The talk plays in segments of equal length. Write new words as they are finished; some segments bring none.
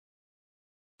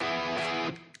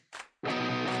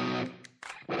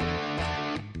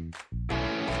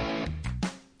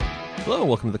Hello and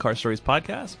welcome to the Car Stories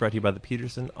Podcast, brought to you by the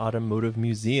Peterson Automotive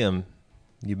Museum.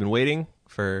 You've been waiting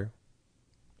for,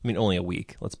 only a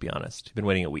week, let's be honest. You've been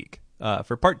waiting a week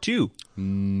for part 2.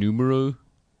 Numero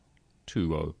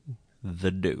 2.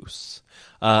 The Dose.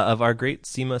 Of our great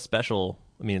SEMA special.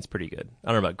 It's pretty good.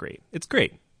 I don't know about great. It's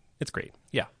great. It's great.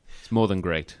 Yeah. It's more than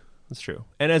great. That's true.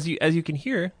 And as you can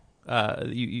hear,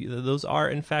 those are,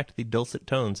 in fact, the dulcet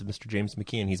tones of Mr. James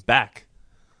McKeon. He's back.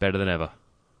 Better than ever.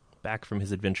 Back from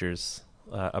his adventures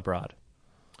abroad.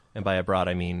 And by abroad,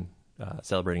 I mean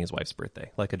celebrating his wife's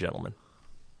birthday, like a gentleman.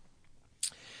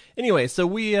 Anyway, so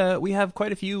we have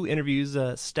quite a few interviews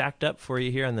stacked up for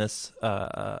you here on this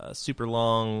super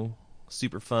long,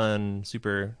 super fun,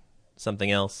 super something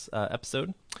else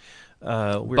episode.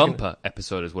 Bumper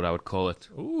episode is what I would call it.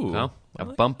 Ooh. No? A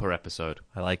bumper episode.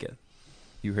 I like it.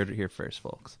 You heard it here first,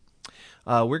 folks.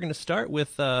 We're going to start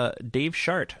with Dave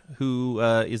Schardt, who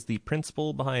is the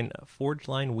principal behind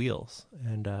Forgeline wheels.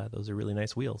 And those are really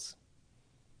nice wheels.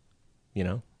 You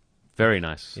know? Very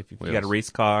nice. If you got a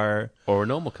race car. Or a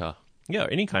normal car. Yeah,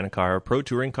 any kind of car. A pro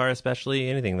touring car especially.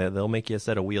 Anything. They'll make you a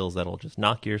set of wheels that'll just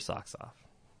knock your socks off.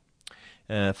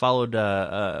 Following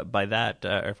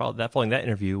that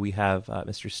interview, we have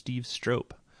Mr. Steve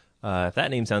Strope. If that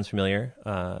name sounds familiar,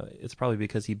 it's probably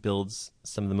because he builds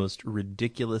some of the most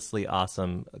ridiculously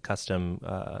awesome custom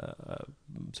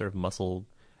sort of muscle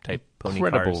type pony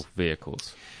Incredible cars.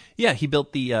 vehicles. Yeah, he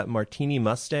built the Martini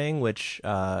Mustang, which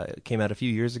came out a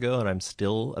few years ago, and I'm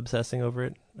still obsessing over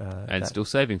it. And still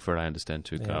saving for it, I understand,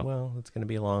 too, Carl. Well, it's going to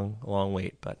be a long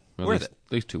wait, but Well, worth it.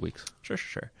 At least 2 weeks.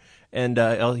 Sure. And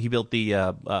he built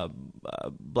the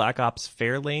Black Ops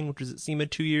Fairlane, which was at SEMA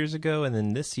 2 years ago. And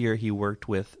then this year he worked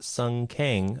with Sung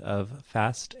Kang of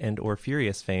Fast and or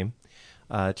Furious fame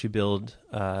to build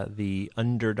the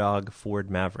Underdog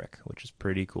Ford Maverick, which is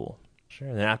pretty cool. Sure.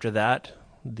 And then after that,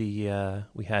 we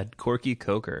had Corky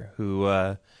Coker, who...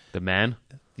 the man?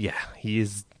 Yeah, he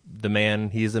is the man.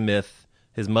 He is a myth.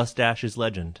 His mustache is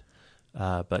legend.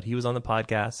 But he was on the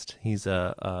podcast. He's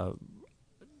a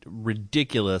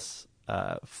ridiculous,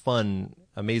 fun,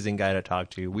 amazing guy to talk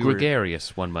to.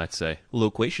 Gregarious, one might say.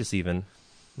 Loquacious, even.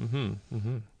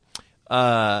 Welcome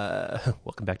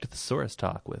back to Thesaurus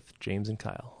Talk with James and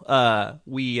Kyle.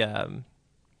 We had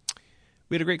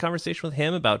a great conversation with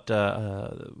him about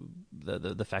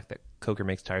the fact that Coker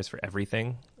makes tires for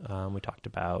everything. We talked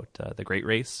about the Great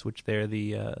Race, which they're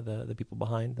the people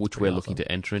behind. Which we're looking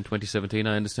to enter in 2017,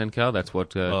 I understand, Carl. That's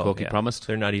what Corky promised.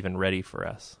 They're not even ready for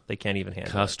us. They can't even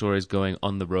handle Car it. Stories going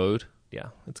on the road. Yeah,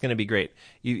 it's going to be great.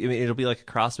 It'll be like a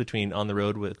cross between On the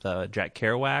Road with Jack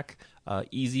Kerouac,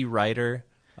 Easy Rider,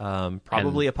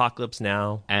 probably Apocalypse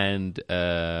Now. And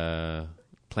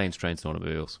Planes, Trains, and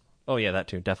Automobiles. Oh, yeah, that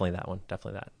too. Definitely that one.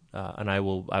 Definitely that. And I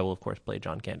will, of course, play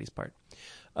John Candy's part.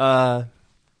 Yeah,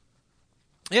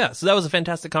 so that was a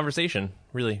fantastic conversation.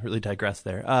 Really digressed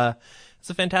there. It's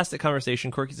a fantastic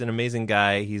conversation. Corky's an amazing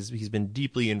guy. He's been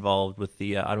deeply involved with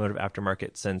the automotive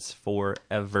aftermarket since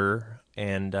forever.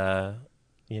 And,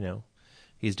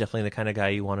 he's definitely the kind of guy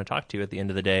you want to talk to at the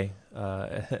end of the day. Or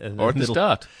at the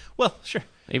start. Well, sure.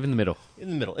 Even the middle.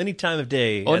 In the middle. Any time of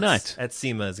day. Or night. At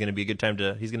SEMA is going to be a good time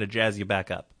he's going to jazz you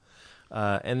back up.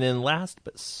 And then last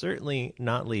but certainly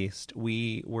not least,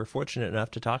 we were fortunate enough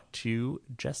to talk to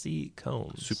Jessi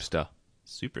Combs.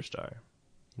 Superstar.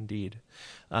 Indeed.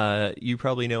 You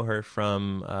probably know her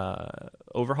from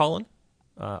Overhauling,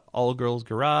 All Girls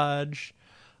Garage.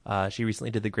 She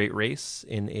recently did the Great Race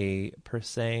in a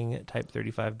Persang Type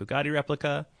 35 Bugatti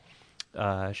replica.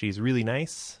 She's really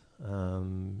nice.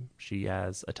 She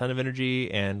has a ton of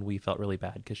energy, and we felt really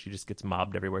bad because she just gets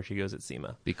mobbed everywhere she goes at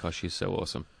SEMA. Because she's so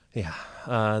awesome. Yeah,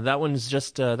 that one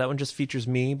just features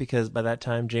me because by that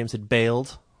time James had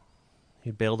bailed.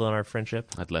 He bailed on our friendship.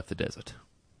 I'd left the desert.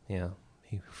 Yeah,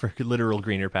 for literal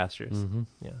greener pastures. Mm-hmm.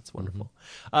 Yeah, it's wonderful.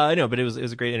 No, but it was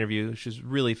a great interview. She's a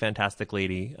really fantastic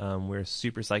lady. We're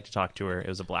super psyched to talk to her. It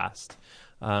was a blast.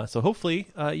 So hopefully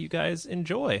you guys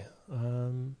enjoy.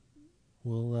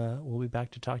 We'll be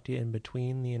back to talk to you in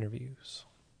between the interviews.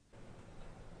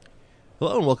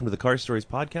 Hello and welcome to the Car Stories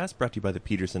Podcast, brought to you by the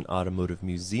Peterson Automotive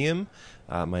Museum.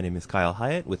 My name is Kyle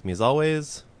Hyatt. With me as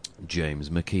always,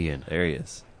 James McKeon. There he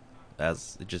is.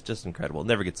 That's just incredible.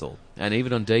 Never gets old. And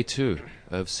even on day 2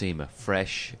 of SEMA,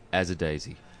 fresh as a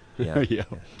daisy. Yeah. Yeah.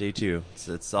 Day 2.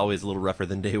 It's always a little rougher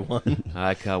than day 1.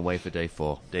 I can't wait for day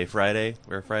 4. Friday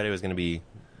was going to be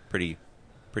pretty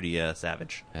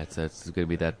savage. That's going to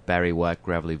be that Barry White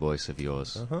gravelly voice of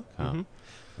yours.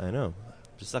 I know.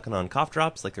 Just sucking on cough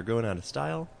drops like they're going out of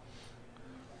style.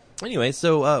 Anyway,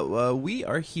 so we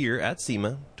are here at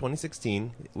SEMA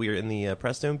 2016. We are in the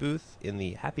Prestone booth in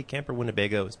the Happy Camper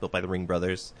Winnebago. It's built by the Ring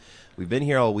Brothers. We've been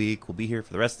here all week. We'll be here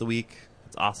for the rest of the week.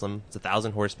 It's awesome. It's a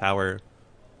 1,000 horsepower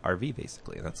RV,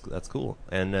 basically. That's cool.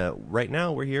 And right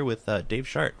now we're here with Dave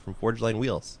Schardt from Forgeline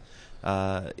Wheels.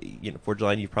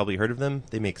 Forgeline, you've probably heard of them.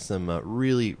 They make some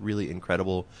really, really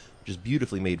incredible, just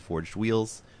beautifully made forged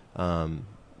wheels.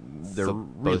 They're for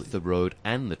really, both the road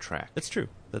and the track. That's true.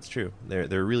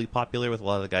 They're really popular with a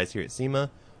lot of the guys here at SEMA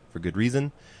for good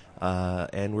reason.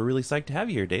 And we're really psyched to have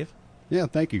you here, Dave. Yeah,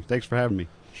 thank you. Thanks for having me.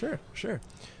 Sure.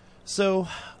 So,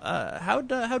 how'd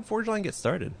Forgeline get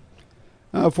started?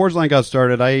 Forgeline got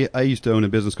started. I used to own a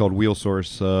business called Wheel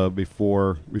Source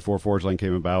before Forgeline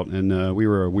came about, and we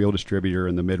were a wheel distributor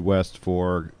in the Midwest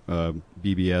for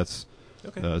BBS,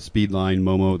 Speedline,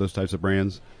 Momo, those types of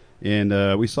brands.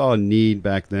 And we saw a need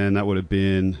back then. That would have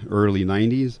been early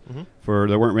 90s. For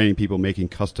there weren't many people making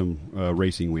custom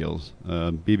racing wheels.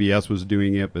 BBS was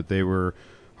doing it, but they were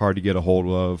hard to get a hold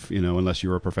of, unless you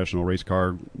were a professional race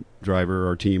car driver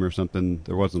or team or something.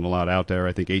 There wasn't a lot out there.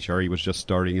 I think HRE was just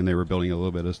starting, and they were building a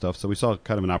little bit of stuff. So we saw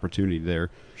kind of an opportunity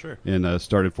there. Sure. And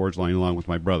started Forgeline along with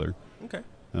my brother. Okay.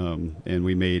 And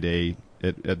we made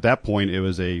at that point, it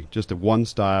was just a one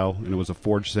style, and it was a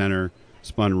forge center,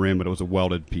 spun rim, but it was a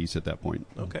welded piece at that point.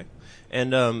 Okay.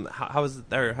 And how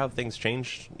have things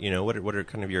changed? What are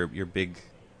kind of your big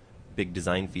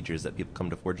design features that people come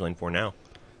to Forgeline for now?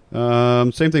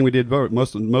 Same thing we did,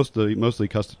 mostly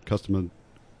custom,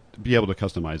 to be able to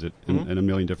customize it in a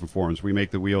million different forms. We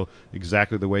make the wheel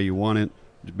exactly the way you want it,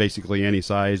 basically any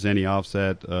size, any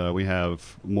offset. We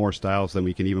have more styles than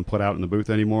we can even put out in the booth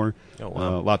anymore. Oh,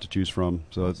 wow. A lot to choose from,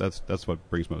 so that's what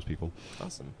brings most people.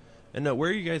 Awesome. And where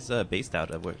are you guys based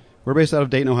out of? We're based out of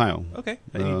Dayton, Ohio. Okay.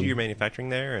 And you do your manufacturing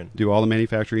there? And do all the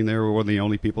manufacturing there. We're one of the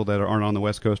only people that aren't on the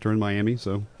West Coast or in Miami.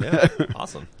 So yeah,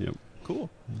 awesome. Yep. Cool.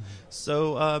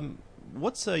 So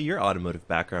what's your automotive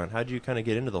background? How did you kind of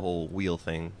get into the whole wheel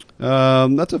thing?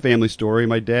 That's a family story.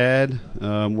 My dad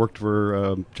worked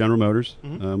for General Motors,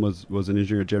 was an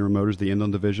engineer at General Motors, the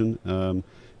Inland Division,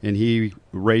 and he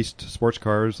raced sports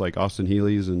cars like Austin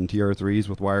Healey's and TR3s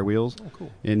with wire wheels. Oh,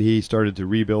 cool. And he started to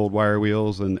rebuild wire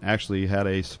wheels and actually had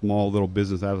a small little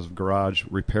business out of his garage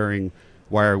repairing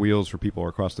wire wheels for people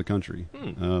across the country.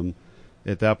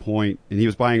 At that point, and he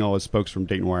was buying all his spokes from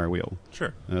Dayton Wire Wheel.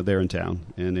 Sure. There in town.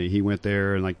 And he went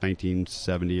there in like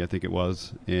 1970, I think it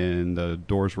was, and the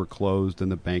doors were closed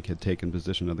and the bank had taken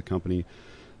possession of the company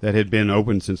that had been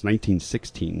open since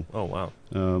 1916. Oh, wow.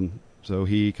 So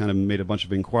he kind of made a bunch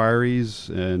of inquiries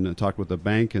and talked with the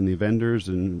bank and the vendors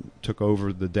and took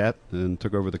over the debt and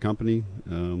took over the company.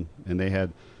 And they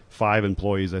had 5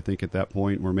 employees, I think, at that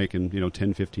point. We're making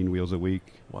 10, 15 wheels a week.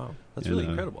 Wow, that's really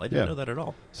incredible. I didn't know that at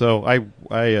all. So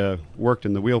I worked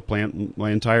in the wheel plant my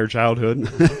entire childhood.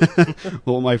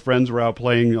 Well, my friends were out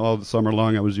playing all the summer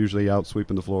long. I was usually out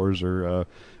sweeping the floors or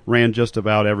ran just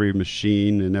about every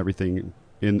machine and everything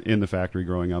in the factory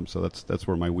growing up. So that's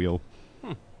where my wheel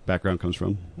background comes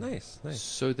from. Nice.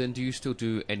 So then, do you still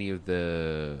do any of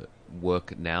the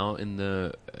work now in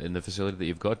the facility that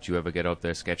you've got? Do you ever get out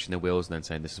there sketching the wheels and then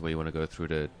saying this is where you want to go through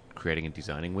to creating and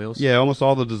designing wheels? Yeah, almost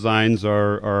all the designs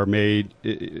are made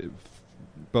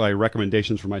by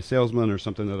recommendations from my salesman or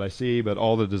something that I see, but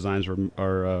all the designs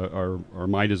are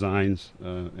my designs,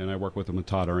 and I work with them with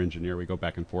Todd, our engineer. We go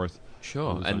back and forth.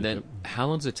 Sure. And then how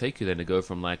long does it take you then to go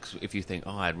from, like, if you think,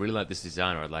 I'd really like this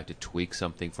design, or I'd like to tweak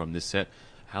something from this set,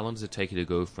 how long does it take you to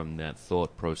go from that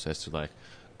thought process to, like,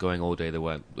 going all day the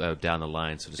way down the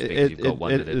line, so to speak? You've got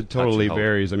one it totally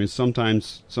varies. I mean,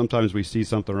 sometimes we see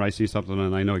something, or I see something,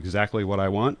 and I know exactly what I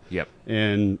want. Yep.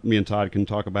 And me and Todd can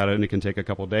talk about it, and it can take a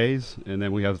couple days. And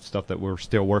then we have stuff that we're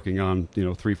still working on,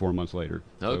 3-4 months later.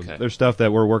 Okay. So there's stuff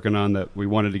that we're working on that we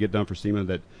wanted to get done for SEMA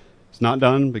that it's not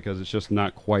done because it's just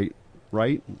not quite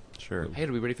right. Sure. Hey,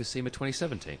 to be ready for SEMA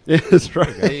 2017. Yeah, that's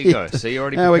right. There you go. So you're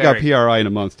already preparing. We got PRI in a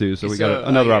month, too, so we got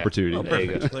another opportunity. Oh,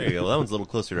 perfect. There you go. Well, that one's a little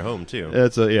closer to home, too.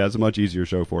 It's a much easier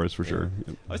show for us, for sure.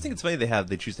 I always think it's funny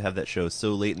they choose to have that show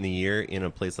so late in the year in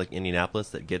a place like Indianapolis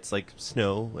that gets, like,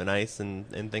 snow and ice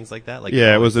and things like that. Like,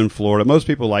 yeah, it was in Florida. Most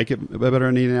people like it better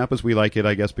in Indianapolis. We like it,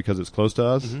 I guess, because it's close to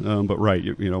us. But right,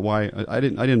 why I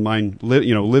didn't mind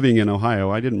living in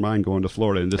Ohio. I didn't mind going to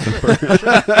Florida in December.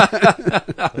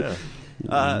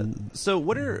 Yeah. So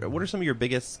what are some of your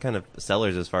biggest kind of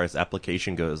sellers as far as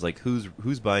application goes? Like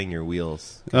who's buying your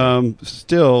wheels?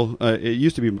 Still, it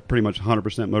used to be pretty much 100%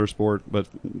 motorsport, but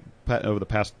over the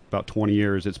past about 20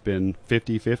 years, it's been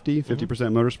 50-50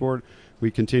 motorsport.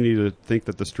 We continue to think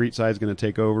that the street side is going to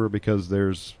take over because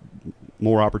there's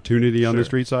more opportunity on the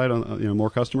street side,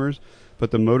 more customers. but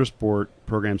the motorsport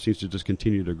program seems to just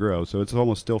continue to grow. So it's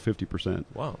almost still 50%.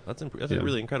 Wow, that's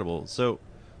really incredible. So,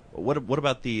 what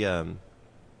about the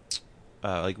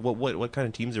like what kind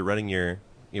of teams are running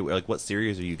like what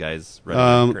series are you guys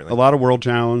running currently? A lot of World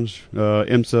Challenge,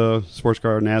 IMSA, Sports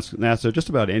Car, NASA, just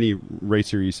about any race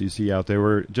series you see out there.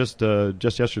 We're just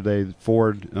yesterday,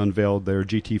 Ford unveiled their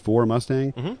GT4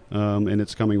 Mustang, and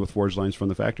it's coming with Forgelines from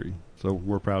the factory. So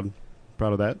we're proud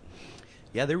of that.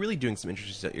 Yeah, they're really doing some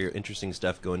interesting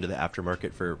stuff going to the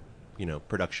aftermarket for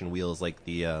production wheels like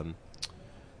the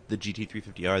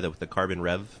GT350R with the carbon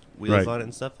rev wheels on it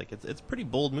and stuff. Like it's a pretty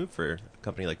bold move for a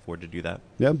company like Ford to do that.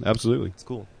 Yeah, absolutely. It's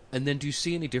cool. And then do you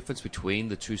see any difference between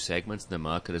the two segments in the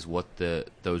market as what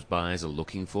those buyers are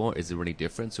looking for? Is there any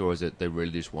difference, or is it they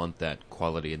really just want that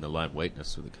quality and the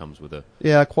lightweightness that comes with it?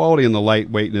 Yeah, quality and the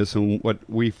lightweightness, and what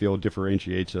we feel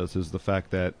differentiates us is the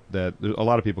fact that a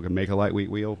lot of people can make a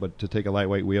lightweight wheel, but to take a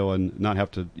lightweight wheel and not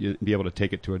have to be able to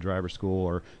take it to a driver's school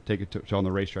or take it to on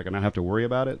the racetrack and not have to worry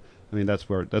about it, I mean, that's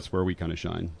where we kind of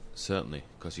shine. Certainly,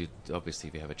 because obviously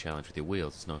if you have a challenge with your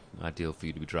wheels, it's not ideal for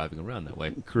you to be driving around that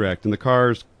way. Correct, and the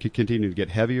cars continue to get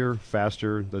heavier,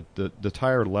 faster. The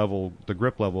tire level, the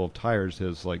grip level of tires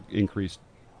has like increased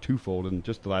twofold in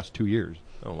just the last 2 years.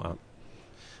 Oh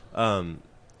wow!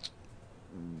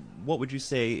 What would you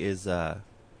say is kind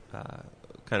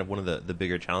of one of the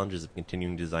bigger challenges of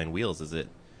continuing to design wheels? Is it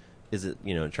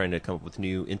trying to come up with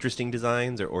new interesting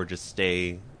designs or just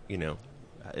stay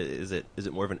Is it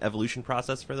more of an evolution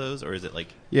process for those, or is it like?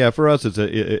 Yeah, for us,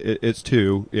 it's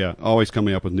two. Yeah, always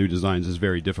coming up with new designs is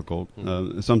very difficult.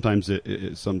 Sometimes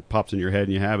it pops in your head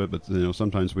and you have it, but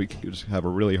sometimes we just have a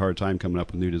really hard time coming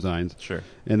up with new designs. Sure.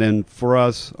 And then for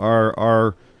us,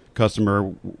 our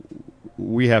customer,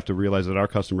 we have to realize that our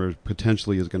customer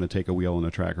potentially is going to take a wheel on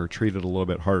a track or treat it a little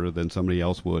bit harder than somebody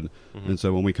else would. And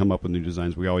so when we come up with new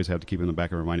designs, we always have to keep in the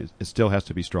back of our mind it still has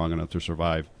to be strong enough to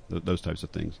survive those types of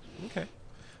things. Okay.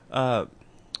 Hold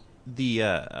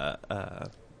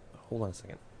on a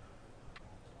second.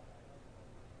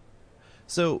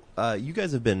 So, you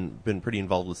guys have been pretty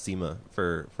involved with SEMA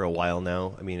for a while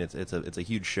now. I mean, it's a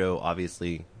huge show.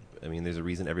 Obviously, I mean, there's a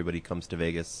reason everybody comes to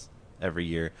Vegas every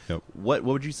year. Yep. What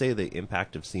would you say the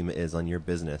impact of SEMA is on your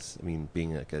business? I mean,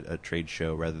 being like a trade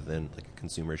show rather than like a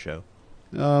consumer show.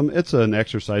 It's an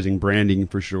exercising branding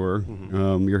for sure.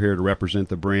 You're here to represent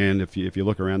the brand. If you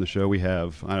look around the show, we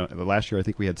have last year I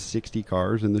think we had 60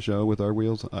 cars in the show with our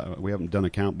wheels. We haven't done a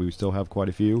count, but we still have quite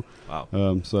a few. Wow!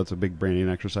 So that's a big branding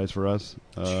exercise for us.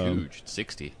 It's huge.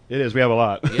 60. It is. We have a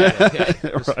lot. Yeah.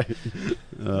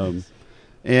 Right.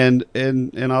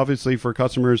 And obviously for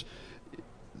customers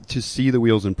to see the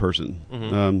wheels in person.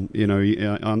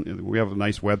 We have a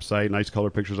nice website, nice color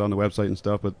pictures on the website and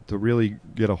stuff, but to really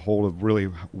get a hold of really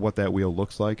what that wheel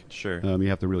looks like, sure, you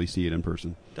have to really see it in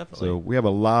person. Definitely. So we have a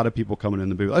lot of people coming in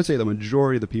the booth. I'd say the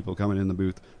majority of the people coming in the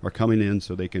booth are coming in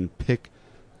so they can pick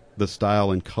the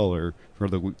style and color for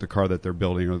the car that they're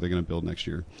building or they're going to build next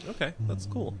year. Okay, that's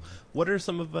cool. What are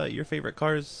some of your favorite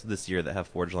cars this year that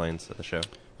have Forgelines at the show?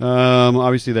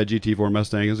 Obviously, that GT4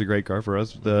 Mustang is a great car for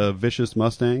us. The Vicious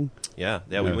Mustang. Yeah,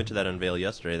 we went to that unveil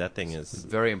yesterday. That thing is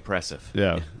very impressive.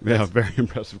 Yeah, very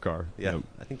impressive car. Yeah,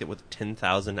 I think that with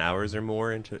 10,000 hours or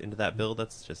more into that build,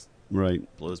 that's just right.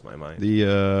 Blows my mind.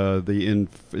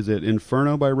 Is it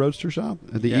Inferno by Roadster Shop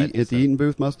at the Eaton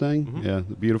Booth Mustang? Mm-hmm. Yeah,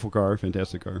 beautiful car,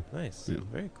 fantastic car. Nice, yeah.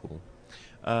 Very cool.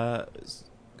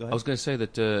 Go ahead. I was going to say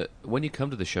that when you come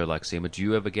to the show like SEMA, do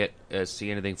you ever get see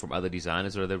anything from other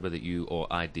designers or whatever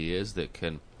or ideas that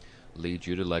can lead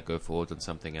you to like go forward on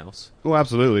something else? Well,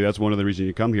 absolutely. That's one of the reasons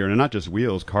you come here, and not just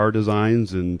wheels, car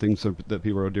designs and things that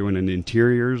people are doing in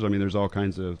interiors. I mean, there's all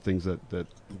kinds of things that.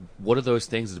 What are those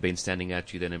things that have been standing out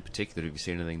to you then in particular? Have you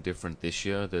seen anything different this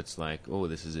year that's like, oh,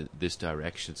 this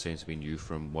direction seems to be new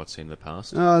from what's seen in the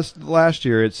past? Last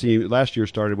year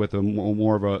started with a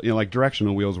more of a like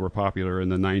directional wheels were popular in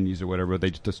the 90s or whatever.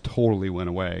 They just totally went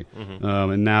away,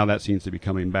 and now that seems to be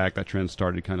coming back. That trend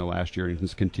started kind of last year and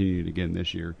has continued again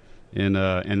this year. And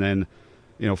then,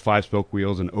 5-spoke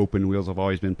wheels and open wheels have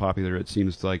always been popular. It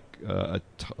seems like a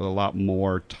lot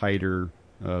more tighter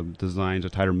designs, or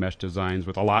tighter mesh designs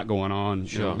with a lot going on.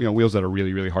 Sure. Wheels that are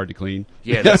really, really hard to clean.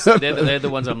 Yeah, they're the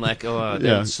ones I'm like,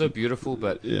 they're so beautiful,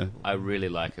 but I really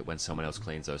like it when someone else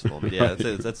cleans those for me. Yeah,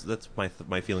 that's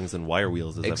my feelings on wire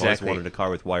wheels. Is exactly. I've always wanted a car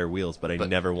with wire wheels, but I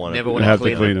never want to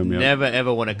clean them. Yeah. Never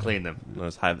ever want to clean them. I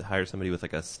just hire somebody with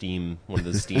like one of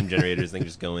those steam generators, and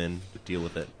just go in, deal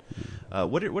with it.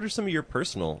 What are some of your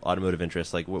personal automotive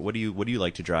interests? Like, what do you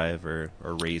like to drive or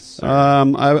race? I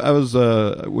was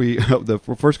the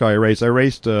first car I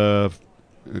raced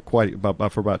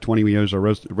for about 20 years. I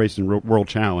raced in World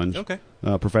Challenge. Okay.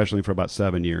 Professionally for about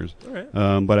 7 years. All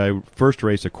right. But I first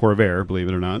raced a Corvair, believe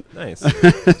it or not. Nice.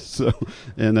 So,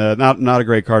 and not a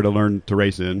great car to learn to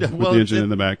race in with the engine in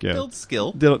the back. Yeah. Build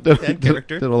skill. Did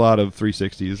character. a lot of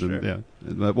 360s. Sure. And, yeah.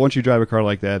 But once you drive a car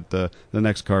like that, the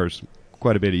next car's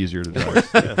quite a bit easier to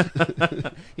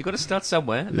drive. You got to start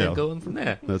somewhere and then go on from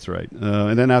there. That's right.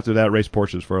 And then after that, raced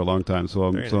Porsches for a long time. So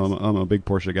I'm a big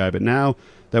Porsche guy. But now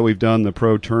that we've done the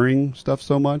Pro Touring stuff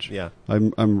so much,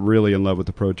 I'm really in love with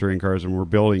the Pro Touring cars, and we're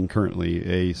building currently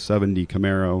a 70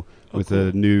 Camaro with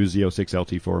a new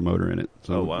Z06 LT4 motor in it.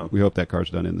 So we hope that car's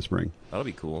done in the spring. That'll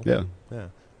be cool. Yeah.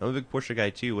 I'm a big Porsche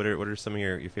guy too. What are some of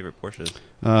your favorite Porsches?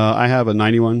 I have a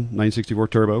 91 964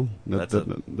 Turbo. That's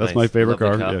nice. my favorite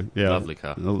Lovely car. car. Yeah. Lovely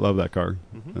car. I love that car.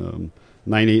 New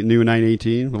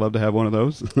 918. I'd love to have one of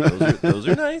those. Those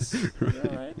are nice. Right.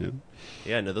 All right.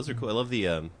 Yeah, no, those are cool. I love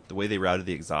the way they routed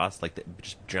the exhaust, like the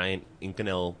just giant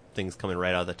Inconel things coming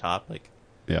right out of the top. Like,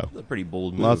 yeah, a pretty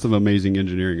bold move. Lots of amazing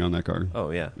engineering on that car. Oh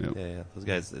yeah. Those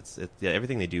guys, it's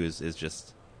everything they do is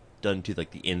just done to like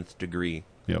the nth degree.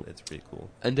 Yep. It's pretty cool.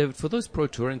 And David, for those Pro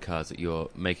Touring cars that you're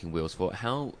making wheels for,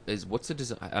 what's the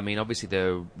design? I mean, obviously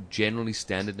they're generally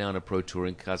standard now in a Pro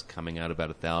Touring cars coming out about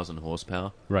 1,000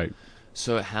 horsepower. Right.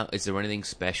 So is there anything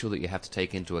special that you have to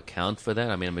take into account for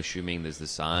that? I mean, I'm assuming there's the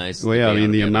size. Well, yeah, I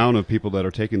mean, the amount of people that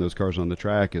are taking those cars on the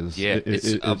track is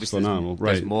it's phenomenal.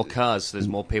 There's more cars, so there's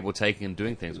more people taking and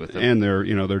doing things with them. And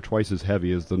they're twice as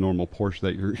heavy as the normal Porsche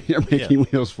that you're making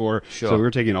wheels for. Sure. So we're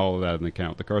taking all of that into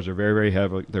account. The cars are very, very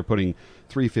heavy. They're putting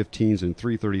 315s and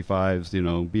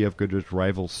 335s, BF Goodrich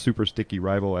rival, super sticky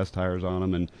rival S tires on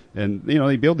them, and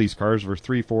they build these cars for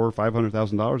 $300,000, $400,000,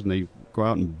 $500,000, and they go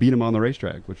out and beat them on the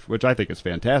racetrack, which I think is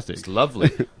fantastic. It's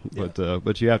lovely.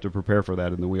 But you have to prepare for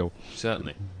that in the wheel.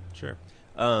 Certainly. Sure.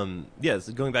 So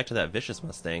going back to that Vicious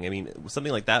Mustang, I mean,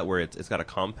 something like that where it's got a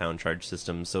compound charge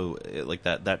system, so like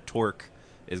that torque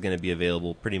is going to be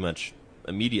available pretty much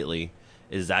immediately.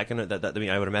 Is that going to I mean,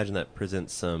 I would imagine that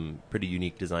presents some pretty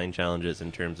unique design challenges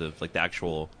in terms of like the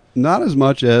actual. Not as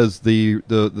much as the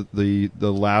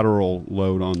lateral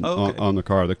load on the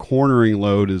car. The cornering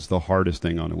load is the hardest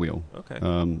thing on a wheel.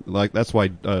 Okay. That's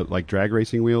why like drag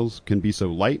racing wheels can be so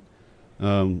light.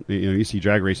 You see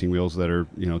drag racing wheels that are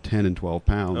 10 and 12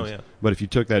 pounds. Oh, yeah. But if you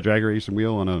took that drag racing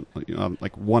wheel on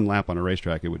like one lap on a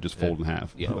racetrack, it would just fold in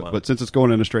half. Yeah. But since it's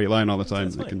going in a straight line all the time,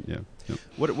 it can. Yeah. Yep.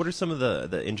 What are some of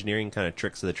the engineering kind of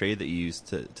tricks of the trade that you use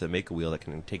to make a wheel that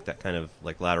can take that kind of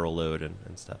like lateral load and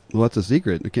stuff? Well, that's a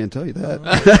secret. I can't tell you that.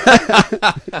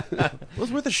 Well,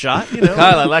 it's worth a shot,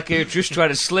 Kyle, I like you just try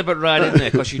to slip it right in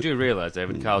there, because you do realize,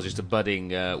 David, Kyle's just a budding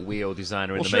wheel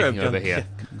designer in the making over here.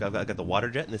 I've got the water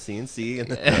jet and the CNC.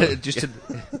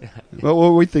 Well, what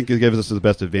we think gives us the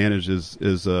best advantage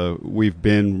is we've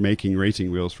been making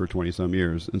racing wheels for 20-some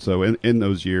years. And so in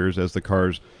those years, as the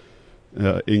cars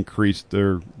increased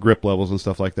their grip levels and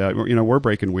stuff like that, we're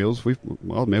breaking wheels. We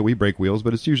break wheels,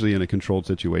 but it's usually in a controlled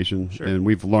situation. Sure. And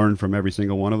we've learned from every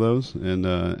single one of those, and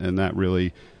that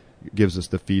really gives us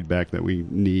the feedback that we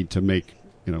need to make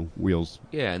wheels.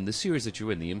 Yeah, and the series that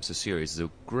you're in, the IMSA series, is a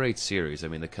great series. I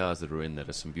mean, the cars that are in that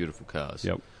are some beautiful cars.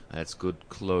 Yep. It's good,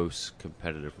 close,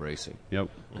 competitive racing. Yep.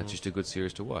 That's just a good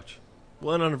series to watch.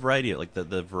 Well, and on a variety of, like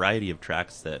the variety of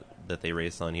tracks that they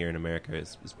race on here in America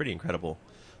is pretty incredible.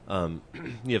 You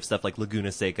have stuff like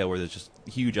Laguna Seca where there's just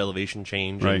huge elevation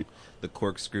change, right? And the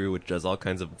corkscrew, which does all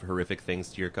kinds of horrific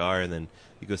things to your car, and then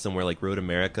you go somewhere like Road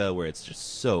America where it's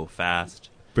just so fast.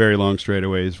 Very long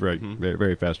straightaways, right? Mm-hmm. Very,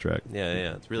 very fast track.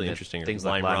 Yeah, it's really interesting. Things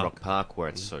like Lime Rock Park where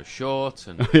it's so short,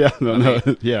 and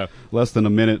less than a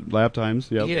minute lap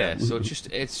times. Yep. Yeah, so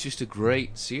it's just a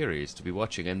great series to be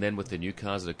watching, and then with the new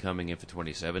cars that are coming in for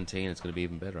 2017, it's going to be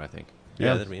even better, I think.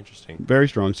 Yeah, that'd be interesting. Very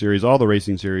strong series. All the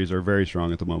racing series are very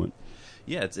strong at the moment.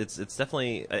 Yeah, it's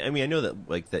definitely. I mean, I know that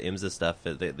like the IMSA stuff,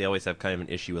 they always have kind of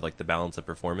an issue with like the balance of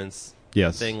performance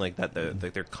thing, like that.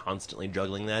 They're constantly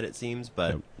juggling that, it seems,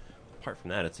 but. Yep. Apart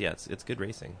from that, it's good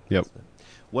racing. Yep.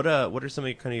 What are some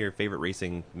of your favorite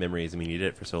racing memories? I mean, you did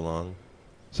it for so long.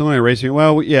 So when I racing,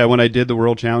 well, yeah, when I did the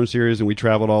World Challenge Series and we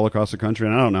traveled all across the country,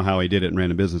 and I don't know how I did it and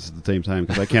ran a business at the same time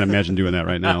because I can't imagine doing that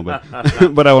right now.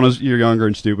 But you're younger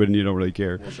and stupid and you don't really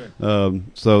care. Well, sure.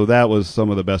 So that was some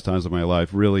of the best times of my life.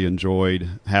 Really enjoyed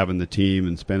having the team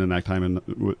and spending that time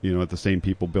at the same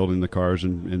people building the cars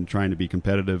and trying to be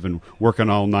competitive and working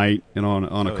all night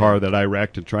on a car that I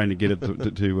wrecked and trying to get it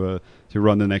to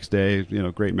run the next day.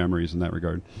 Great memories in that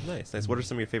regard. Nice. What are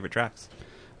some of your favorite tracks?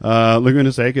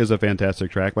 Laguna Seca is a fantastic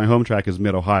track. My home track is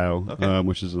Mid-Ohio, okay.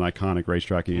 Which is an iconic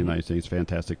racetrack in the United States.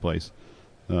 Fantastic place.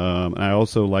 I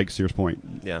also like Sears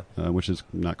Point. Yeah. Which is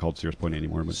not called Sears Point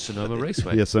anymore, but Sonoma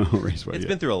Raceway. Yeah, Sonoma Raceway. It's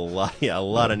been through a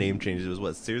lot of name changes. It was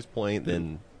what, Sears Point,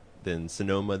 then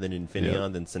Sonoma, then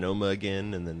Infineon, then Sonoma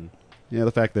again, and then. Yeah,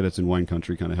 the fact that it's in wine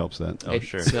country kind of helps that. Oh,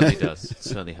 sure. It certainly does. It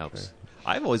certainly helps.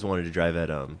 I've always wanted to drive at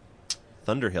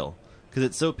Thunderhill because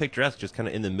it's so picturesque, just kind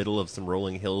of in the middle of some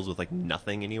rolling hills with like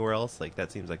nothing anywhere else. Like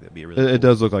that seems like that'd be a really. It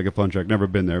does look like a fun track. Never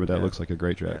been there, but that looks like a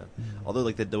great track. Yeah. Although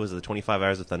like there was the 25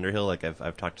 hours of Thunderhill. Like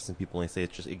I've talked to some people and they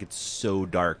say it gets so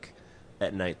dark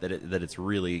at night that it's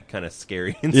really kind of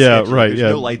scary. And yeah, sketchy. right. There's yeah,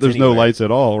 no lights there's anywhere. no lights at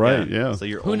all. Right. Yeah. So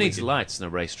who needs lights in a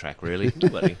racetrack, really?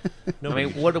 Nobody. I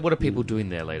mean, what are people doing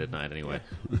there late at night anyway?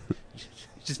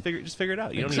 Just figure it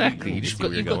out. You Exactly.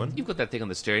 Don't need to You've got that thing on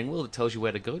the steering wheel that tells you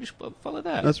where to go. Just follow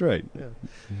that. That's right. Yeah.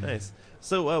 Nice.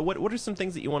 So, what are some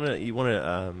things that you want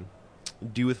to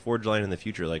do with Forgeline in the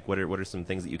future? Like, what are some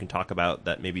things that you can talk about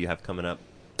that maybe you have coming up?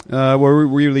 Well,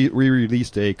 we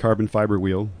released a carbon fiber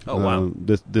wheel. Oh wow!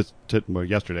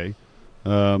 Yesterday.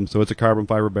 So it's a carbon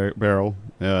fiber barrel.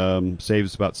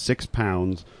 Saves about 6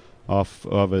 pounds off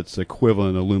of its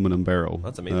equivalent aluminum barrel.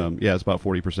 That's amazing. Yeah, it's about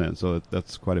 40%. So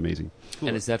that's quite amazing. Cool.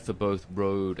 And is that for both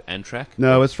road and track?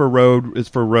 No, it's for road. It's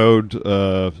for road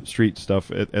street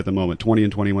stuff at the moment. 20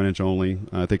 and 21 inch only.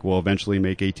 I think we'll eventually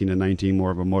make 18 and 19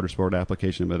 more of a motorsport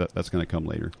application, but that's going to come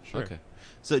later. Sure. Okay.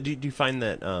 So do you find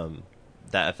that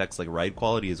that affects like ride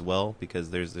quality as well?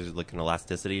 Because there's like an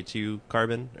elasticity to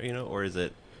carbon, or is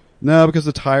it? No, because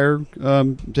the tire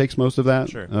takes most of that.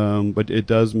 Sure. But it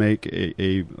does make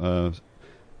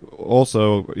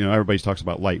also, everybody talks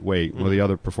about lightweight. Mm-hmm. Well, the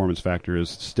other performance factor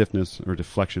is stiffness or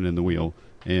deflection in the wheel.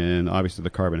 And obviously the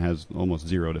carbon has almost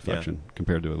zero deflection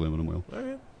compared to aluminum wheel. All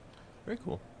right. Very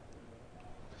cool.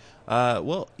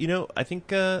 Well, I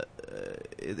think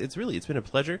it's been a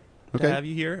pleasure to have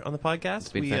you here on the podcast.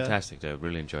 It's been fantastic. I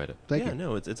really enjoyed it. Thank you.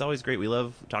 No, it's always great. We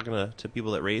love talking to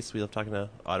people that race. We love talking to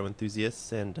auto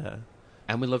enthusiasts, and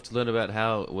we love to learn about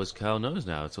how Kyle knows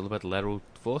now. It's all about the lateral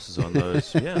forces on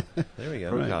those. Yeah, there we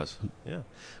go. Pro cars. Yeah.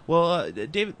 Well,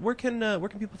 David, where can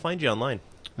people find you online?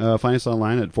 Find us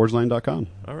online at forgeline.com.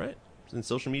 All right. In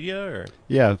social media or?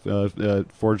 Yeah,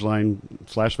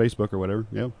 Forgeline/Facebook or whatever.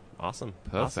 Yeah. Awesome.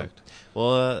 Perfect. Awesome.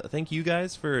 Well, thank you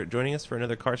guys for joining us for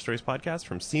another Car Stories podcast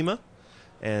from SEMA.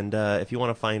 And if you want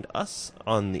to find us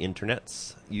on the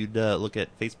internets, you'd look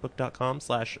at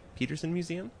facebook.com/Peterson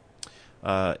Museum,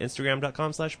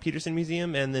 Instagram.com/Peterson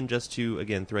Museum, and then just to,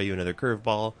 again, throw you another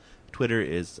curveball, Twitter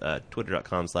is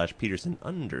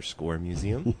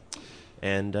Twitter.com/Peterson_museum.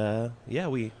 And we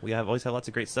always have lots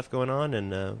of great stuff going on,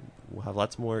 and we'll have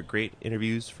lots more great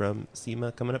interviews from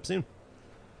SEMA coming up soon.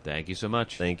 Thank you so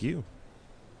much. Thank you.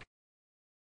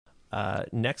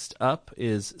 Next up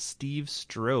is Steve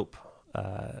Strope.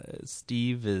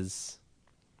 Steve he's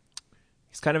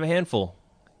kind of a handful.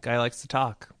 Guy likes to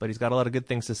talk, but he's got a lot of good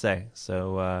things to say.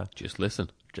 So just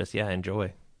listen.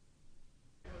 Enjoy.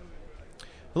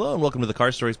 Hello and welcome to the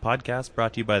Car Stories podcast,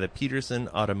 brought to you by the Peterson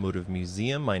Automotive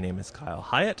Museum. My name is Kyle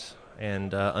Hyatt,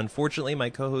 and unfortunately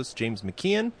my co-host James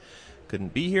McKeon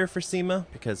couldn't be here for SEMA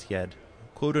because he had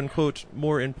quote-unquote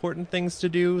more important things to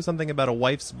do, something about a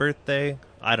wife's birthday.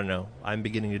 I don't know. I'm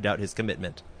beginning to doubt his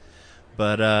commitment.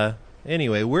 But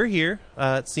anyway, we're here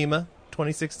at SEMA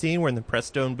 2016. We're in the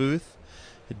Prestone booth,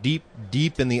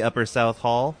 deep in the Upper South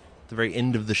Hall, at the very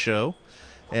end of the show.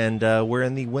 And we're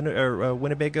in the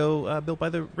Winnebago built by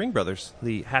the Ring Brothers,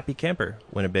 the Happy Camper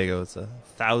Winnebago. It's a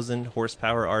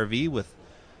 1,000-horsepower RV with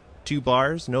 2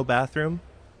 bars, no bathroom,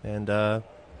 and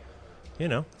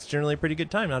it's generally a pretty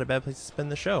good time. Not a bad place to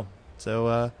spend the show.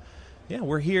 So,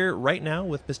 we're here right now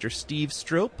with Mr. Steve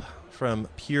Strope from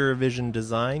Pure Vision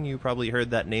Design. You probably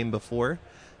heard that name before.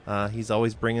 He's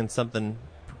always bringing something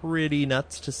pretty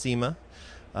nuts to SEMA.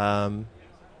 I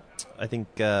think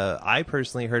I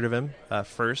personally heard of him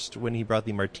first when he brought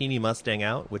the Martini Mustang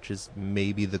out, which is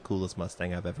maybe the coolest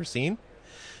Mustang I've ever seen.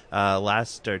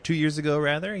 2 years ago,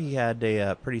 rather, he had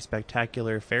a pretty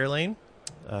spectacular Fairlane.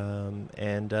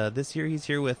 And this year he's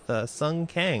here with Sung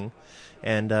Kang,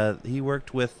 and he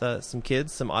worked with some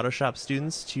kids, some auto shop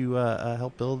students, to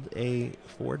help build a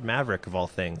Ford Maverick of all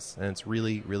things, and it's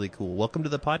really, really cool. Welcome to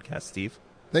the podcast, Steve.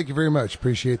 Thank you very much.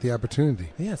 Appreciate the opportunity.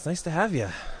 Yeah, it's nice to have you.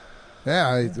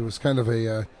 Yeah, it was kind of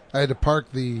I had to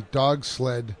park the dog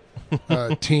sled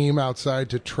team outside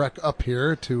to trek up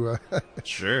here to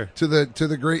sure to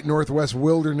the great Northwest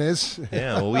wilderness.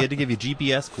 Yeah, well, we had to give you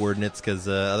GPS coordinates because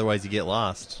otherwise you get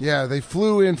lost. Yeah, they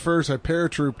flew in first. I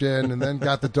paratrooped in, and then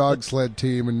got the dog sled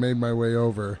team and made my way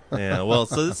over. Yeah, well,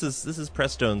 so this is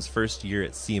Prestone's first year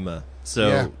at SEMA. So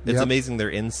Yeah, it's amazing they're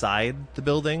inside the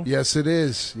building. Yes, it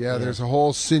is. Yeah, there's a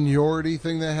whole seniority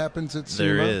thing that happens at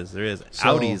SEMA. There is.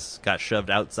 So- Audis got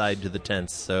shoved outside to the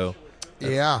tents, so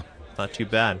Yeah, not too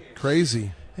bad.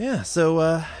 crazy. Yeah,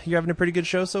 so you're having a pretty good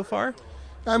show so far?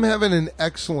 I'm having an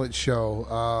excellent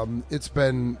show. It's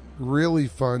been really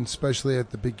fun, especially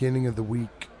at the beginning of the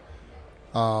week,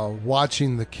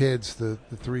 watching the kids, the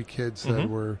three kids that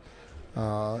were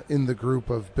in the group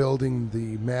of building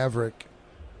the Maverick,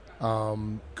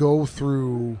 go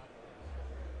through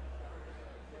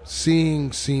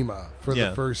seeing SEMA for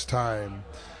the first time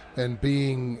and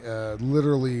being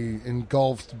literally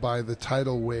engulfed by the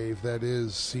tidal wave that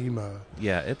is SEMA.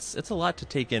 Yeah, it's a lot to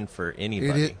take in for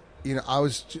anybody.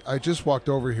 I just walked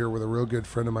over here with a real good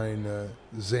friend of mine,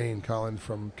 Zane Collin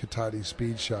from Katati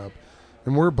Speed Shop,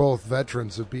 and we're both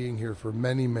veterans of being here for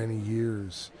many, many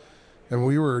years. And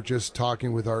we were just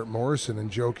talking with Art Morrison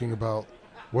and joking about,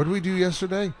 what did we do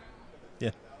yesterday?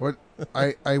 Yeah. What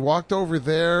I walked over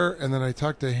there, and then I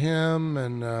talked to him,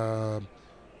 and I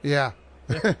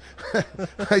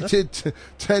did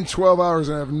 10, 12 hours,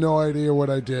 and I have no idea what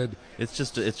I did. It's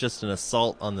just an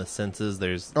assault on the senses.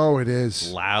 There's It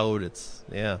is loud.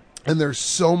 and there's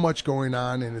so much going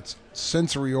on, and it's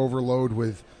sensory overload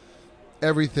with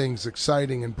everything's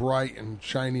exciting and bright and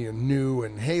shiny and new,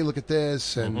 and hey, look at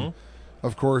this, and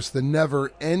of course the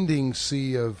never-ending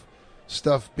sea of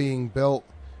stuff being built.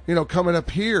 Coming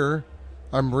up here,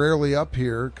 I'm rarely up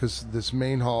here because this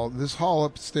hall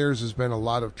upstairs has been a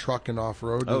lot of truck and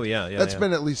off-road. Oh, yeah. That's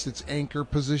been at least its anchor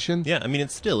position. Yeah, I mean,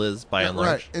 it still is by and large.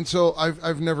 Right, and so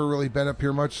I've never really been up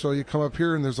here much, so you come up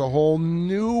here and there's a whole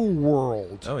new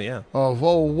world. Oh, yeah. Of,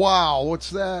 wow, what's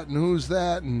that, and who's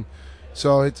that, and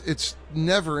so it's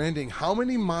never-ending. How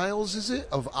many miles is it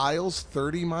of aisles?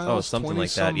 30 miles? Oh, something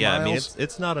like that. Yeah, miles? I mean,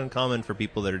 it's not uncommon for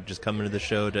people that are just coming to the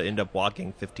show to end up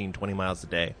walking 15, 20 miles a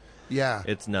day. Yeah.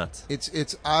 It's nuts.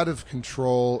 It's out of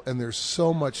control, and there's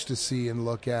so much to see and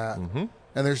look at. And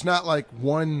there's not like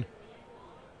one,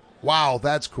 wow,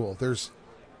 that's cool. There's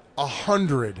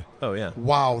 100. Oh, yeah.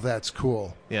 Wow, that's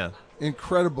cool. Yeah.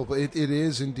 Incredible. But it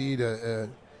is indeed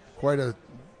quite a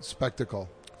spectacle.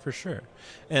 For sure.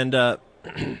 And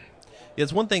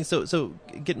it's one thing. So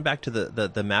getting back to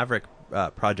the Maverick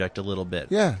project a little bit.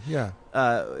 Yeah.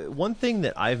 One thing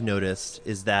that I've noticed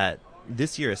is that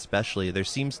this year especially, there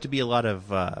seems to be a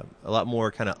lot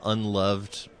more kind of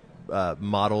unloved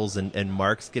models and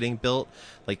marks getting built.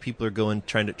 Like people are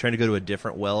trying to go to a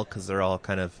different well because they're all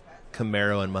kind of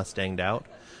Camaro and Mustanged out.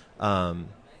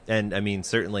 And I mean,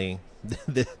 certainly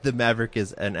the Maverick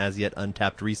is an as yet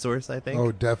untapped resource, I think.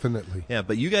 Oh, definitely. Yeah,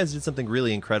 but you guys did something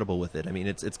really incredible with it. I mean,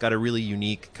 it's got a really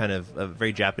unique kind of a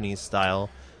very Japanese style.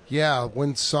 Yeah,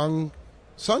 when Sung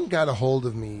got a hold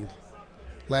of me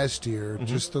last year,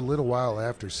 just a little while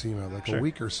after SEMA, like a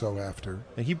week or so after.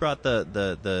 And he brought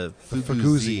the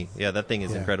Fuguzi. Yeah, that thing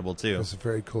is incredible too. It's a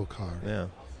very cool car. Yeah.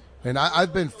 And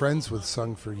I've been friends with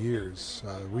Sung for years.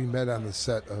 We met on the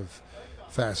set of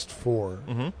Fast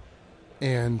 4.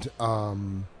 And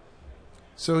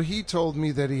so he told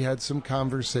me that he had some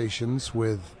conversations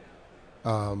with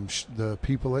the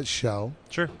people at Shell.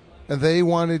 Sure. And they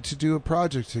wanted to do a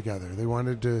project together. They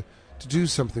wanted to do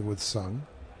something with Sung.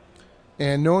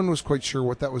 And no one was quite sure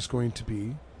what that was going to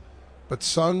be. But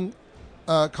Sung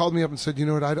called me up and said, you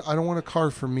know what, I don't want a car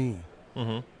for me.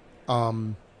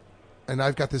 And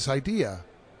I've got this idea.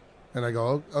 And I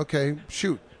go, okay,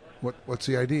 shoot. What's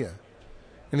the idea?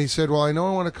 And he said, well, I know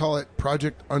I want to call it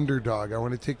Project Underdog. I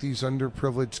want to take these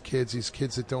underprivileged kids, these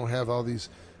kids that don't have all these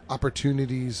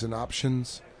opportunities and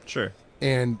options. Sure.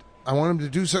 And I want them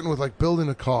to do something with, like, building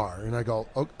a car. And I go,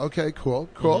 okay, cool.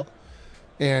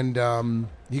 And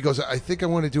he goes, I think I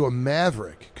want to do a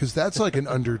Maverick because that's like an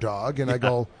underdog. And I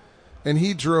go, and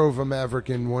he drove a Maverick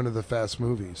in one of the Fast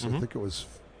movies. I think it was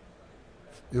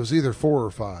either 4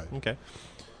 or 5. Okay.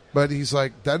 But he's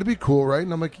like, that'd be cool, right?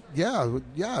 And I'm like,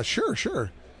 yeah,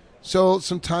 sure. So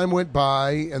some time went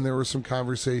by, and there were some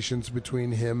conversations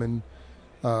between him and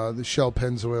the Shell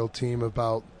Pennzoil team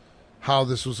about how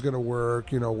this was going to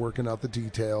work, working out the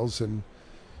details. And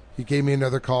he gave me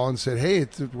another call and said, hey,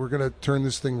 we're going to turn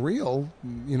this thing real.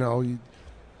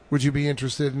 Would you be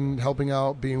interested in helping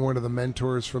out, being one of the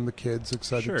mentors from the kids, et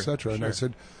cetera, et cetera? And I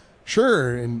said,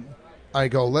 sure. And I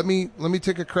go, let me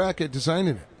take a crack at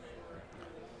designing it.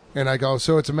 And I go,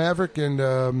 so it's a Maverick,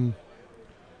 and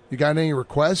you got any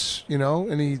requests?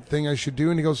 Anything I should do?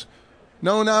 And he goes,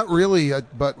 no, not really,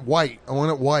 but white. I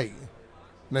want it white.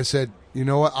 And I said, you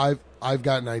know what? I've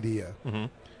got an idea. Mm-hmm.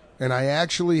 And I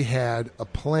actually had a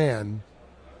plan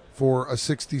for a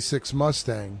 66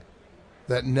 Mustang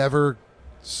that never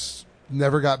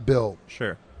got built.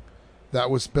 Sure. That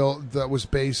was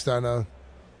based on a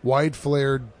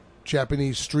wide-flared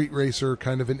Japanese street racer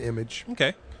kind of an image.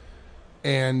 Okay.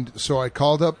 And so I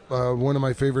called up one of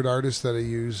my favorite artists that I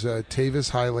use,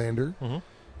 Tavis Highlander, Mm-hmm.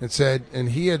 and said,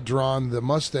 and he had drawn the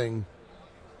Mustang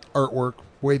artwork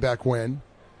way back when.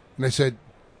 And I said,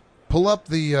 pull up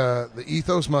the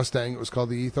Ethos Mustang. It was called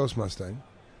the Ethos Mustang.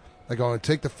 I go and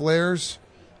take the flares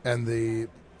and the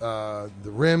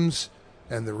rims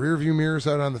and the rear view mirrors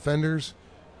out on the fenders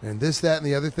and this, that, and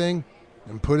the other thing,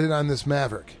 and put it on this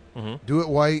Maverick. Mm-hmm. Do it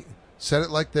white, set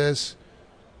it like this.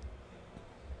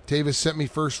 Tavis sent me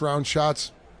first round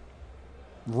shots,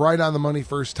 right on the money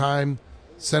first time.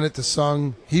 Sent it to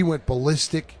Sung. He went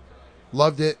ballistic,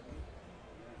 loved it.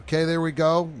 Okay, there we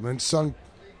go. And then Sung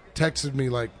texted me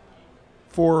like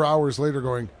 4 hours later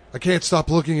going, I can't stop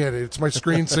looking at it. It's my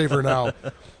screensaver now.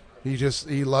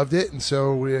 He loved it. And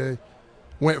so we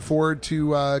went forward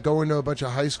to going to a bunch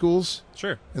of high schools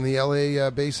Sure. in the LA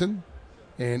basin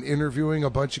and interviewing a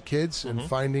bunch of kids and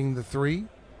finding the 3.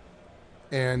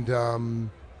 And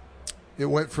it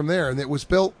went from there. And it was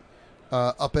built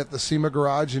up at the SEMA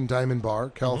garage in Diamond Bar,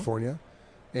 California.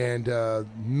 And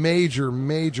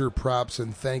major props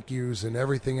and thank yous and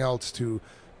everything else to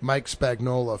Mike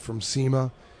Spagnola from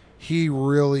SEMA. He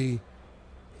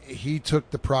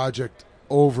took the project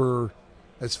over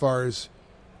as far as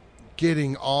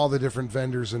getting all the different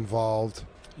vendors involved.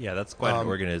 Yeah, that's quite an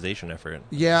organization effort.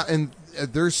 Yeah, and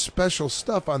there's special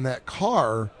stuff on that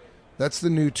car. That's the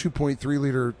new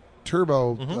 2.3-liter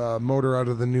turbo motor out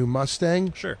of the new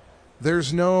Mustang. Sure.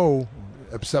 There's no,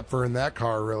 except for in that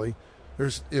car, really.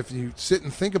 If you sit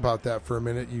and think about that for a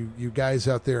minute, you guys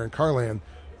out there in Carland,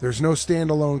 there's no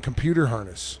standalone computer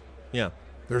harness. Yeah.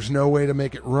 There's no way to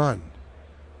make it run.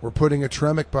 We're putting a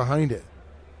Tremec behind it.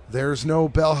 There's no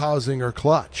bell housing or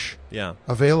clutch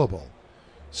available.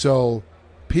 So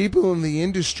people in the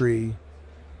industry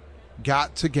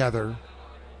got together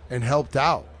and helped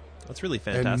out. That's really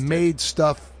fantastic. And made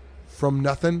stuff from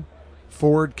nothing.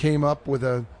 Ford came up with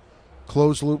a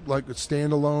closed loop, like a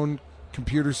standalone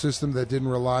computer system that didn't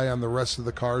rely on the rest of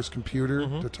the car's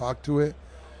computer to talk to it.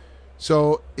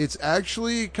 So it's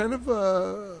actually kind of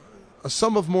a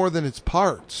sum of more than its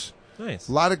parts. Nice.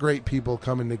 A lot of great people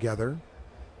coming together,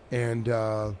 and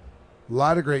a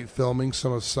lot of great filming.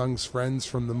 Some of Sung's friends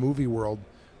from the movie world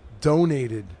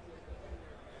donated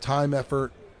time,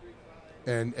 effort,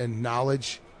 and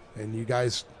knowledge. And you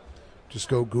guys just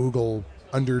go Google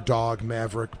Underdog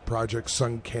Maverick, Project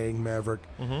Sung Kang Maverick,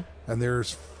 and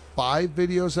there's 5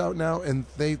 videos out now, and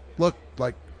they look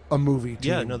like a movie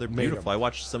team. Yeah, no, they're beautiful. I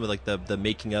watched some of like the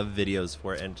making of videos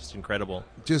for it, and just incredible.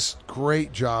 Just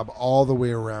great job all the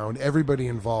way around. Everybody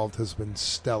involved has been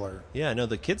stellar. Yeah, no,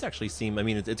 the kids actually seem. I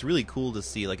mean, it's really cool to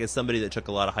see. Like, as somebody that took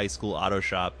a lot of high school auto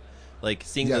shop, like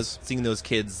seeing those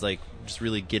kids like just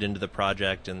really get into the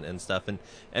project and stuff.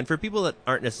 And for people that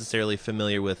aren't necessarily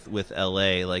familiar with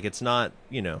LA, like it's not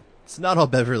it's not all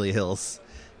Beverly Hills.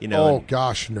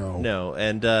 Gosh, no. No,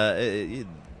 and to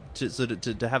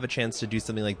have a chance to do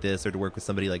something like this or to work with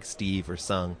somebody like Steve or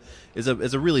Sung is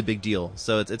a really big deal.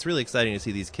 So it's really exciting to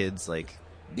see these kids like.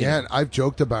 And I've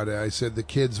joked about it. I said the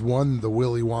kids won the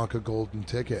Willy Wonka golden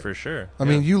ticket For sure. I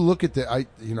mean, you look at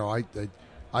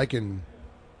I can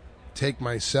take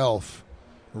myself,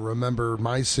 remember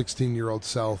my 16-year-old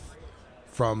self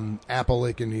from Apple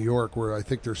Lake in New York, where I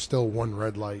think there's still one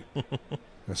red light,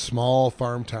 a small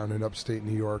farm town in upstate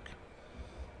New York,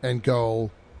 and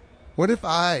go, what if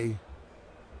I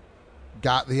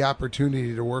got the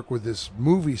opportunity to work with this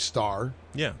movie star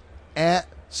at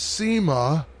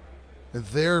SEMA,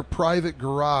 their private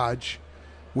garage,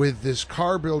 with this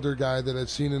car builder guy that I've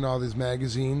seen in all these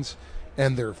magazines,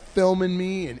 and they're filming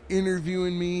me and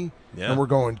interviewing me, and we're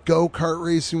going go-kart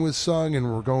racing with Sung,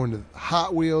 and we're going to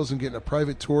Hot Wheels and getting a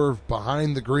private tour of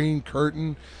behind the green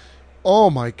curtain. Oh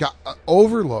my God,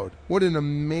 overload. What an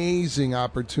amazing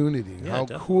opportunity. How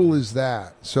cool is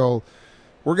that? So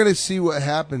we're going to see what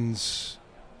happens.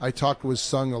 I talked with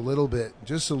Sung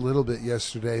just a little bit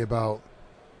yesterday about,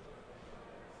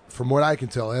 from what I can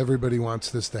tell, everybody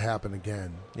wants this to happen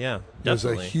again. Yeah,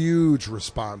 definitely. There's a huge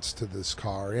response to this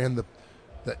car and the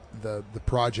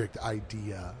project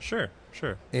idea. Sure.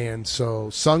 And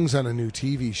so Sung's on a new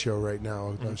TV show right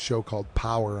now, a show called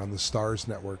Power on the Stars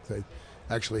Network. They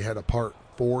actually had a part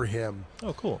for him.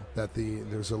 Oh, cool. That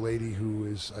there's a lady who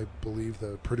is, I believe,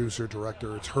 the producer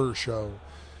director. It's her show,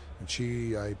 and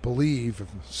she, I believe,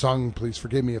 Sung, please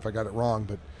forgive me if I got it wrong,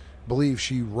 but I believe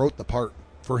she wrote the part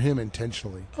for him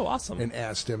intentionally. Oh, awesome. And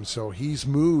asked him. So he's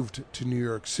moved to New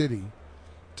York City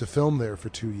to film there for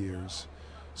 2 years.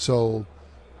 So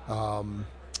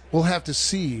we'll have to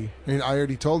see. And I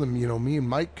already told him, me and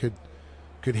Mike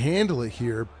could handle it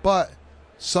here, but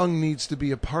Sung needs to be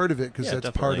a part of it because that's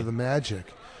definitely part of the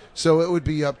magic. So it would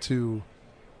be up to,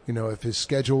 if his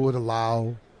schedule would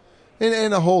allow,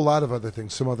 and a whole lot of other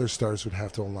things. Some other stars would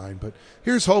have to align. But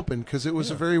here's hoping, because it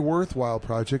was a very worthwhile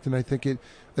project, and I think it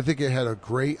had a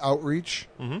great outreach.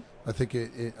 Mm-hmm. I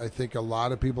think a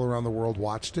lot of people around the world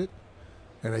watched it,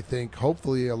 and I think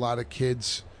hopefully a lot of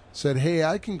kids said, "Hey,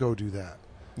 I can go do that."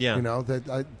 Yeah.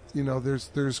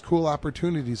 There's cool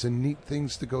opportunities and neat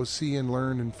things to go see and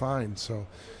learn and find. So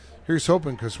here's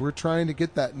hoping, because we're trying to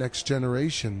get that next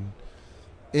generation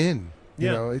in.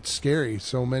 It's scary.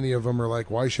 So many of them are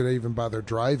like, why should I even bother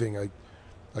driving?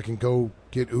 I can go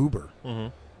get Uber.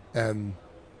 Mm-hmm. And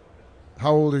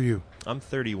how old are you? I'm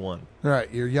 31. All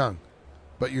right, you're young.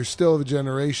 But you're still the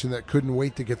generation that couldn't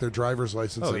wait to get their driver's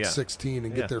license at 16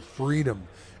 and get their freedom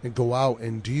and go out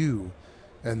and do.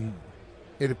 And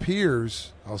it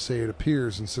appears, I'll say it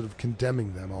appears instead of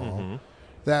condemning them all,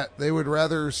 that they would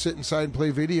rather sit inside and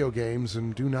play video games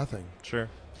and do nothing. Sure.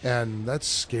 And that's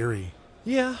scary.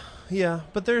 Yeah.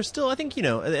 But there's still, I think,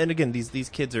 and again, these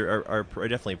kids are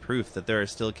definitely proof that there are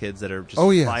still kids that are just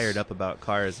fired up about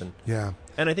cars. And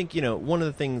I think, one of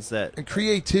the things that... And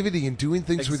creativity and doing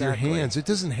things with your hands. It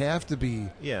doesn't have to be...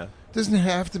 Yeah. It doesn't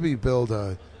have to be build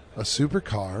a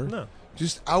supercar. No.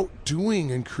 Just out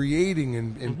doing and creating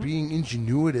and being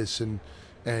ingenuitous and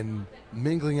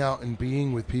mingling out and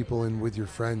being with people and with your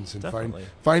friends and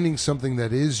finding something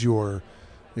that is your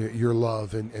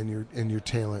love and your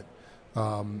talent.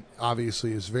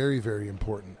 Obviously is very, very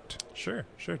important. Sure,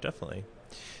 definitely.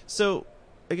 So,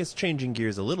 I guess changing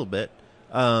gears a little bit,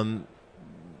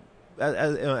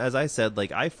 as I said,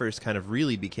 like, I first kind of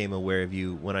really became aware of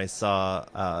you when I saw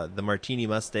the Martini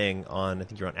Mustang on, I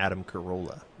think you're on Adam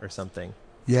Carolla or something.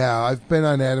 Yeah, I've been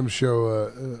on Adam's show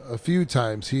a few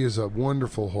times. He is a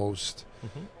wonderful host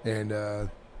and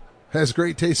has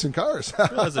great taste in cars.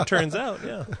 Well, as it turns out,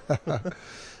 yeah.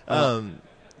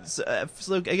 So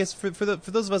I guess for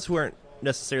those of us who aren't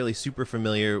necessarily super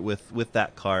familiar with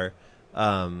that car,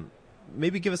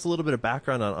 maybe give us a little bit of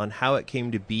background on how it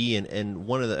came to be, and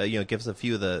one of the give us a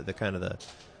few of the kind of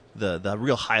the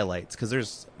real highlights, because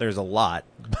there's a lot.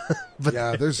 But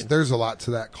yeah, there's a lot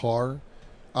to that car.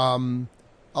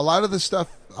 A lot of the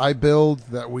stuff I build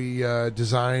that we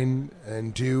design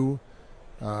and do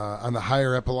on the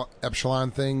higher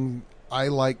epsilon thing, I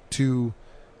like to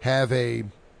have a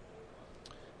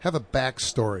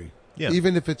backstory,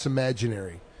 even if it's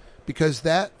imaginary, because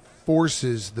that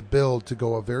forces the build to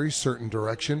go a very certain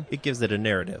direction. It gives it a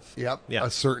narrative. Yep. Yeah. A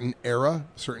certain era,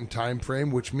 certain time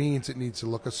frame, which means it needs to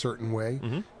look a certain way.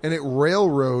 And it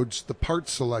railroads the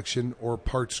parts selection or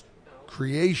parts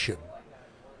creation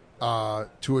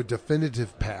to a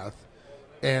definitive path.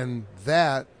 And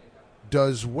that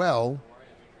does well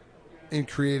in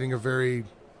creating a very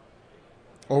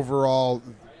overall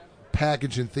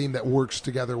package and theme that works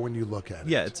together when you look at it.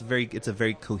 Yeah, it's a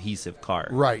very cohesive car.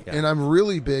 Right. Yeah. And I'm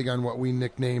really big on what we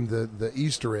nicknamed the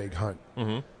Easter egg hunt.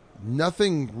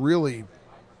 Nothing really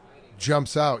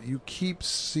jumps out. You keep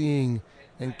seeing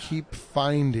and keep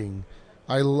finding.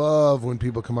 I love when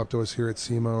people come up to us here at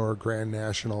SEMA or Grand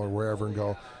National or wherever and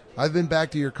go, I've been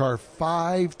back to your car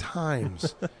 5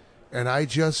 times and I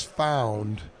just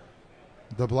found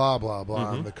the blah, blah,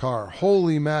 blah in the car.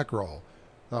 Holy mackerel.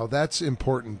 Now, that's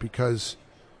important because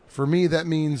for me, that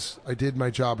means I did my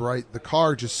job right. The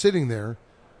car just sitting there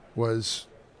was,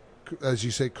 as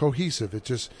you say, cohesive. It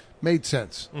just made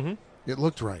sense. It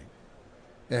looked right.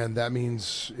 And that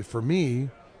means, for me,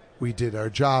 we did our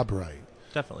job right.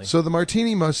 Definitely. So the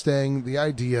Martini Mustang, the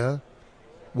idea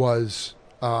was,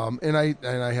 and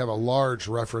I have a large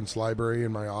reference library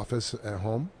in my office at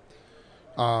home,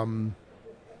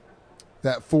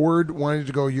 that Ford wanted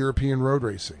to go European road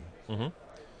racing.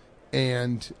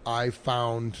 And I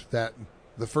found that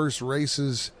the first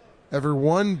races ever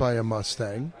won by a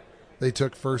Mustang, they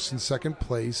took first and second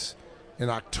place in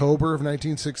October of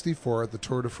 1964 at the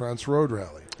Tour de France Road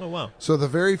Rally. Oh, wow. So the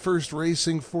very first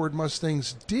racing Ford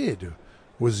Mustangs did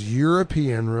was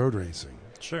European road racing.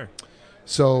 Sure.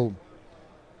 So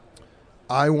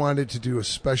I wanted to do a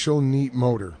special neat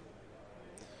motor.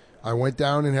 I went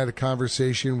down and had a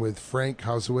conversation with Frank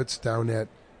Hausowitz down at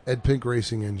Ed Pink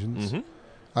Racing Engines.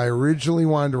 I originally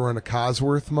wanted to run a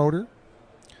Cosworth motor,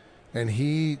 and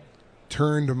he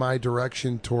turned my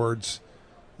direction towards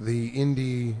the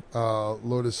Indy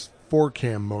Lotus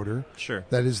 4-cam motor. Sure.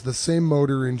 That is the same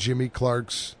motor in Jimmy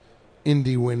Clark's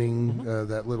Indy winning,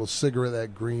 that little cigarette,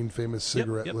 that green famous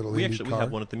cigarette little Indy car. We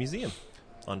have one at the museum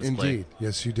on display. Indeed.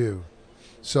 Yes, you do.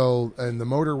 So, and the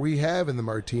motor we have in the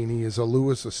Martini is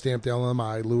a stamped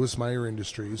LMI, Lewis Meyer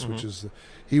Industries, which is,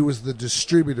 he was the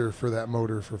distributor for that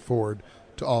motor for Ford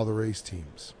to all the race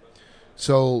teams.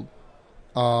 So,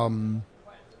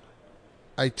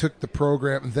 I took the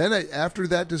program. Then after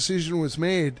that decision was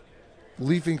made,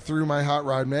 leafing through my hot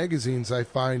rod magazines, I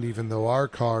find, even though our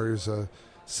car is a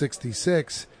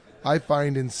 66, I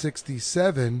find in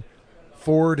 67,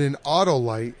 Ford and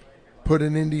Autolite put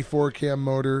an Indy 4-cam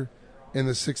motor in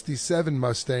the 67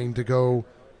 Mustang to go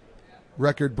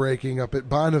record-breaking up at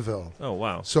Bonneville. Oh,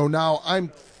 wow. So now I'm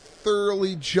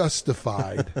thoroughly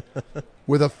justified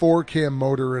with a 4-cam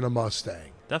motor in a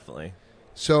Mustang. Definitely.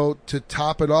 So to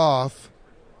top it off,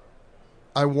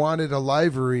 I wanted a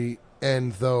livery,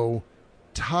 and though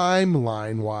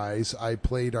timeline-wise I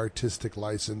played artistic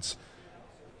license,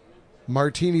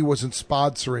 Martini wasn't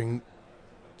sponsoring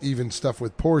even stuff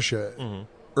with Porsche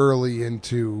early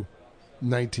into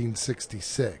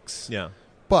 1966. Yeah.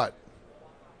 But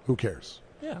who cares?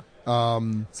 Yeah.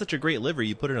 Such a great livery.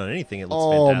 You put it on anything, it looks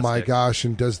Oh, fantastic. my gosh,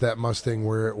 and does that Mustang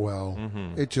wear it well.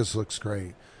 It just looks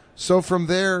great. So from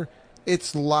there,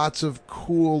 it's lots of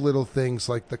cool little things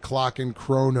like the clock and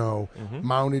chrono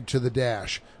mounted to the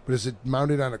dash. But is it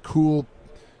mounted on a cool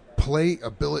plate,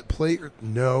 a billet plate?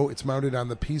 No, it's mounted on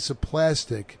the piece of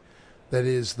plastic that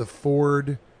is the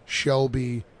Ford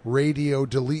Shelby radio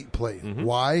delete plate.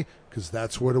 Why? Because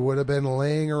that's what it would have been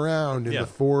laying around in the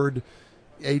Ford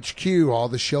HQ, all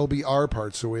the Shelby R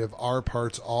parts. So we have R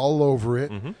parts all over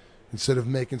it. Instead of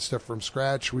making stuff from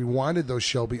scratch, we wanted those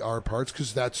Shelby R parts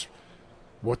because that's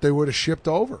what they would have shipped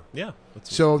over. Yeah.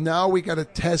 So now we got a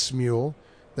test mule.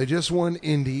 They just won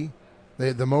Indy.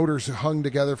 The motors hung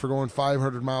together for going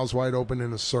 500 miles wide open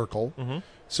in a circle.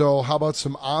 So how about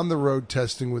some on-the-road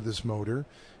testing with this motor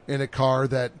in a car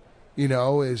that,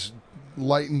 is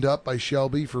lightened up by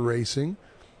Shelby for racing?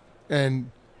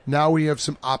 And now we have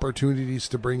some opportunities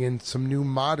to bring in some new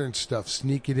modern stuff,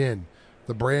 sneak it in.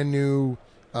 The brand new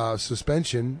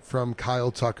suspension from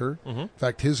Kyle Tucker. In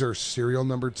fact, his are serial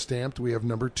numbered stamped. We have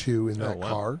number 2 in that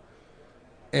car.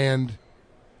 And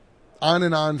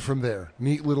on from there.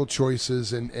 Neat little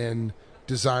choices and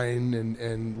design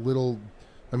and little...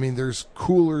 I mean, there's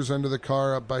coolers under the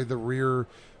car up by the rear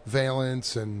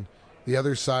valance, and the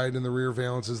other side in the rear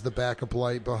valance is the backup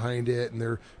light behind it, and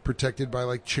they're protected by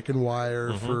like chicken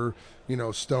wire for,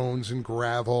 stones and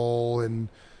gravel. And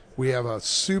we have a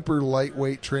super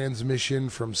lightweight transmission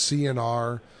from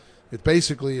C&R.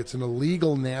 It's an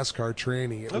illegal NASCAR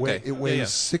tranny. It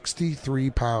weighs 63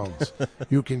 pounds.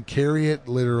 You can carry it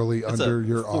literally under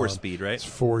your arm. 4-speed, right? It's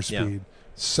 4-speed. Yeah.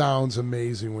 Sounds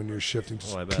amazing when you're shifting.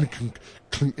 Oh, I bet.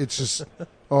 It's just,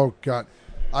 oh, God.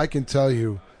 I can tell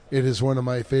you, it is one of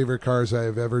my favorite cars I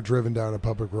have ever driven down a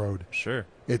public road. Sure.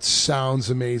 It sounds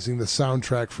amazing. The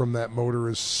soundtrack from that motor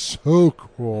is so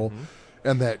cool.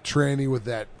 And that tranny with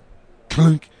that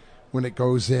clunk when it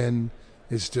goes in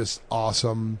is just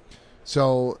awesome.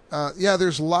 So,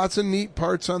 there's lots of neat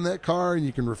parts on that car, and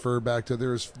you can refer back to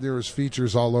there was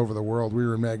features all over the world. We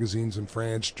were in magazines in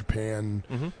France,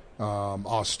 Japan,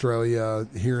 Australia,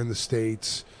 here in the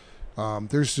States.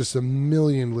 There's just a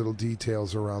million little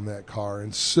details around that car,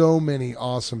 and so many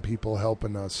awesome people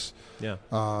helping us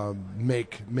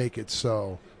make it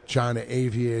so. China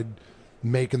Aviad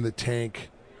making the tank,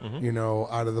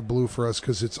 out of the blue for us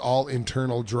because it's all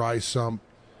internal dry sump.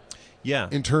 Yeah.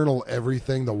 Internal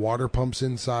everything, the water pumps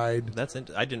inside.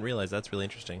 I didn't realize that's really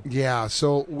interesting. Yeah,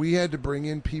 so we had to bring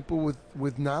in people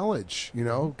with knowledge,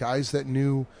 guys that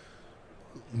knew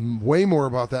way more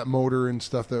about that motor and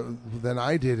stuff than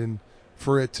I did, and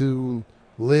for it to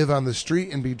live on the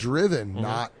street and be driven,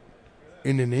 not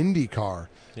in an Indy car.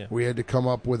 Yeah. We had to come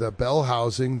up with a bell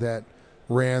housing that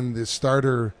ran the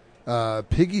starter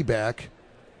piggyback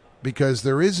because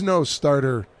there is no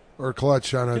starter or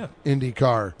clutch on an Indy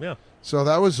car. Yeah. So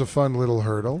that was a fun little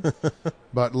hurdle.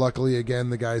 But luckily, again,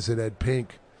 the guys at Ed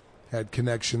Pink had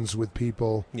connections with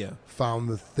people, found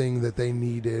the thing that they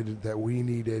needed, that we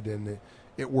needed, and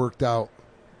it worked out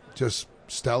just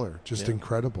stellar, just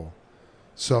incredible.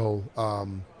 So,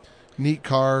 neat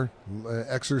car,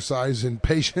 exercise in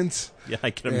patience. Yeah, I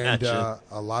can imagine. And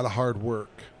a lot of hard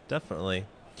work. Definitely.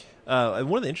 And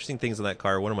one of the interesting things on that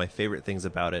car, one of my favorite things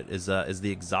about it is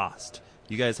the exhaust.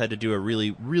 You guys had to do a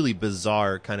really, really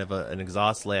bizarre kind of an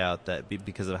exhaust layout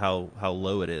because of how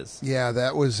low it is. Yeah,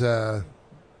 that was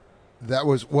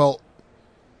well.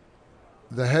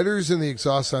 the headers and the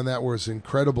exhaust on that was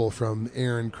incredible from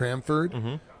Aaron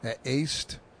Cramford at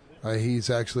Aced. He's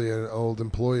actually an old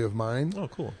employee of mine. Oh,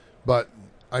 cool. But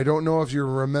I don't know if you're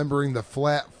remembering the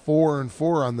flat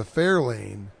 4-4 on the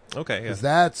Fairlane. Okay, yeah.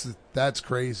 'Cause that's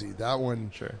crazy. That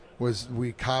one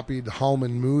we copied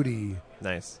Hallman Moody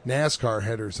NASCAR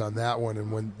headers on that one,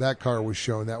 and when that car was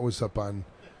shown, that was up on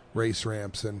race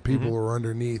ramps, and people were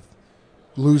underneath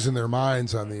losing their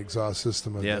minds on the exhaust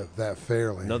system of that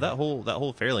Fairlane. No, that whole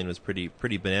Fairlane was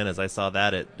pretty bananas. I saw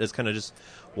that at just kind of just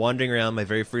wandering around my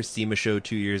very first SEMA show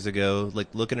 2 years ago, like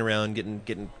looking around,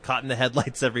 getting caught in the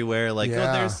headlights everywhere, like, oh,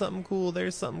 there's something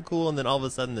cool, and then all of a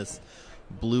sudden this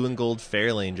blue and gold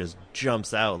Fairlane just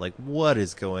jumps out. Like, what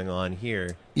is going on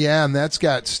here? Yeah, and that's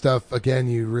got stuff, again,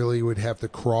 you really would have to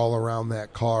crawl around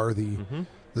that car.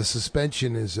 The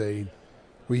suspension is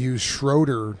we use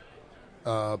Schroeder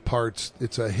parts.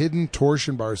 It's a hidden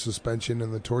torsion bar suspension,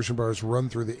 and the torsion bars run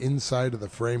through the inside of the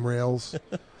frame rails.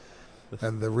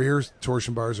 And the rear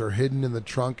torsion bars are hidden in the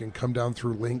trunk and come down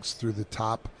through links through the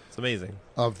top. It's amazing.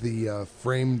 Of the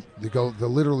frame.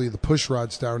 Literally the push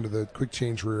rods down to the quick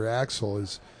change rear axle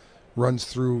runs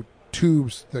through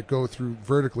tubes that go through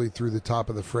vertically through the top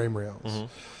of the frame rails.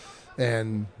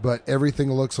 But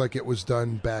everything looks like it was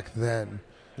done back then,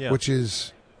 which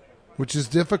is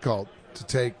difficult to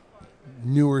take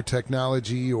newer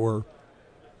technology or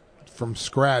from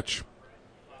scratch,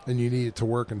 and you need it to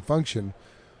work and function,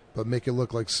 but make it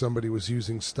look like somebody was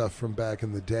using stuff from back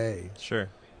in the day. Sure.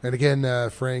 And again,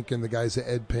 Frank and the guys at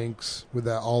Ed Pink's with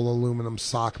that all aluminum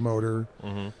sock motor,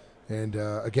 and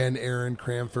again Aaron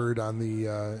Cramford on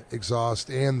the exhaust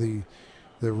and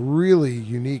the really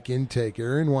unique intake.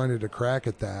 Aaron wanted a crack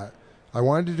at that. I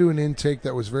wanted to do an intake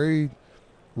that was very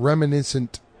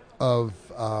reminiscent of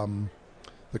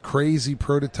the crazy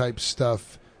prototype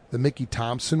stuff that Mickey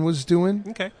Thompson was doing.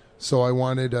 Okay. So I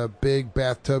wanted a big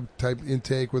bathtub type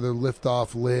intake with a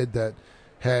lift-off lid that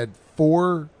had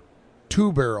 4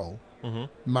 two-barrel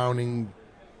mounting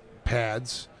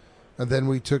pads. And then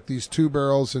we took these 2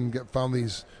 barrels and found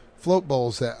these float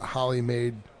bowls that Holly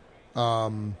made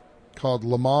called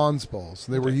Le Mans bowls.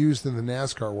 They were used in the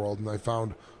NASCAR world, and I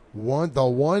found the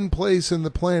one place in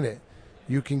the planet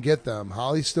you can get them.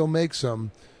 Holly still makes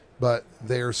them, but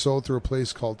they are sold through a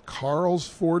place called Carl's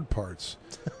Ford Parts.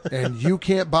 And you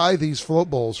can't buy these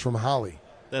float bowls from Holly.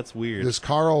 That's weird. This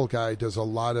Carl guy does a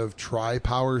lot of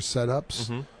tri-power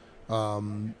setups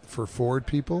for Ford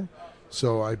people.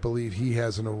 So I believe he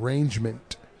has an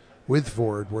arrangement with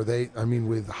Ford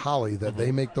with Holly that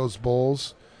they make those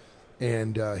bowls,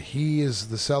 and he is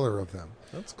the seller of them.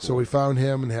 That's cool. So we found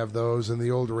him and have those, and the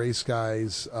old race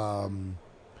guys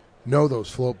know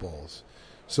those float bowls.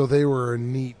 So they were a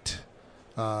neat,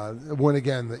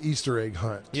 the Easter egg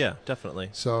hunt. Yeah, definitely.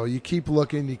 So you keep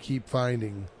looking, you keep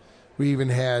finding. We even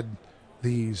had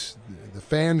the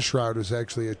fan shroud was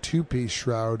actually a 2-piece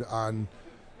shroud on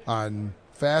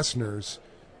fasteners,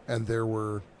 and there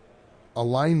were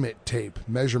alignment tape,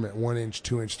 measurement 1 inch,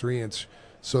 2 inch, 3 inch.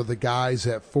 So the guys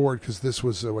at Ford, because this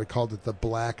was, we called it the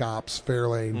Black Ops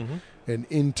Fairlane, an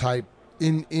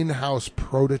in-house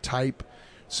prototype.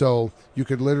 So you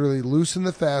could literally loosen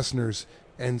the fasteners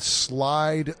and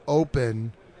slide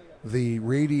open the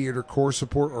radiator core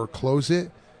support or close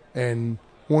it. And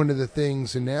one of the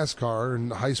things in NASCAR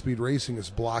and high-speed racing is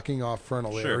blocking off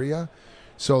frontal area.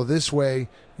 So this way,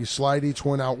 you slide each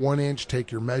one out 1 inch,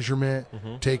 take your measurement,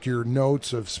 take your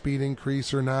notes of speed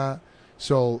increase or not.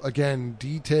 So again,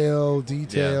 detail.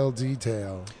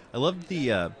 I loved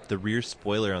the rear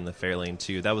spoiler on the Fairlane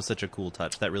too. That was such a cool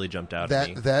touch. That really jumped out at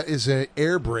me. That is an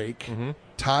air brake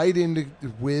tied into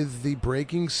with the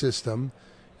braking system,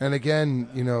 and again,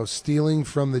 stealing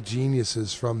from the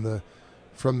geniuses, from the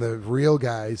real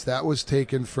guys. That was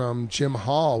taken from Jim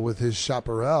Hall with his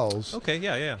Chaparrals. Okay,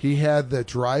 yeah. He had the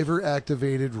driver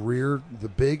activated rear, the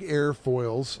big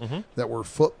airfoils that were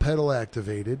foot pedal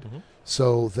activated,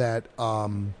 so that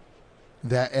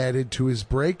that added to his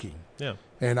braking. Yeah.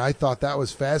 And I thought that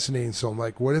was fascinating. So I'm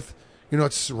like, what if,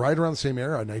 it's right around the same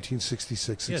era,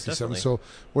 1966, 67. So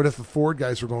what if the Ford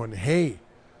guys were going, hey,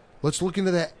 let's look into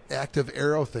that active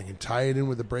aero thing and tie it in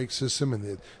with the brake system,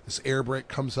 and this air brake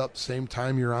comes up same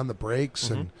time you're on the brakes.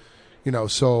 And,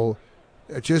 so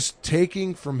just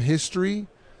taking from history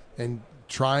and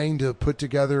trying to put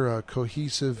together a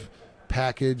cohesive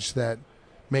package that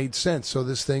made sense. So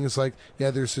this thing is like,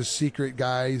 there's this secret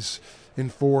guys in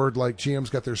Ford, like GM's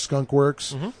got their Skunk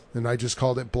Works, and I just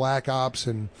called it Black Ops.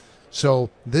 And so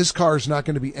this car is not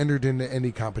going to be entered into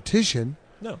any competition.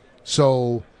 No.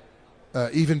 So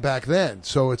even back then,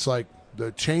 so it's like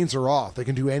the chains are off. They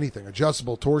can do anything,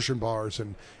 adjustable torsion bars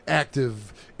and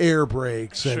active air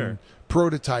brakes and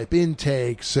prototype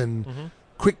intakes and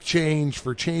quick change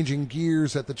for changing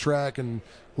gears at the track and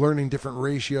learning different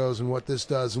ratios and what this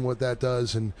does and what that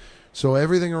does. And so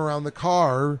everything around the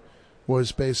car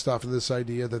was based off of this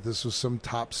idea that this was some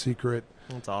top secret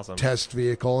That's awesome. test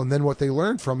vehicle. And then what they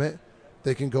learned from it,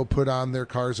 they can go put on their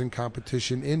cars in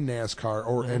competition in NASCAR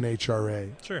or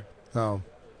NHRA. Sure. Oh,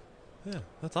 Yeah,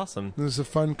 that's awesome. it was a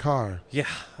fun car. Yeah,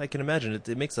 I can imagine.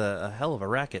 It makes a hell of a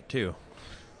racket, too.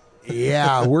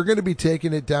 Yeah, we're going to be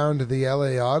taking it down to the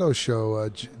LA Auto Show.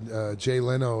 Jay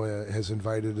Leno has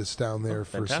invited us down there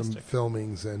for some fantastic.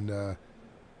 filmings, and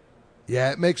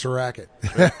yeah, it makes a racket.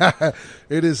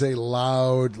 It is a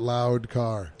loud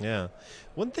car. Yeah.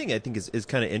 One thing I think is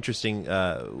kind of interesting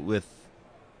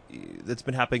that's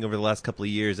been happening over the last couple of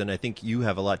years, and I think you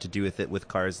have a lot to do with it with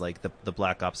cars like the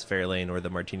Black Ops Fairlane or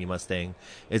the Martini Mustang,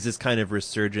 is this kind of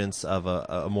resurgence of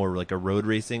a more like a road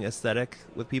racing aesthetic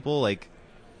with people. Like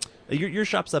your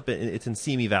shop's up it's in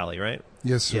Simi Valley, right?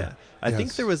 Yes, sir. Yeah. I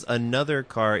think there was another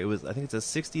car. I think it's a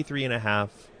 63.5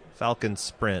 Falcon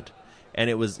Sprint. And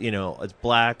it was, it's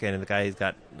black, and the guy's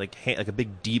got like a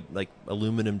big, deep, like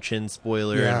aluminum chin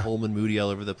spoiler and Holman Moody all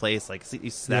over the place. Like you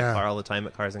see that car all the time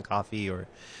at Cars and Coffee, or,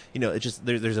 it's just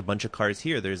there's a bunch of cars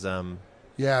here. There's the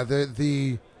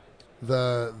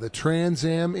Trans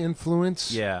Am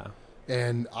influence. Yeah,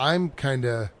 and I'm kind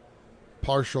of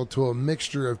partial to a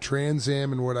mixture of Trans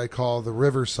Am and what I call the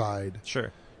Riverside.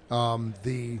 Sure.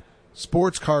 The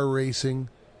sports car racing.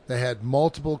 They had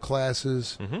multiple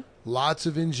classes, lots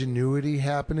of ingenuity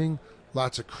happening,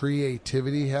 lots of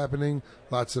creativity happening,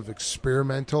 lots of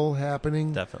experimental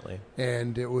happening. Definitely.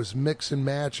 And it was mix and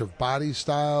match of body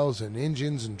styles and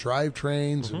engines and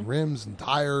drivetrains and rims and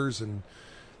tires and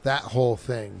that whole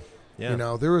thing.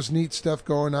 Yeah. There was neat stuff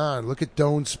going on. Look at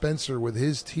Doane Spencer with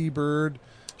his T-Bird.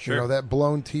 Sure. That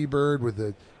blown T-Bird with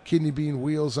the kidney bean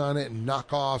wheels on it and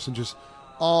knockoffs and just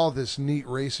all this neat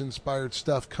race-inspired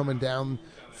stuff coming down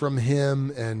from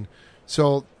him. And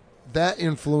so that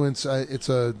influence, it's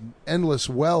a endless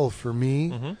well for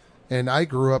me. And I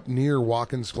grew up near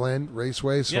Watkins Glen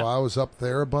Raceway, so I was up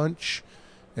there a bunch.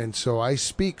 And so I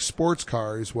speak sports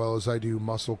car as well as I do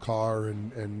muscle car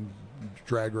and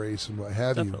drag race and what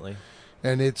have Definitely. you.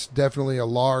 And it's definitely a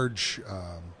large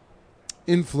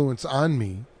influence on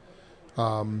me.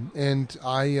 And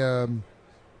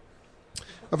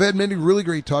I've had many really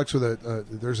great talks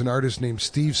with there's an artist named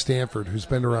Steve Stanford who's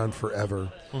been around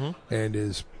forever and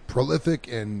is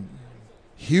prolific and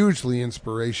hugely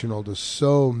inspirational to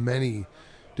so many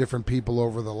different people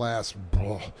over the last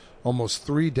almost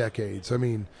 3 decades. I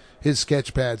mean, his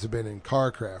sketch pads have been in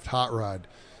Carcraft, Hot Rod,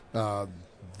 the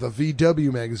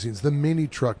VW magazines, the mini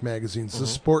truck magazines, the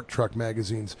sport truck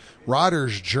magazines,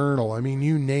 Rodder's Journal. I mean,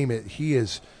 you name it. He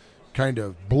is kind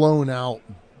of blown out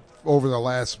over the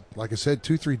last, like I said,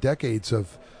 2-3 decades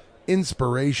of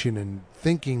inspiration and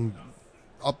thinking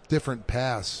up different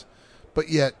paths, but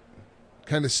yet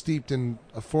kind of steeped in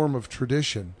a form of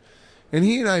tradition. And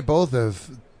he and I both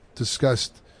have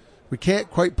discussed, we can't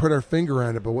quite put our finger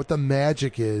on it, but what the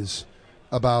magic is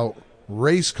about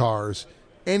race cars,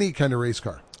 any kind of race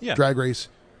car, drag race,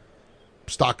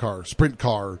 stock car, sprint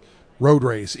car, road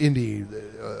race, Indy,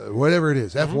 whatever it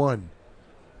is, F1,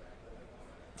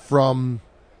 from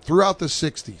throughout the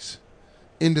 60s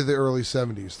into the early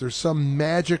 70s. There's some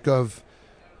magic of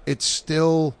it's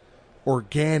still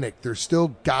organic. There's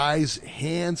still guys'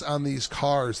 hands on these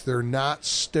cars. They're not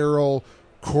sterile,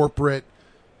 corporate,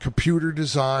 computer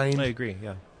designed. I agree,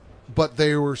 yeah. But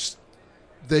they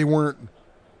weren't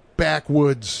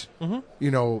backwoods,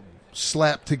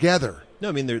 slapped together. No,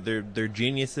 I mean they're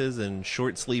geniuses in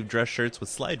short sleeve dress shirts with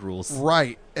slide rules.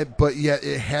 Right, but yet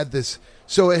it had this.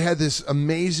 So it had this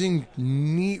amazing,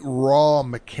 neat, raw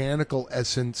mechanical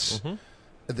essence,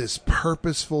 this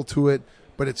purposeful to it,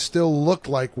 but it still looked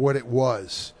like what it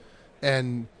was,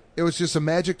 and it was just a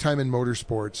magic time in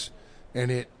motorsports, and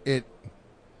it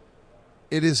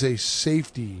is a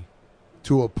safety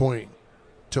to a point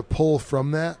to pull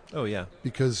from that. Oh yeah,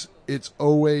 because it'll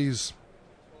always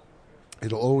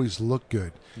look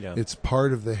good. Yeah. It's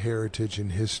part of the heritage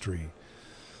and history.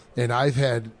 And I've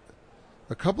had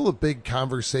a couple of big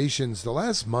conversations the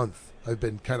last month. I've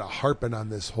been kind of harping on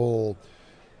this whole,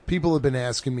 people have been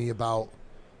asking me about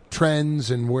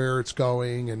trends and where it's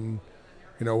going, and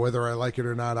whether I like it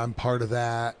or not. I'm part of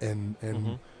that, and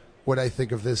what I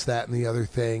think of this, that, and the other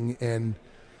thing. And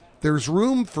there's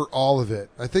room for all of it.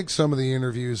 I think some of the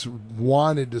interviews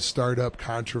wanted to start up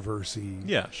controversy.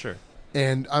 Yeah, sure.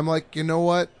 And I'm like, you know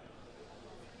what?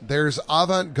 There's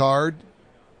avant-garde.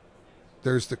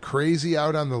 There's the crazy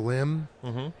out on the limb.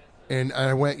 And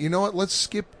I went, you know what? Let's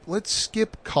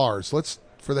skip cars. Let's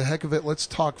for the heck of it, let's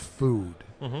talk food.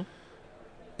 Mm-hmm.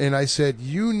 And I said,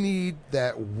 you need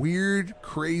that weird,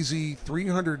 crazy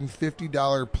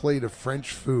 $350 plate of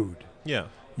French food. Yeah.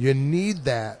 You need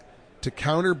that to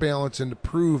counterbalance and to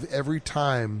prove every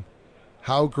time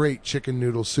how great chicken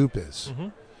noodle soup is. Mm-hmm.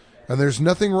 And there's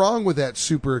nothing wrong with that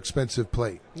super expensive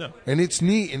plate. No. And it's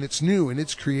neat, and it's new, and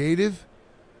it's creative.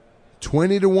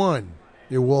 20-1.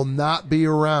 It will not be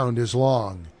around as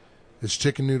long as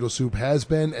chicken noodle soup has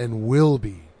been and will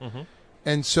be. Mm-hmm.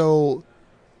 And so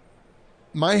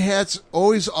my hat's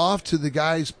always off to the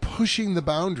guys pushing the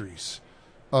boundaries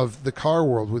of the car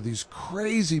world with these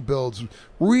crazy builds,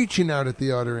 reaching out at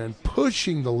the other end,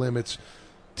 pushing the limits,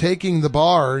 taking the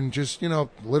bar and just,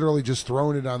 literally just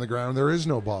throwing it on the ground. There is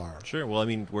no bar. Sure. Well, I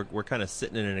mean, we're kind of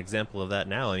sitting in an example of that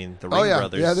now. I mean, the Ring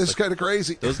Brothers. Yeah, this is kind of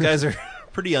crazy. Those guys are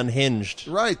pretty unhinged.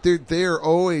 Right. They're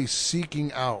always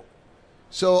seeking out.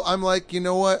 So I'm like, you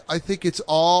know what? I think it's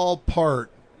all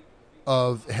part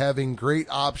of having great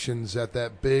options at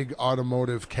that big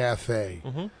automotive cafe.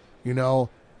 Mm-hmm.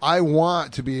 I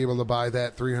want to be able to buy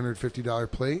that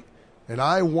 $350 plate, and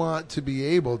I want to be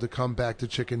able to come back to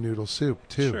chicken noodle soup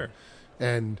too. Sure.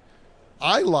 And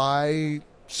I lie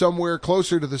somewhere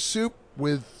closer to the soup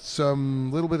with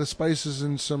some little bit of spices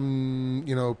and some,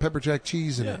 pepper jack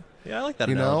cheese in it. Yeah, I like that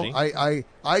analogy.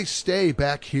 I stay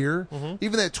back here. Mm-hmm.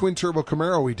 Even that twin turbo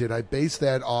Camaro we did, I based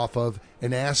that off of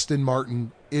an Aston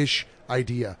Martin-ish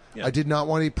idea. Yeah. I did not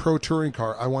want a pro touring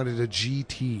car. I wanted a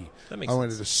GT. That makes I sense.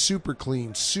 wanted a super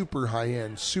clean, super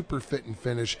high-end, super fit and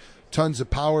finish, tons of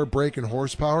power, brake, and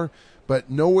horsepower. But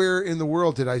nowhere in the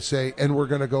world did I say, and we're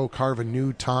going to go carve a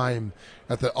new time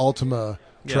at the Ultima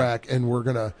track, and we're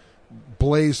going to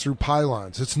blaze through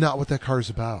pylons. It's not what that car's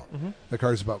about. Mm-hmm. That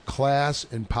car's about class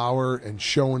and power and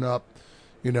showing up,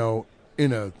 in a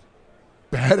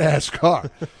badass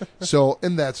car.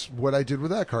 And that's what I did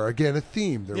with that car. Again, a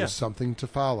theme. There was something to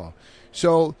follow.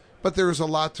 So, but there was a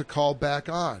lot to call back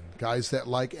on. Guys that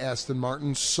like Aston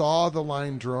Martin saw the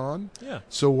line drawn. Yeah.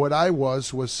 So what I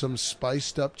was some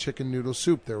spiced up chicken noodle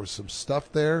soup. There was some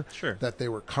stuff there that they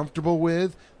were comfortable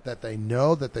with, that they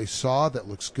know, that they saw, that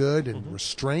looks good, and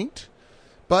restraint.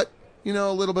 But,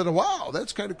 a little bit of, wow,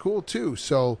 that's kind of cool too.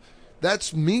 So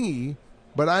that's me,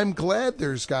 but I'm glad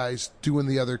there's guys doing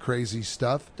the other crazy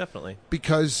stuff. Definitely.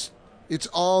 Because it's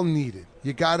all needed.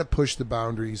 You got to push the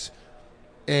boundaries.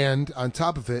 And on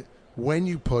top of it, when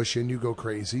you push and you go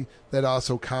crazy, that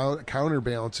also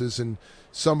counterbalances, and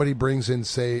somebody brings in,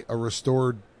 say, a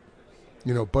restored,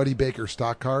 Buddy Baker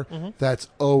stock car. That's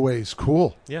always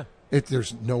cool. Yeah.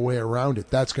 There's no way around it.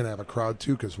 That's going to have a crowd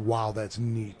too, because wow, that's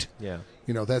neat. Yeah.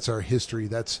 That's our history.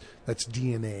 That's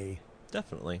DNA.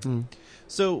 Definitely.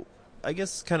 So, I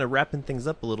guess kind of wrapping things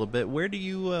up a little bit, where do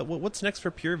you what's next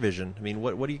for Pure Vision? I mean,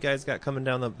 what do you guys got coming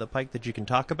down the pike that you can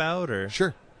talk about? Or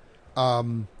Sure.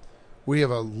 We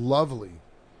have a lovely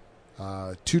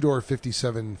two-door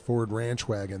 57 Ford Ranch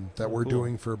wagon that we're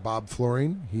doing for Bob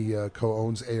Flooring. He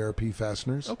co-owns ARP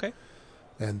Fasteners. Okay.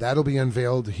 And that'll be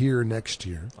unveiled here next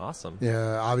year. Awesome.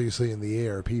 Yeah, obviously in the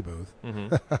ARP booth.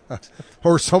 Mm-hmm.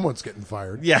 Or someone's getting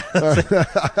fired. Yeah.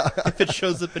 If it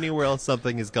shows up anywhere else,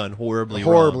 something has gone horribly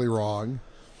wrong.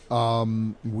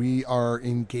 We are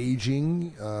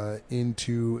engaging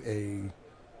into a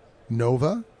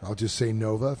Nova. I'll just say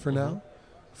Nova for now.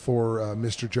 For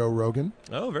Mr. Joe Rogan.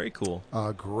 Oh, very cool.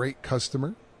 Great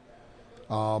customer.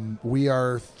 We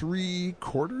are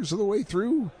 3/4 of the way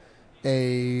through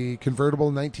a convertible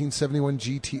 1971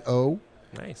 GTO.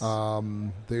 Nice.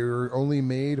 They were only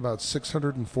made about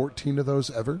 614 of those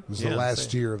ever. It was the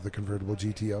last year of the convertible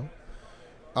GTO.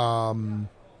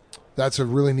 That's a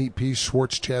really neat piece.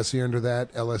 Schwartz chassis under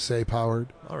that, LSA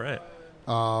powered. All right.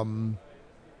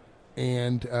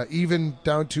 And even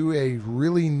down to a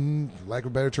really, lack of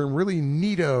a better term, really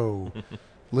neato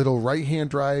little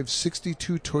right-hand drive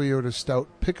 62 Toyota Stout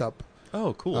pickup.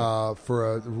 Oh, cool.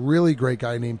 For a really great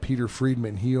guy named Peter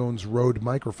Friedman. He owns Rode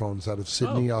Microphones out of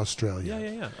Sydney, Australia.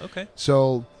 Yeah. Okay.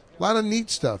 So a lot of neat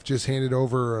stuff. Just handed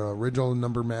over original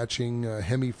number matching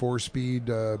Hemi 4-speed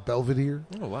Belvedere.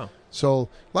 Oh, wow. So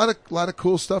a lot of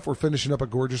cool stuff. We're finishing up a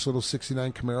gorgeous little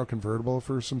 69 Camaro convertible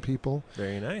for some people.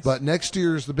 Very nice. But next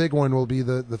year's the big one will be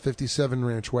the 57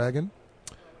 Ranch wagon.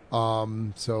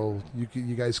 So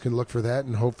you guys can look for that,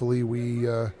 and hopefully we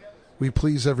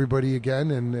please everybody again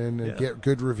and get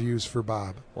good reviews for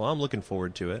Bob. Well, I'm looking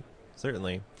forward to it,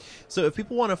 certainly. So if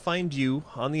people want to find you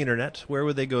on the internet, where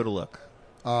would they go to look?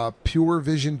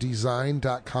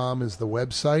 PureVisionDesign.com is the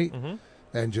website,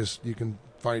 and just you can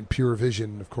find Pure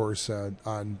Vision, of course,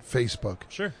 on Facebook.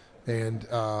 Sure. And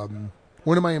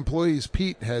one of my employees,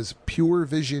 Pete, has Pure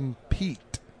Vision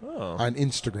Pete on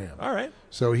Instagram. All right.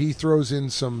 So he throws in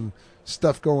some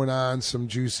stuff going on, some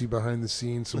juicy behind the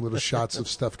scenes, some little shots of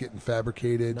stuff getting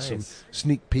fabricated, Nice. some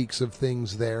sneak peeks of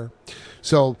things there.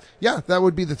 So, yeah, that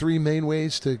would be the three main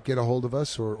ways to get a hold of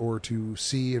us or to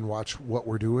see and watch what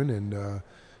we're doing. And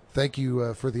thank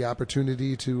you for the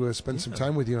opportunity to spend some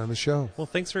time with you on the show. Well,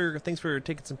 thanks for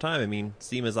taking some time. I mean,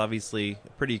 SEMA is obviously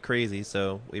pretty crazy,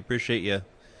 so we appreciate you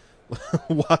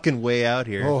walking way out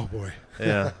here. Oh, boy.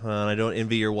 Yeah, I don't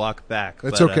envy your walk back.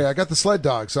 That's but, okay. I got the sled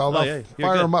dog, so I'll you're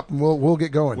fire good. them up and we'll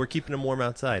get going. We're keeping them warm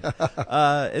outside.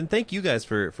 And thank you guys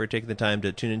for taking the time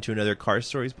to tune into another Car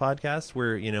Stories podcast.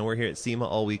 We're here at SEMA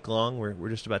all week long. We're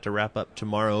just about to wrap up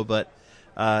tomorrow, but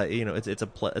it's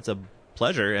a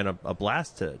pleasure and a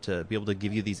blast to be able to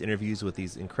give you these interviews with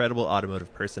these incredible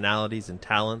automotive personalities and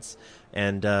talents.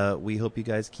 And we hope you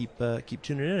guys keep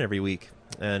tuning in every week.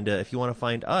 And if you want to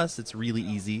find us, it's really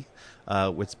easy.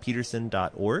 It's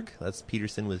peterson.org. That's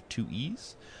Peterson with 2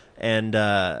 E's. And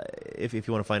if you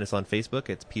want to find us on Facebook,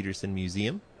 it's Peterson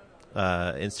Museum.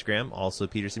 Instagram, also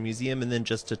Peterson Museum. And then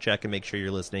just to check and make sure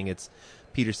you're listening, it's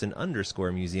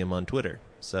Peterson_Museum on Twitter.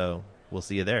 So we'll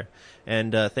see you there.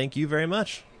 And thank you very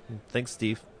much. Thanks,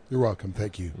 Steve. You're welcome.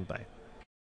 Thank you. Bye.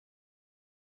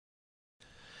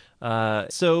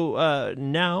 So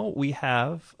now we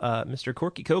have Mr.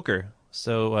 Corky Coker.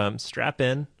 So strap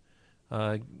in,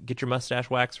 get your mustache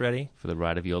wax ready. For the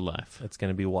ride of your life. It's going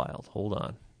to be wild. Hold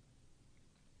on.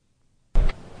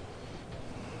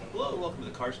 Hello and welcome to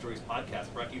the Car Stories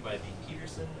podcast, brought to you by the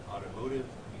Peterson Automotive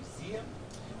Museum.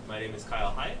 My name is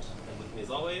Kyle Hyatt, and with me as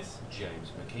always,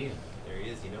 James McKeon. there he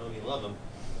is. You know him, you love him.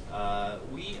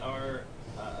 We are,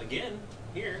 again,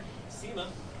 here, SEMA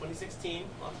 2016,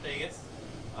 Las Vegas,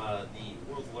 the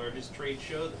world's largest trade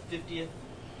show, the 50th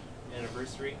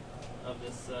anniversary of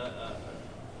this.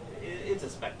 It's a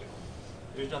spectacle.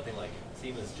 There's nothing like it.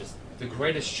 SEMA's just The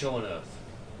greatest show on earth.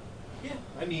 Yeah,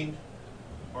 I mean,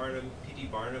 P.T.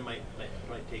 Barnum might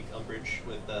take umbrage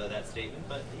with that statement,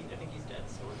 but I think he's dead,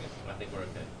 so we're good. I think we're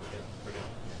okay. We're good.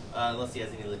 Unless he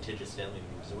has any litigious family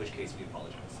members, in which case we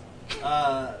apologize.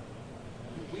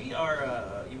 We've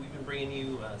been bringing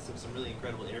you some really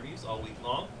incredible interviews all week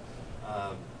long.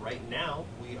 Right now,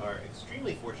 we are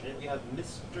extremely fortunate. We have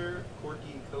Mr.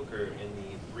 Corky Coker in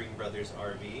the Ring Brothers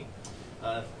RV.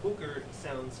 If Coker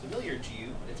sounds familiar to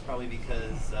you, it's probably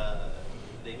because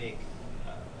they make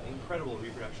incredible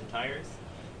reproduction tires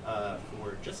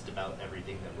for just about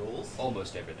everything that rolls.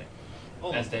 Almost everything.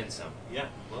 Almost. And then some. Yeah,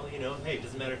 well, hey, it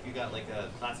doesn't matter if you got like a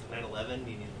classic 911,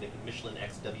 you need the Michelin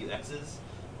XWXs,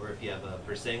 or if you have a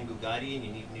Persang Bugatti and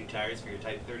you need new tires for your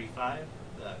Type 35,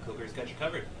 Coker's got you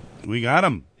covered. We got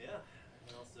them. Yeah,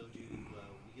 and also do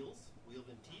wheel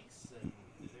antiques, and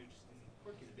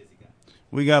Corky's a busy guy.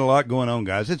 We got a lot going on,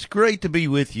 guys. It's great to be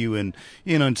with you, and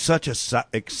in such a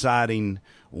exciting,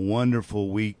 wonderful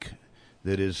week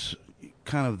that is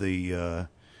kind of the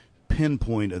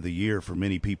pinpoint of the year for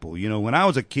many people. When I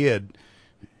was a kid,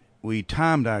 we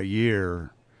timed our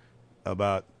year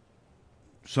about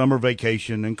summer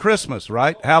vacation and Christmas,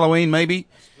 right? Halloween, maybe.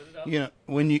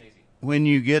 When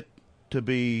you get to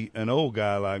be an old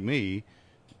guy like me,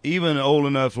 even old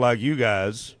enough like you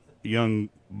guys, young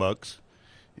bucks,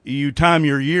 you time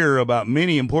your year about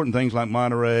many important things like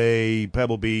Monterey,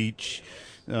 Pebble Beach,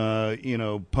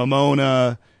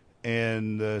 Pomona,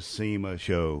 and the SEMA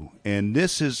show. And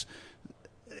this is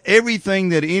everything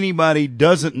that anybody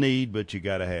doesn't need, but you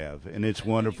got to have. And it's a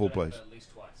wonderful place. At least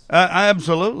twice.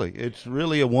 Absolutely. It's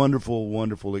really a wonderful,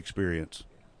 wonderful experience.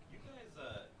 You guys,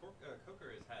 Coker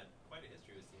has had quite a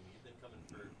history with SEMA. You've been coming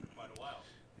for quite a while.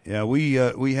 Yeah,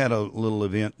 we had a little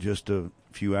event just a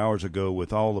few hours ago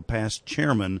with all the past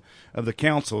chairmen of the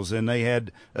councils, and they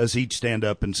had us each stand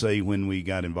up and say when we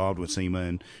got involved with SEMA.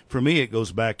 And for me, it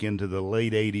goes back into the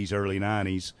late 80s, early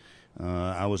 90s.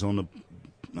 I was on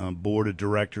the board of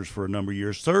directors for a number of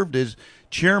years, served as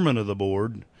chairman of the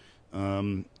board.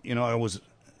 I was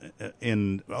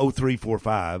in 03, 04,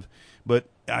 05, but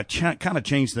I kind of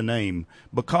changed the name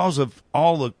because of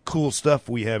all the cool stuff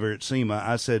we have here at SEMA.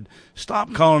 I said,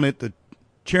 stop calling it the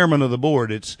chairman of the board.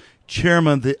 It's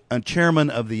chairman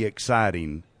of the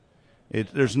exciting.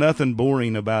 There's nothing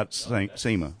boring about SEMA.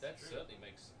 That certainly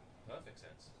makes perfect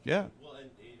sense. Yeah. Well, and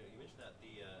you mentioned that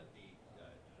the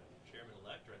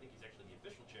chairman-elect, or I think he's actually the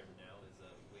official chairman now, is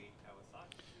Wade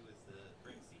Kawasaki, who is the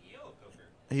current CEO of Coker.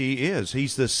 He is.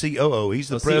 He's the COO. He's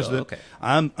the president. Okay.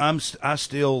 I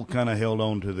still kind of held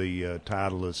on to the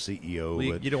title of CEO.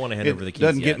 Well, but you don't want to hand over the keys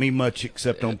doesn't yet. get me much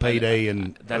except on payday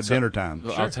and dinner time.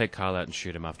 I'll take Kyle out and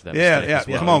shoot him after that. Yeah, mistake yeah. as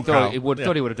well. Come on, Kyle.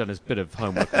 Thought he would have done his bit of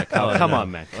homework there, Kyle. Come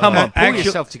on, man. Come on. Pull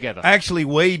yourself together. Actually,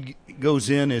 Wade goes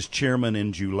in as chairman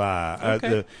in July. Okay.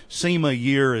 The SEMA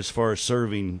year, as far as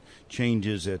serving,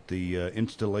 changes at the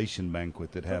installation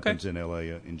banquet that happens in L.A.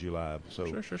 In July.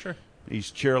 So Sure. he's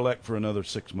chair-elect for another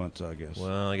 6 months, I guess.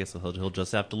 Well, I guess he'll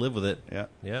just have to live with it. Yeah.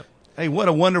 Yep. Hey, what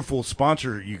a wonderful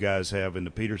sponsor you guys have in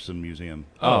the Peterson Museum.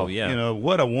 Oh, yeah. You know,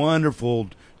 what a wonderful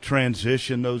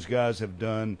transition those guys have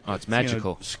done. Oh, it's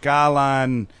magical. You know,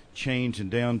 skyline change in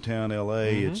downtown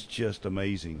L.A., it's just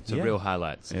amazing. It's a real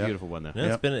highlight. It's a beautiful one there.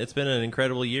 No, it's been an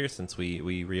incredible year since we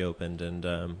reopened, and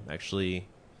actually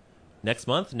next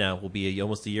month now will be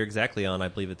almost a year exactly on, I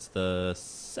believe it's the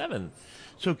 7th.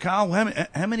 So, Kyle,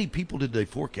 how many people did they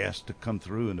forecast to come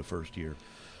through in the first year?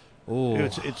 Oh,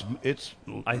 It's.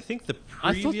 I think the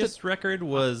previous record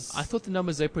was. I thought the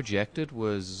numbers they projected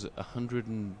was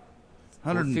 150,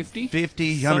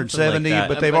 170, like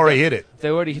but they've already hit it. They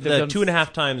already the done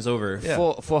 2.5 times over. Yeah.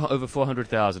 over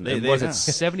 400,000. They- Was yeah. it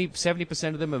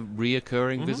 70% of them are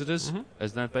reoccurring visitors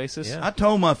as that basis? Yeah. I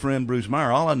told my friend Bruce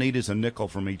Meyer, all I need is a nickel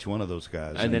from each one of those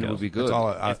guys. And then it would be good. That's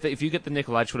all If you get the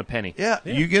nickel, I just want a penny. yeah,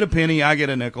 you get a penny, I get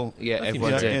a nickel. Yeah, That's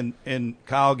everyone's easy. in. And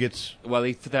Kyle gets.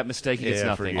 Well, for that mistake, he gets Yeah,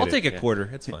 nothing. forget I'll it. take a quarter.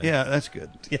 It's fine. Yeah, that's good.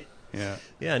 Yeah. Yeah.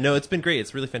 Yeah, no, it's been great.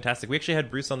 It's really fantastic. We actually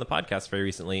had Bruce on the podcast very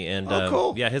recently, and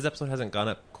cool. yeah, his episode hasn't gone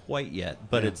up quite yet,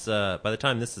 but it's by the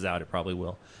time this is out, it probably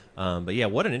will. But yeah,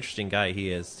 what an interesting guy he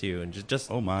is too, and just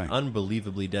Oh, my.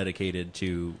 unbelievably dedicated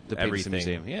to The everything.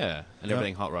 Peterson Museum, yeah, and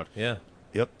everything hot rod. Yeah,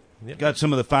 Yep. Yep. Got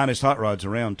some of the finest hot rods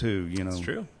around too. You know, it's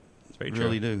true. It's very true.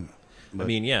 Really do. I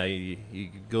mean, yeah, you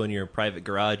go in your private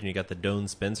garage and you got the Doane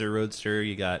Spencer Roadster.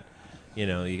 You got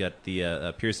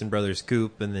the Pearson Brothers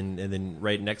Coupe, and then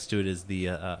right next to it is the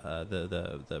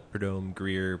Prudhomme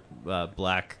Greer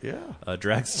black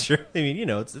dragster. I mean,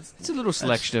 It's a little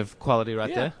selection of quality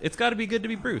right there. It's got to be good to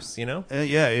be Bruce, Yeah,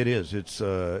 it is.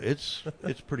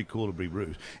 It's pretty cool to be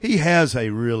Bruce. He has a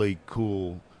really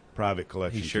cool private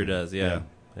collection. He sure too. does. Yeah.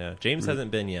 James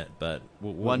hasn't been yet, but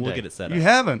we'll One day. get it set up. You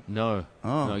haven't? No,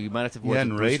 Oh. no, you might have to You watch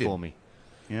hadn't Bruce rated. for me.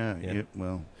 Yeah.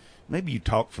 Well, maybe you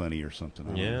talk funny or something.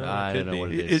 I don't know. I could don't know be.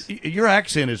 what it is. Your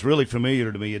accent is really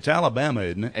familiar to me. It's Alabama,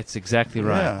 isn't it? It's exactly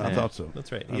right. Yeah, I thought so.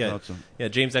 That's right. I Yeah, thought so. yeah.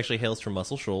 James actually hails from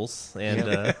Muscle Shoals,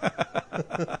 and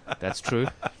That's true.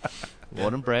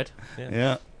 Born and bred.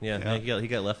 Yeah. He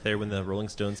got left there when the Rolling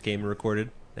Stones came and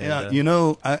recorded. And,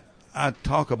 Yeah, I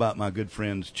talk about my good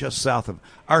friends just south of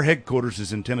our headquarters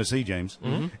is in Tennessee, James,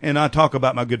 and I talk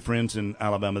about my good friends in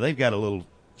Alabama. They've got a little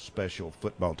special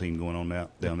football team going on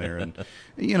down there, and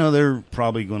they're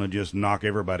probably going to just knock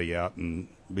everybody out and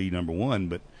be number one.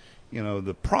 But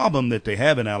the problem that they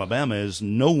have in Alabama is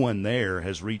no one there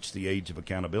has reached the age of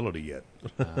accountability yet.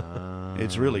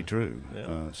 It's really true.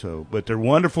 Yeah. But they're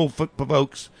wonderful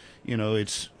folks.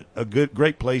 It's a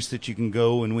great place that you can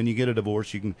go, and when you get a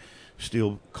divorce, you can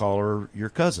still call her your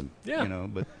cousin. Yeah.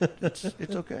 But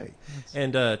it's okay.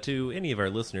 And to any of our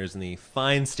listeners in the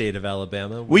fine state of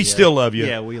Alabama, We still love you.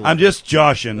 Yeah, we love I'm you. just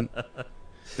joshing.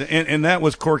 And that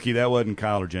was Corky. That wasn't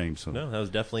Kyle or James. So. No, that was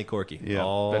definitely Corky. Yeah.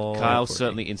 All But Kyle Corky.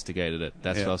 certainly instigated it.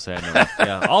 That's Yeah. what I'll say.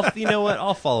 Yeah, you know what?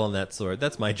 I'll fall on that sword.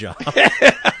 That's my job.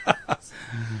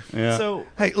 Yeah. So-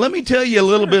 hey, let me tell you a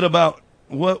little bit about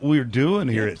what we're doing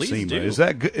here at please SEMA. do. Is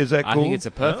that good? Is that cool? I think it's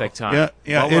a perfect time.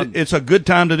 Yeah. Well, It's a good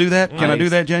time to do that. Can I do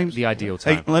that, James? The ideal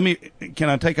time. Hey, can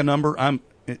I take a number? Am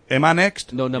I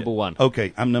next? No, number one.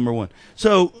 Okay, I'm number one.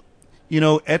 So,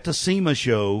 at the SEMA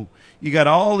show, you got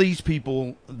all these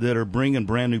people that are bringing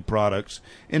brand new products,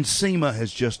 and SEMA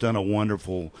has just done a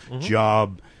wonderful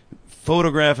job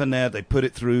photographing that. They put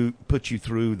you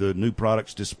through the new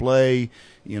products display,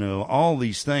 all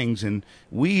these things, and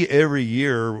we every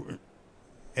year,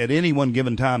 at any one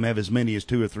given time, have as many as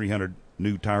 200 or 300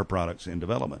 new tire products in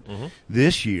development.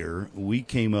 This year, we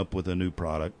came up with a new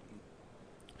product.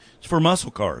 It's for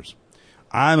muscle cars.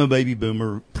 I'm a baby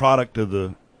boomer, product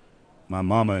of my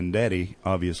mama and daddy,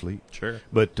 obviously. Sure.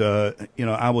 But,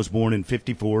 I was born in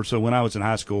 54, so when I was in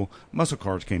high school, muscle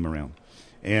cars came around.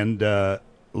 And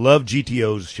loved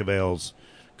GTOs, Chevelles,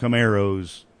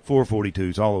 Camaros,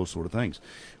 442s, all those sort of things.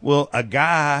 Well, a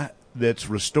guy that's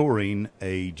restoring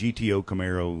a GTO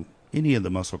Camaro, any of the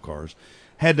muscle cars,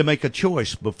 had to make a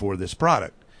choice before this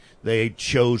product. They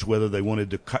chose whether they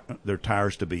wanted their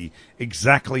tires to be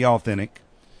exactly authentic,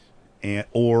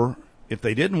 or if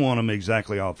they didn't want them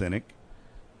exactly authentic,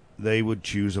 they would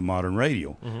choose a modern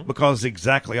radial, because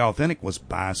exactly authentic was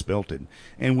bias-belted.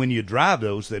 And when you drive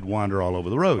those, they'd wander all over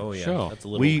the road. Oh, yeah. Sure. That's a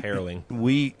little harrowing.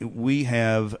 We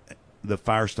have the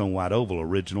Firestone White Oval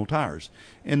original tires,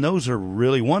 and those are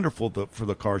really wonderful for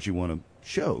the cars you want to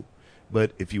show.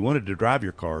 But if you wanted to drive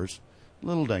your cars, a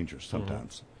little dangerous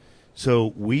sometimes.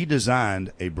 So we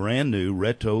designed a brand new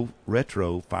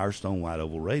retro Firestone wide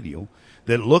oval radial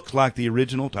that looks like the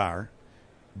original tire,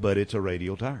 but it's a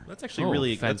radial tire. That's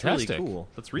actually that's really cool.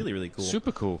 That's really, really cool.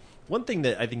 Super cool. One thing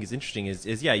that I think is interesting is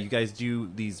you guys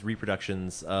do these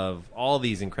reproductions of all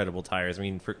these incredible tires. I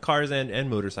mean, for cars and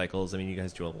motorcycles. I mean, you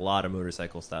guys do a lot of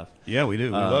motorcycle stuff. Yeah, we do.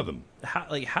 We love them.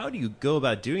 How do you go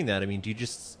about doing that? I mean, do you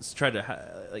just try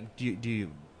to do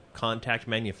you contact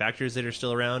manufacturers that are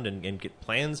still around and get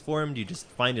plans for them? Do you just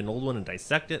find an old one and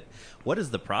dissect it? What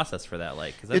is the process for that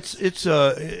like?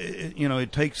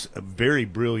 It takes very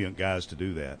brilliant guys to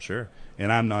do that. Sure.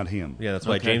 And I'm not him. Yeah, that's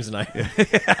why James and I.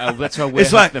 That's why we're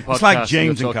it's like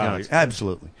James and Corky.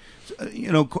 Absolutely.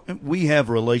 We have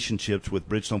relationships with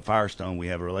Bridgestone Firestone. We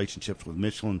have relationships with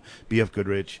Michelin, BF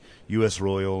Goodrich, U.S.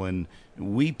 Royal, and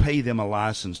we pay them a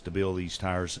license to build these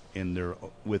tires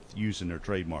with using their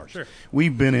trademarks. Sure.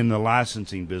 We've been in the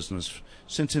licensing business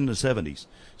since in the 70s.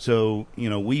 So,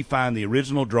 we find the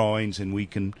original drawings and we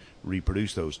can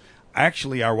reproduce those.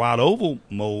 Actually, our wide oval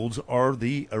molds are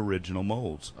the original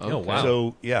molds. Oh,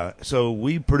 wow. So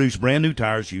we produce brand new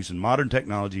tires using modern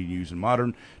technology, using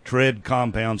modern tread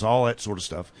compounds, all that sort of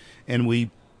stuff, and we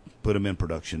put them in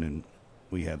production, and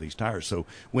we have these tires. So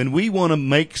when we want to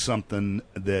make something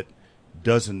that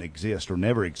doesn't exist or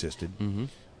never existed,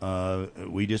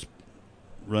 we just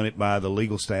run it by the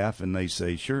legal staff, and they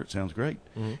say, sure, it sounds great.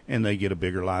 And they get a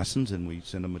bigger license, and we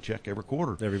send them a check every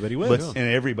quarter. Everybody wins. And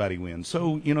everybody wins.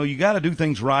 So, you got to do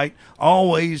things right.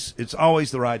 It's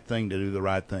always the right thing to do the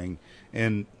right thing.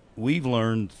 And we've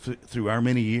learned through our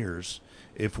many years,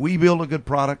 if we build a good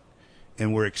product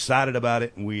and we're excited about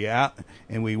it,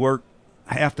 and we work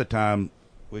half the time,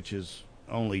 which is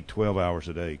only 12 hours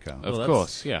a day, Kyle. Of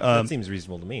course, yeah. That seems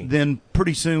reasonable to me. Then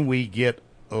pretty soon we get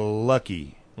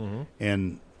lucky.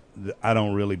 And I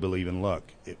don't really believe in luck.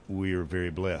 We are very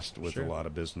blessed with a lot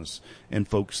of business and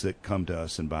folks that come to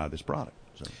us and buy this product.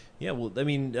 So. Yeah, well, I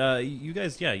mean, you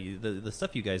guys, the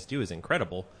stuff you guys do is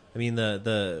incredible. I mean,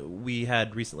 we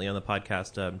had recently on the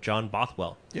podcast John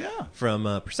Bothwell, from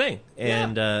Persang,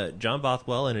 and John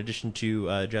Bothwell, in addition to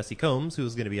Jessi Combs,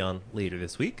 who's going to be on later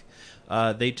this week,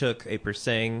 they took a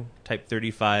Persang Type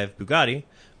 35 Bugatti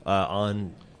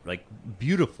on like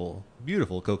beautiful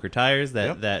Coker tires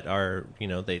that are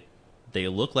they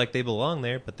look like they belong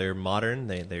there, but they're modern.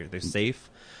 They're safe,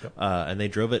 and they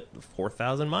drove it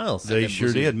 4,000 miles. They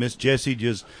sure did. Miss Jessi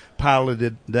just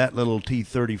piloted that little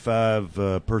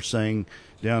T35 Persang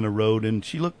down the road, and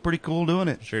she looked pretty cool doing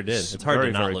it. Sure did. It's hard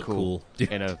to not look cool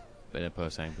in a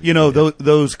Persang.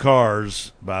 Those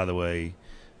cars, by the way.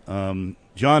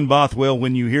 John Bothwell,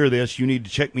 when you hear this, you need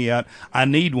to check me out. I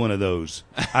need one of those.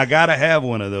 I got to have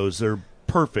one of those. They're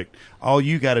perfect. All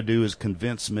you got to do is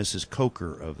convince Mrs.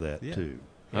 Coker of that, too.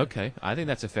 Okay, I think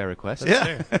that's a fair request.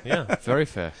 That's fair. Yeah, very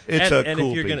fair. It's cool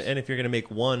piece. If you're gonna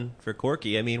make one for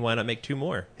Corky, I mean, why not make two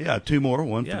more? Yeah, two more.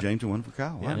 One for James and one for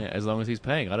Kyle. Yeah, as long as he's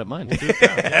paying, I don't mind.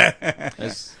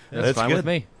 That's fine good with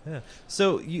me. Yeah.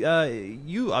 So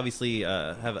you obviously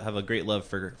have a great love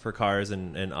for cars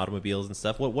and automobiles and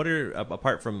stuff. What are,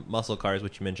 apart from muscle cars,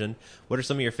 which you mentioned, what are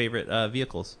some of your favorite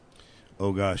vehicles?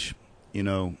 Oh gosh,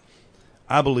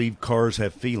 I believe cars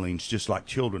have feelings just like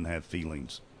children have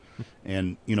feelings.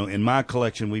 And, in my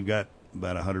collection, we've got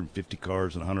about 150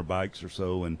 cars and 100 bikes or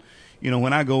so. And,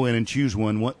 when I go in and choose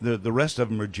one, the rest of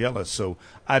them are jealous. So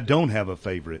I don't have a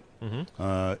favorite.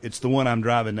 It's the one I'm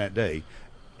driving that day.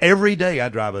 Every day I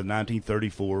drive a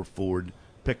 1934 Ford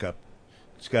pickup.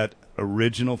 It's got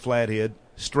original flathead,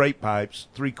 straight pipes,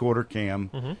 3/4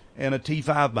 cam, and a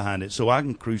T5 behind it. So I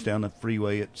can cruise down the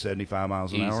freeway at 75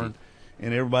 miles an hour.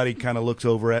 And everybody kind of looks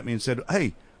over at me and said,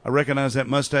 hey, I recognize that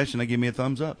mustache, and they give me a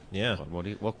thumbs up. Yeah.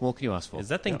 What more can you ask for? Is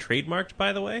that thing trademarked,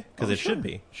 by the way? Because should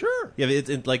be. Sure. Yeah,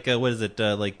 it's like, what is it,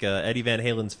 like Eddie Van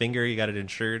Halen's finger? You got it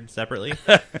insured separately?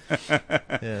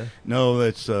 Yeah. No,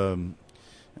 it's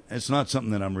not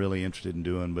something that I'm really interested in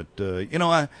doing. But,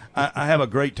 I have a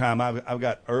great time. I've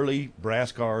got early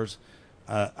brass cars.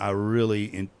 I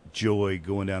really enjoy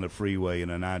going down the freeway in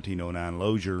a 1909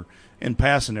 Lozier and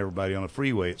passing everybody on the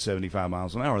freeway at 75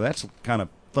 miles an hour. That's kind of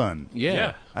fun.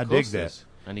 Yeah. I dig that.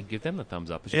 And you give them the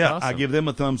thumbs up. Yeah, awesome. I give them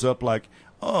a thumbs up like,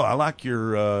 oh, I like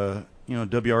your,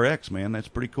 WRX, man. That's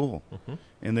pretty cool.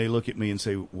 And they look at me and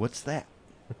say, what's that?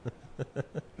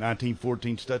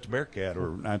 1914 Stutz Bearcat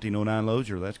or 1909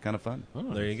 Lozier. That's kind of fun.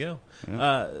 Oh, there you go.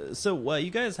 Yeah. So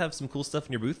you guys have some cool stuff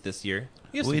in your booth this year.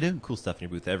 You have some do. Cool stuff in your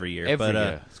booth every year. Every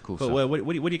year. It's cool but stuff.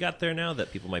 What do you got there now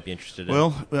that people might be interested in?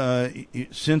 Well,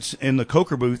 since in the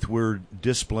Coker booth we're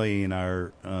displaying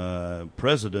our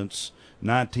president's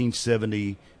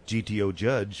 1970 GTO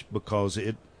Judge because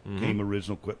it came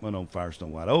original equipment on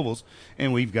Firestone white ovals,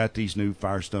 and we've got these new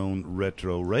Firestone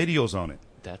retro radials on it.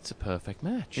 That's a perfect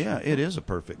match. Yeah, it is a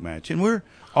perfect match, and we're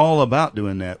all about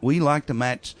doing that. We like to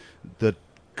match the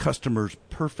customer's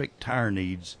perfect tire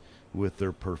needs with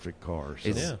their perfect cars.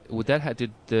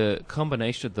 Did the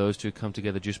combination of those two come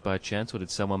together just by chance, or did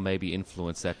someone maybe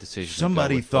influence that decision?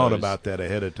 Somebody thought about that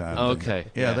ahead of time. Okay.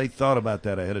 Yeah, they thought about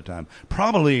that ahead of time.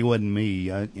 Probably it wasn't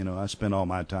me. I spend all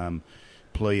my time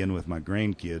playing with my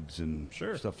grandkids and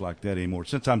stuff like that anymore.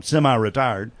 Since I'm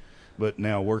semi-retired, but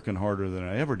now working harder than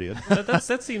I ever did.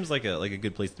 That seems like a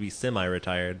good place to be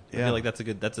semi-retired. I feel like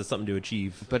that's something to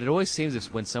achieve. But it always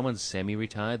seems when someone's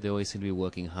semi-retired, they always seem to be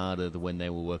working harder than when they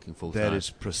were working full time. That is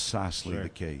precisely the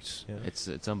case. Yeah.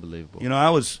 It's unbelievable. I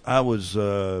was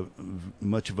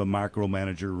much of a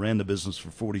micromanager, ran the business for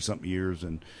 40-something years,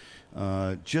 and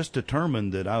just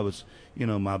determined that I was,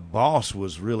 my boss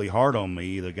was really hard on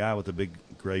me, the guy with the big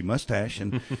gray mustache,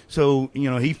 and so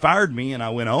he fired me, and I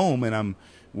went home, and I'm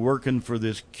working for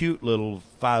this cute little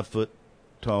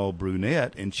 5-foot-tall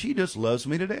brunette, and she just loves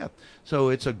me to death. So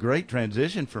it's a great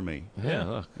transition for me.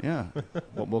 Yeah. Yeah.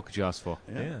 What more could you ask for?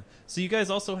 Yeah. So you guys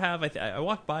also have, I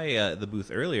walked by the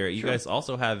booth earlier. You guys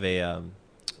also have a,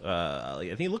 I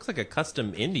think it looks like a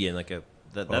custom Indian, like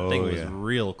that thing was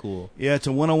real cool. Yeah, it's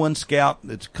a 101 Scout.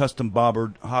 It's custom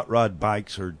bobbered. Hot rod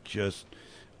bikes are just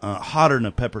hotter than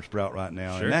a pepper sprout right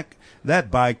now. Sure. And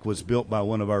that bike was built by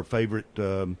one of our favorite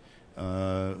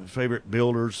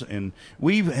builders, and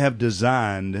we have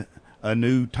designed a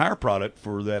new tire product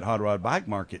for that hot rod bike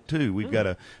market too. We've got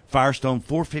a Firestone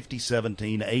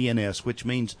 450/17 ANS, which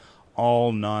means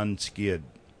all non-skid.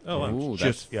 Oh, wow. Ooh,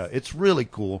 it's really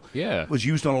cool. Yeah, it was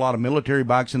used on a lot of military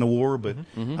bikes in the war, but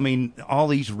I mean, all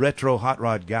these retro hot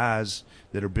rod guys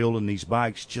that are building these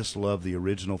bikes just love the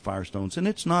original Firestones, and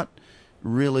it's not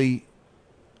really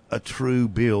a true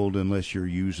build unless you're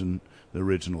using the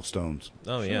original stones.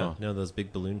 Oh, yeah. No, those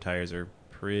big balloon tires are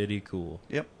pretty cool.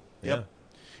 Yep. Yeah.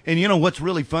 And what's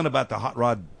really fun about the hot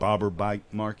rod bobber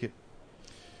bike market?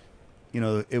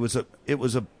 It was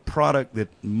a product that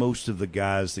most of the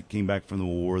guys that came back from the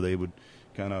war, they would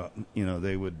kind of,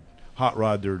 they would hot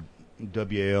rod their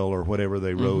WL or whatever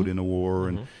they rode in the war,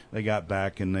 and they got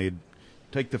back and they'd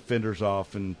take the fenders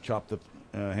off and chop the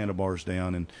handlebars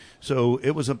down, and so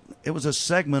it was a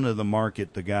segment of the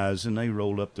market, the guys, and they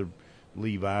rolled up their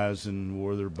Levi's and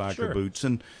wore their biker boots,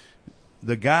 and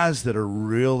the guys that are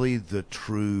really the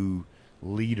true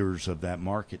leaders of that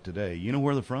market today, you know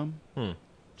where they're from?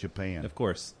 Japan. Of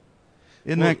course.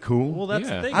 Isn't that cool? Well, that's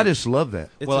the thing. I just love that.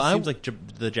 It seems like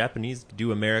the Japanese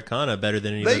do Americana better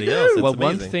than anybody else. It's well,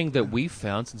 amazing. one thing that we've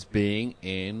found since being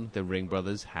in the Ring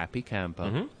Brothers Happy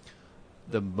Camper,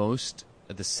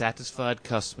 the satisfied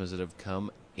customers that have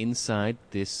come inside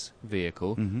this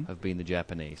vehicle have been the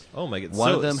Japanese. Oh my God!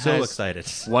 One of them so excited.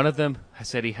 One of them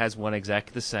said he has one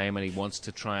exactly the same, and he wants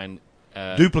to try and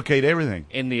duplicate everything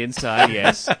in the inside.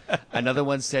 Yes. Another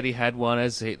one said he had one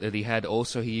that he had.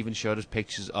 Also, he even showed us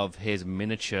pictures of his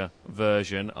miniature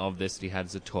version of this that he had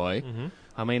as a toy.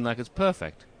 I mean, it's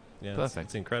perfect. Yeah, perfect.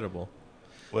 It's incredible.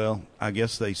 Well, I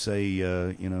guess they say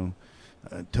to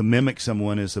mimic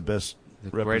someone is the best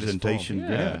representation.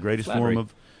 The greatest form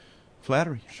of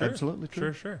flattery. Sure. Absolutely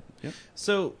true. Sure. Yep.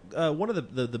 So one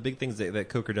of the big things that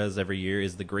Coker does every year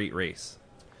is the Great Race.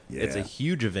 Yeah. It's a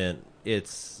huge event.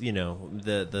 It's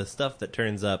the stuff that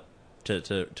turns up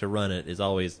to run it is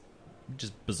always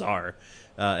just bizarre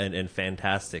and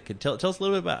fantastic. Tell us a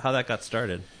little bit about how that got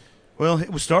started. Well,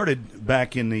 it was started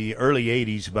back in the early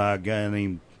 '80s by a guy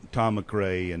named Tom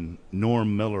McRae and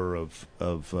Norm Miller of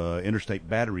Interstate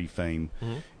Battery fame,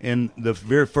 and the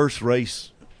very first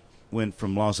race went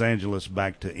from Los Angeles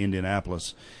back to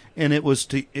Indianapolis, and it was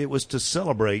to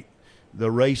celebrate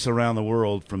the race around the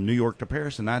world from New York to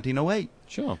Paris in 1908.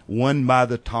 Sure. Won by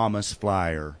the Thomas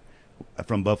Flyer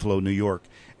from Buffalo, New York.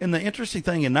 And the interesting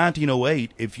thing, in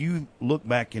 1908, if you look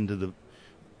back into the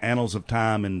annals of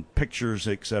time and pictures,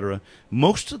 etc.,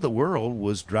 most of the world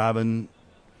was driving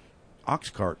ox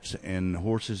carts and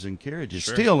horses and carriages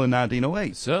still in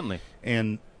 1908. Certainly.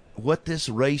 And what this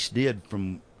race did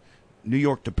from New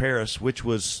York to Paris, which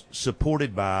was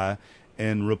supported by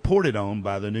and reported on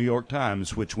by the New York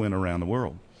Times, which went around the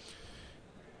world,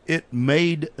 it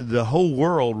made the whole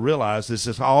world realize this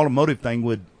automotive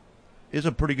thing is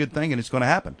a pretty good thing, and it's going to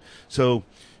happen. So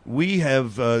we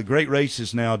have great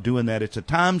races now doing that. It's a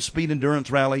time, speed,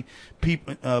 endurance rally.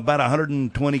 About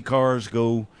 120 cars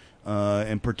go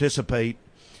and participate.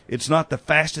 It's not the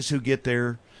fastest who get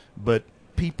there, but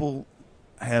people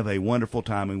have a wonderful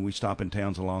time, and we stop in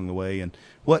towns along the way. And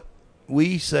what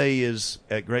we say is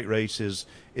at Great Race is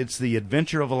it's the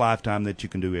adventure of a lifetime that you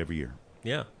can do every year.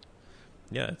 Yeah.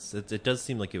 Yeah, it does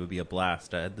seem like it would be a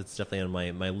blast. It's definitely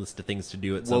on my list of things to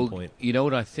do at some point. You know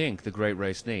what I think the Great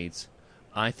Race needs?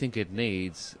 I think it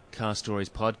needs Car Stories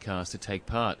podcast to take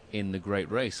part in the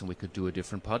Great Race, and we could do a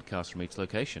different podcast from each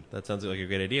location. That sounds like a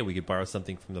great idea. We could borrow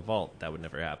something from the vault. That would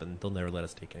never happen. They'll never let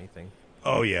us take anything.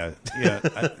 Oh, yeah.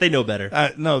 They know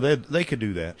better. No, they could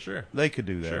do that. Sure. They could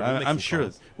do that. Sure, I'm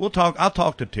sure. I'll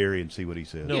talk to Terry and see what he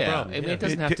says. No problem. I mean, it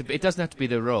doesn't have to be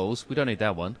the Rolls. We don't need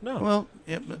that one. No. Well,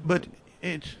 but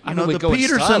it's I mean, we the go in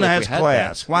Peterson style if has we had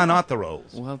class. that. Why not the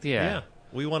Rolls? Well, Yeah.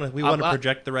 We want to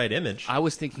project the right image. I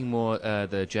was thinking more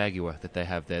the Jaguar that they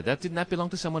have there. Didn't that belong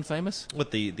to someone famous? What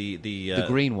the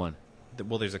green one.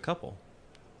 Well, there's a couple.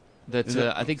 That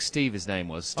I think Steve, his name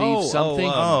was Steve something.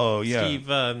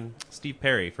 yeah. Steve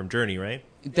Perry from Journey, right?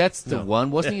 That's the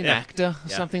one. Wasn't he an actor or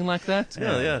something like that?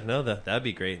 Yeah. No, that'd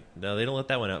be great. No, they don't let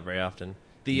that one out very often.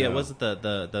 Was it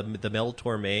the Mel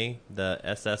Torme, the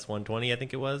SS 120? I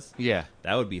think it was. Yeah,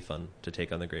 that would be fun to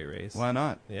take on the Great Race. Why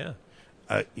not? Yeah.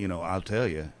 I'll tell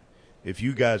you, if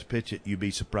you guys pitch it, you'd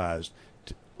be surprised.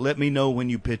 Let me know when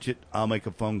you pitch it. I'll make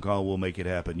a phone call. We'll make it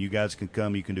happen. You guys can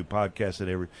come. You can do podcasts at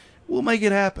every. We'll make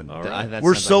it happen. All right.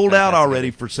 We're sold out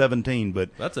already for 17,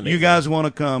 but that's amazing. You guys want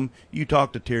to come, you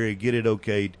talk to Terry, get it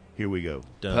okayed. Here we go.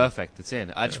 Done. Perfect. It's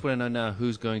in. I just want to know now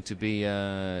who's going to be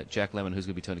Jack Lemmon, who's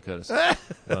going to be Tony Curtis.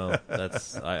 Well,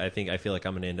 I feel like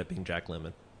I'm going to end up being Jack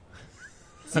Lemmon.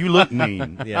 You look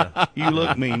mean. Yeah. You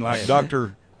look mean like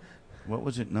Dr. What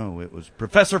was it? No, it was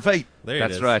Professor Fate.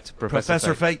 That's right,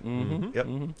 Professor Fate. Mm-hmm. Yep.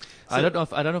 Mm-hmm. So, I don't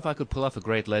know if I could pull off a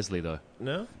Great Leslie though.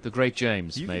 No, the Great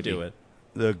James. You maybe can do it.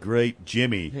 The Great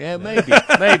Jimmy. Yeah, maybe.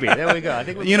 There we go. I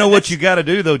think you know what you got to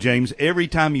do though, James? Every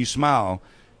time you smile,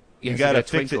 you got to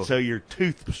fix twinkle. it so your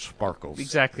tooth sparkles.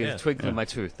 Exactly, the twinkle in my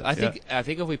tooth. I think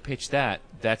if we pitch that,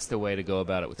 that's the way to go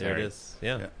about it with there Terry. It is.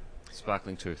 Yeah.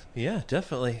 Sparkling tooth. Yeah,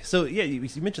 definitely. So, yeah,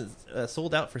 you mentioned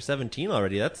sold out for 17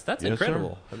 already. That's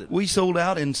incredible. Sir. We sold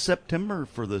out in September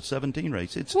for the 17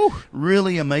 race. It's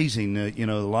really amazing.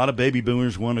 A lot of baby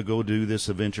boomers want to go do this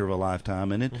adventure of a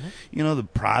lifetime, and the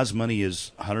prize money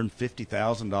is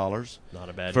 $150,000. Not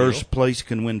a bad First deal. place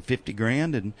can win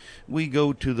 $50,000, and we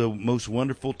go to the most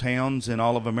wonderful towns in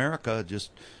all of America, just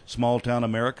small town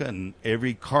America, and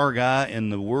every car guy in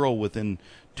the world within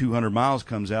 200 miles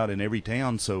comes out in every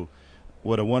town. So.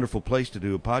 What a wonderful place to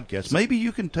do a podcast. Maybe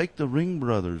you can take the Ring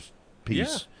Brothers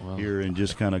piece here and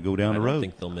just kind of go down the road. I don't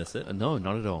think they'll miss it. No,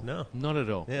 not at all. No. Not at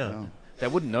all. Yeah. No. They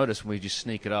wouldn't notice when we just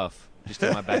sneak it off, just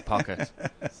in my back pocket.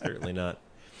 Certainly not.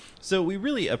 So we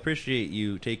really appreciate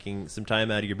you taking some time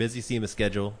out of your busy SEMA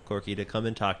schedule, Corky, to come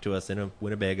and talk to us in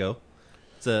Winnebago.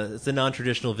 It's a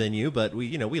non-traditional venue, but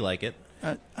we like it.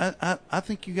 I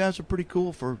think you guys are pretty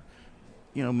cool for,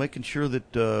 making sure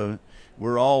that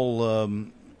we're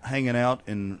all hanging out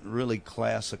in really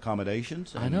class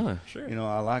accommodations. And, I know. Sure.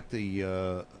 I like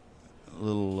the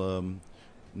little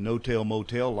no-tail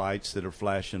motel lights that are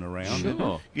flashing around.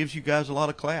 Sure. It gives you guys a lot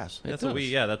of class. That's what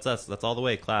that's us. That's all the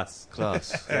way. Class.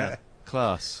 Yeah.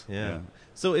 Class. Yeah.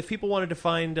 So if people wanted to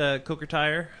find Coker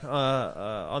Tire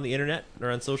on the internet or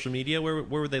on social media, where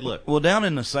would they look? Well, down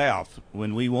in the South,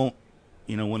 when we won't,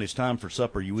 when it's time for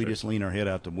supper, we just lean our head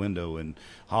out the window and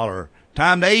holler,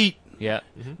 "Time to eat!" Yeah.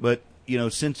 Mm-hmm. But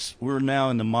since we're now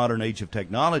in the modern age of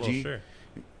technology,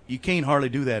 you can't hardly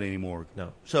do that anymore.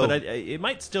 No. So, but it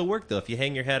might still work though if you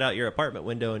hang your head out your apartment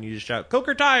window and you just shout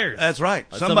 "Coker Tires." That's right.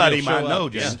 Somebody might know.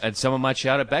 Yeah. And someone might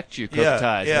shout it back to you. Coker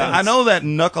Tires. Yeah. I know that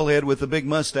knucklehead with the big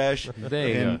mustache.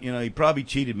 There you go. He probably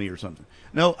cheated me or something.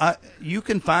 No, you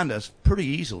can find us pretty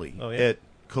easily at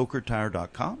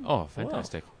cokertire.com. Oh,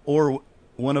 fantastic. Or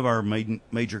one of our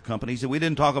major companies that we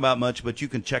didn't talk about much, but you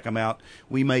can check them out.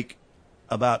 We make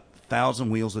about 1,000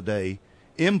 wheels a day,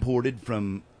 imported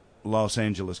from Los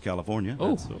Angeles, California.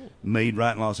 Oh, cool. Made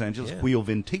right in Los Angeles.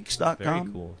 Wheelventiques.com.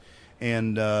 Very cool.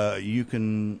 And you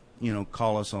can,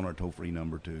 call us on our toll-free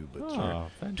number too. But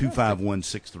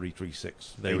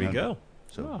 251-6336. There we go.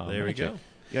 So there we go.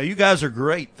 Yeah, you guys are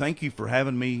great. Thank you for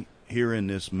having me here in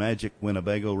this magic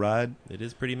Winnebago ride. It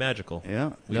is pretty magical.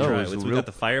 Yeah. We got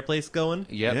the fireplace going.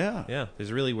 Yep. Yeah.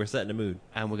 We're setting a mood.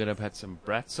 And we're going to have some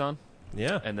brats on.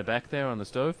 Yeah. And the back there on the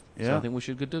stove. Yeah. So I think we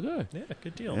should good to go. Yeah,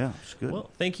 good deal. Yeah, it's good. Well,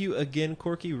 thank you again,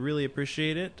 Corky. Really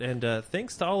appreciate it. And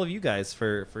thanks to all of you guys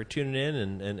for tuning in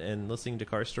and listening to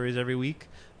Car Stories every week.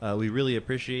 We really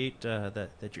appreciate that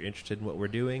you're interested in what we're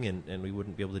doing, and we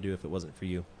wouldn't be able to do it if it wasn't for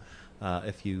you.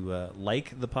 If you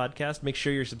like the podcast, make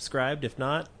sure you're subscribed. If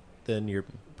not, then you're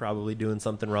probably doing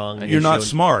something wrong. You're not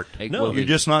smart. No, you're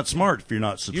just not smart if you're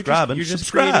not subscribing. You're just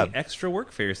subscribe. creating extra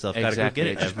work for yourself. Exactly. Gotta go get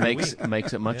it.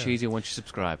 Makes it much easier once you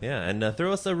subscribe. Yeah, and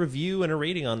throw us a review and a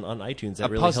rating on iTunes. That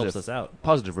really helps us out.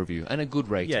 Positive review and a good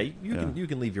rating. Yeah, you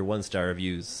can leave your 1-star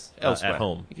reviews elsewhere at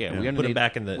home. Yeah, we put them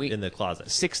back in the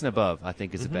closet. 6 and above, I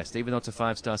think, is the best. Even though it's a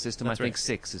 5-star system, That's I think right.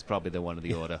 6 is probably the one of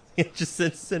the order. Just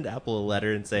send Apple a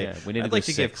letter and say, we need I'd to like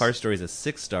do to give 6. Car Stories a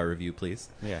 6-star review, please.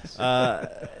 Yes.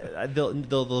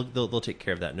 They'll take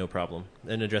care of that, no problem,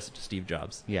 and address it to Steve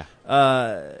Jobs. Yeah.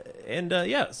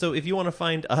 So if you want to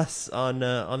find us on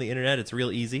the internet, it's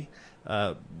real easy,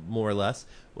 more or less.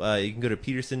 You can go to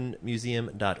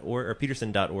petersonmuseum.org or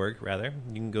peterson.org rather.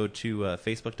 You can go to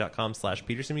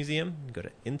facebook.com/Peterson Museum. You can go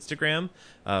to Instagram,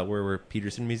 where we're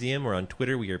Peterson Museum. We're on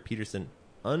Twitter. We are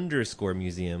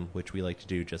Peterson_museum, which we like to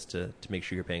do just to make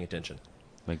sure you're paying attention.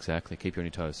 Exactly. Keep you on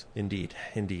your toes. Indeed.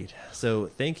 So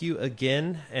thank you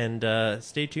again, and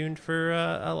stay tuned for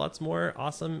lots more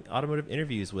awesome automotive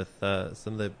interviews with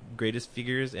some of the greatest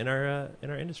figures in our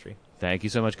industry. Thank you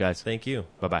so much, guys. Thank you.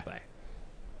 Bye-bye. Bye.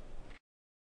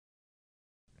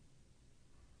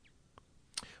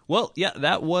 Well, yeah,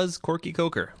 that was Corky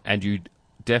Coker. And you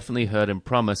definitely heard him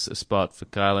promise a spot for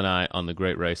Kyle and I on the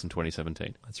Great Race in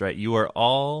 2017. That's right. You are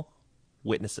all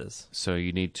witnesses. So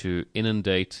you need to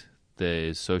inundate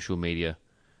the social media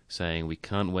saying we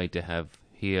can't wait to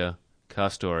hear car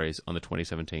stories on the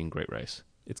 2017 Great Race.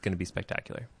 It's going to be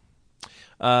spectacular.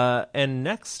 And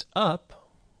next up,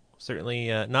 certainly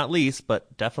not least,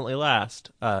 but definitely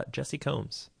last, Jessi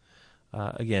Combs.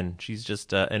 Again, she's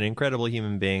just an incredible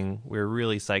human being. We're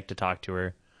really psyched to talk to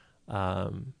her.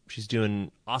 She's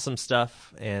doing awesome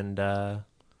stuff, and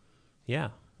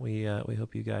we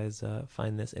hope you guys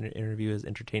find this interview as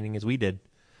entertaining as we did.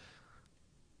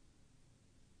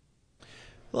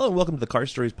 Hello and welcome to the Car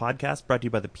Stories podcast, brought to you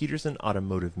by the Peterson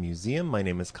Automotive Museum. My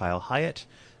name is Kyle Hyatt.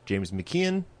 James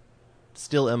McKeon,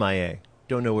 still MIA.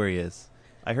 Don't know where he is.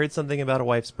 I heard something about a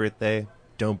wife's birthday.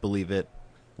 Don't believe it.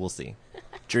 We'll see.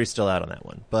 Jury's still out on that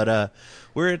one. But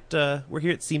we're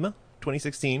here at SEMA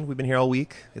 2016. We've been here all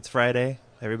week. It's Friday.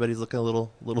 Everybody's looking a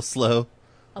little slow.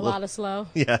 A lot of slow.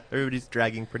 Yeah, everybody's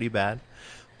dragging pretty bad.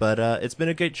 But it's been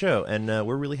a great show, and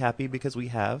we're really happy because we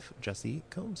have Jessi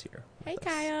Combs here. Hey,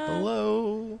 Kyle.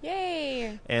 Hello.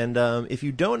 Yay. And if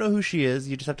you don't know who she is,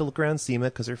 you just have to look around SEMA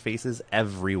because her face is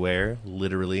everywhere,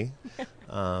 literally.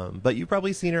 But you've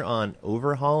probably seen her on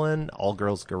Overhaulin', All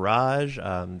Girls Garage,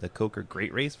 the Coker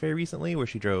Great Race very recently, where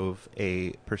she drove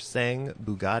a Persang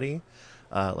Bugatti,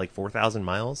 like 4,000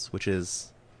 miles, which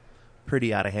is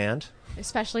pretty out of hand.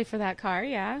 Especially for that car,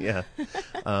 yeah. Yeah.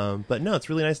 But no, it's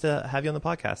really nice to have you on the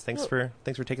podcast. Thanks for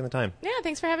taking the time. Yeah,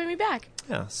 thanks for having me back.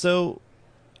 Yeah. So,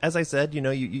 as I said,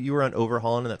 you were on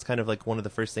Overhaulin', and that's kind of like one of the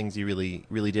first things you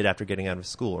really did after getting out of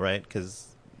school, right?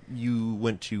 Because you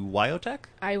went to Wyotech?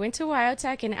 I went to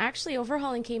Wyotech, and actually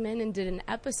Overhaulin' came in and did an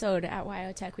episode at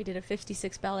Wyotech. We did a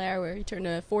 56 Bel Air where we turned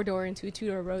a 4-door into a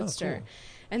 2-door Roadster. Oh, cool.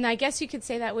 And I guess you could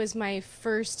say that was my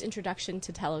first introduction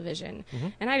to television. Mm-hmm.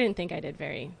 And I didn't think I did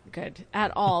very good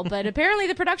at all. But apparently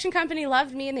the production company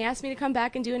loved me, and they asked me to come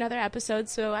back and do another episode.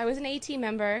 So I was an AT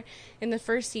member in the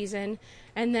first season.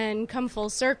 And then come full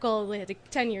circle,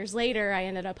 10 years later, I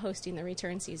ended up hosting the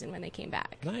return season when they came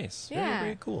back. Nice. Yeah. Very,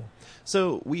 very cool.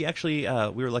 So we actually,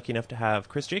 we were lucky enough to have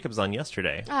Chris Jacobs on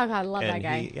yesterday. Oh, God, I love that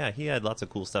guy. He had lots of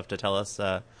cool stuff to tell us.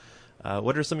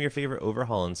 What are some of your favorite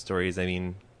Overhaulin' stories? I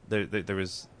mean, there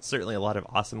was certainly a lot of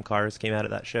awesome cars came out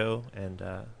of that show. And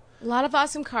a lot of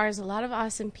awesome cars, a lot of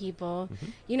awesome people.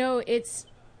 Mm-hmm.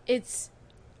 It's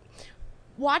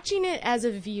watching it as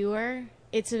a viewer.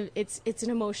 It's an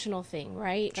emotional thing,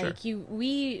 right? Sure. Like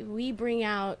we bring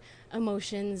out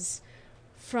emotions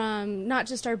from not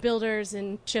just our builders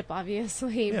and Chip,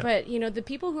 obviously, but the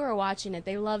people who are watching it,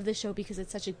 they love the show because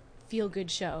it's such a feel-good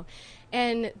show,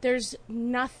 and there's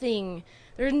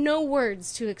no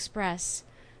words to express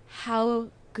how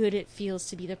good it feels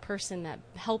to be the person that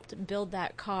helped build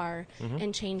that car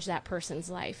and change that person's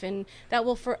life. And that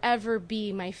will forever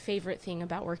be my favorite thing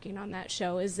about working on that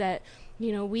show, is that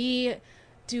we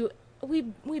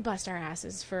bust our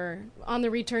asses on the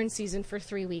return season for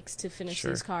 3 weeks to finish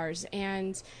these cars,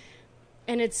 and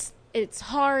it's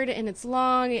hard and it's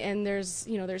long, and there's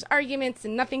arguments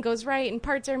and nothing goes right and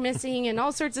parts are missing and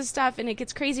all sorts of stuff, and it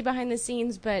gets crazy behind the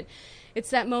scenes. But it's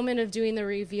that moment of doing the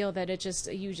reveal that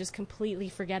you just completely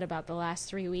forget about the last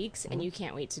 3 weeks and you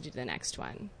can't wait to do the next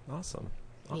one. Awesome.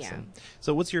 Yeah.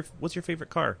 So what's your favorite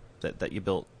car that you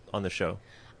built on the show?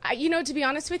 To be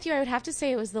honest with you, I would have to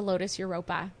say it was the Lotus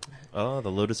Europa. Oh,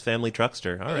 the Lotus family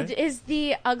truckster. All right. It is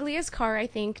the ugliest car, I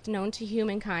think, known to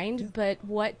humankind, but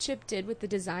what Chip did with the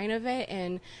design of it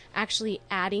and actually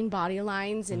adding body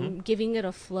lines and giving it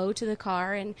a flow to the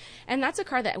car, and that's a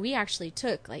car that we actually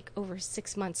took like over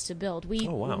 6 months to build.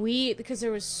 Because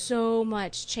there was so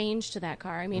much change to that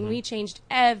car. I mean, we changed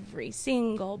every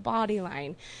single body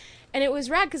line. And it was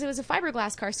rad because it was a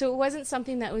fiberglass car, so it wasn't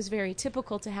something that was very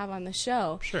typical to have on the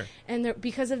show. Sure. And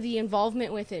because of the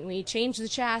involvement with it, we changed the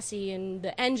chassis and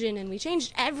the engine, and we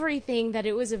changed everything, that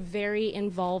it was a very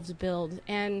involved build.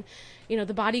 And,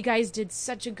 the body guys did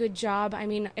such a good job. I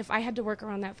mean, if I had to work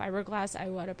around that fiberglass, I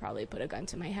would have probably put a gun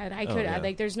to my head. I could have.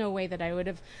 Like, there's no way that I would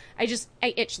have. I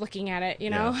itch looking at it,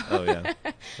 Yeah. Oh, yeah.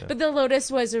 But the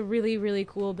Lotus was a really, really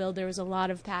cool build. There was a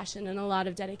lot of passion and a lot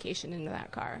of dedication into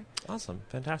that car. Awesome.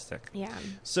 Fantastic. Yeah.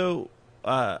 So,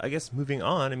 I guess moving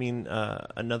on, I mean,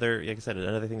 another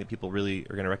thing that people really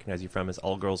are going to recognize you from is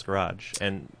All Girls Garage.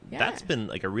 And that's been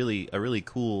like a really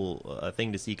cool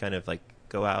thing to see, kind of like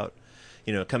go out,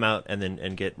 come out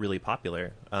and get really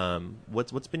popular.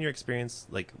 What's been your experience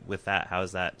like with that? How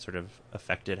has that sort of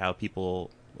affected how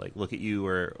people like look at you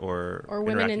or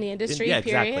women in the industry? Yeah,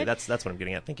 period. exactly. That's what I'm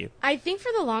getting at. Thank you. I think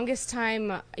for the longest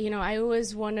time, I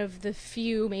was one of the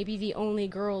few, maybe the only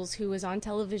girls who was on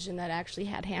television that actually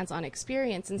had hands-on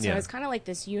experience, and so I was kind of like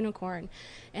this unicorn.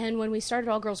 And when we started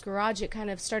All Girls Garage, it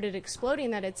kind of started exploding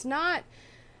that it's not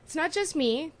just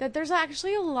me, that there's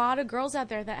actually a lot of girls out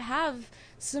there that have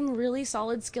some really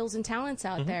solid skills and talents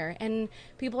out there, and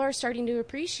people are starting to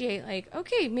appreciate, like,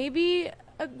 okay, maybe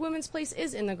a women's place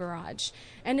is in the garage,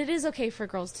 and it is okay for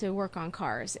girls to work on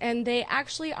cars, and they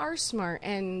actually are smart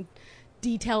and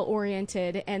detail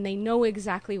oriented, and they know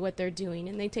exactly what they're doing,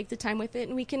 and they take the time with it,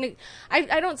 and we can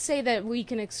I don't say that we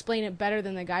can explain it better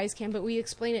than the guys can, but we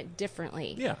explain it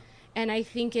differently. Yeah. And I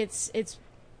think it's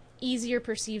easier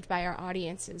perceived by our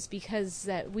audiences because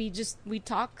that we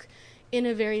talk in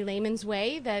a very layman's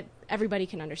way that everybody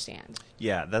can understand.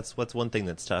 Yeah, that's one thing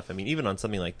that's tough. I mean, even on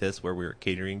something like this where we're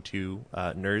catering to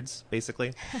nerds,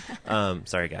 basically.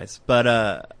 Sorry, guys.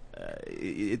 But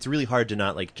it's really hard to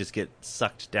not like just get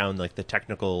sucked down like the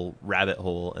technical rabbit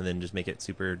hole and then just make it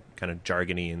super kind of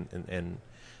jargony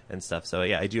and stuff. So,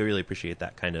 yeah, I do really appreciate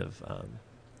that kind of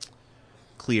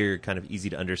clear, kind of easy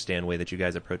to understand way that you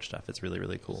guys approach stuff. It's really,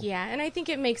 really cool. Yeah, and I think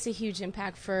it makes a huge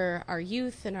impact for our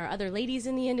youth and our other ladies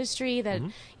in the industry that,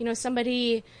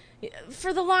 somebody,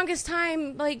 for the longest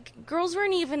time, like, girls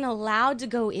weren't even allowed to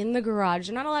go in the garage.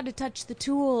 They're not allowed to touch the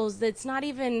tools. It's not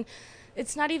even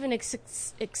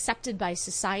accepted by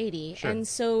society. Sure. And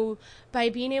so by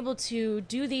being able to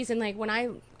do these, and like when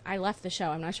I left the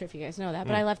show, I'm not sure if you guys know that,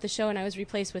 but I left the show and I was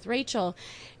replaced with Rachel.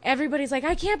 Everybody's like,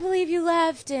 I can't believe you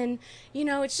left, and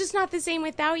it's just not the same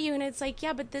without you. And it's like,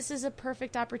 yeah, but this is a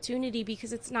perfect opportunity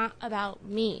because it's not about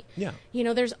me. Yeah.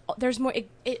 There's more.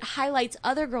 It highlights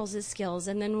other girls' skills,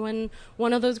 and then when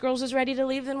one of those girls is ready to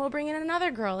leave, then we'll bring in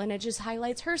another girl, and it just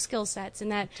highlights her skill sets.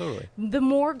 And that totally, the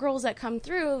more girls that come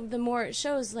through, the more it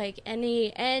shows like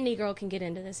any girl can get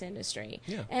into this industry.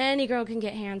 Yeah. Any girl can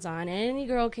get hands on. Any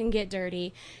girl can get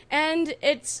dirty. And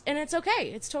it's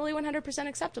okay. It's totally 100%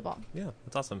 acceptable. Yeah,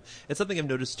 that's awesome. It's something I've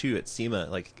noticed too at SEMA,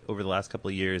 like over the last couple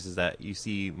of years, is that you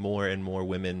see more and more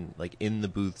women like in the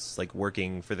booths, like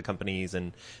working for the companies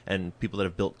and people that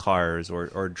have built cars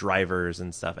or drivers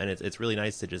and stuff. And it's really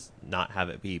nice to just not have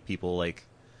it be people like,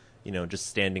 just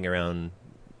standing around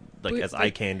like as eye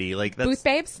candy, like that's, booth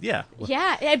babes. Yeah,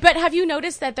 yeah. But have you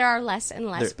noticed that there are less and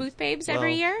less booth babes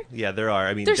every year? Yeah, there are.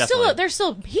 I mean, they're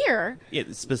still here. Yeah,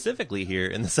 specifically here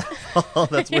in the South Hall.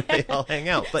 That's where they all hang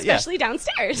out. But especially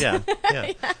downstairs. Yeah.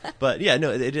 But yeah, no,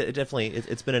 it definitely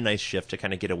it's been a nice shift to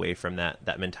kind of get away from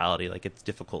that mentality. Like it's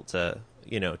difficult to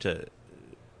to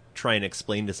try and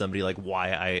explain to somebody like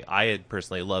why I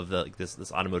personally love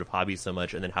this automotive hobby so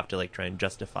much, and then have to like try and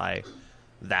justify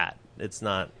that. It's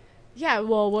not. Yeah,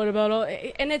 well, what about all?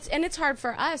 And it's hard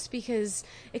for us because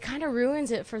it kind of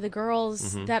ruins it for the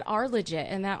girls that are legit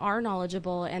and that are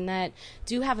knowledgeable and that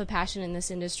do have a passion in this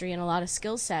industry and a lot of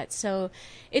skill sets. So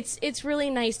it's really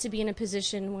nice to be in a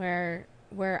position where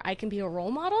I can be a role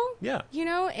model. Yeah.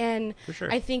 And for sure.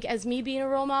 I think as me being a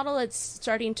role model, it's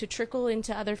starting to trickle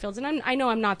into other fields. And I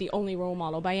know I'm not the only role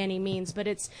model by any means, but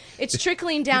it's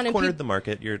trickling down. You've cornered the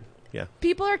market.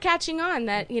 People are catching on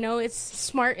that, it's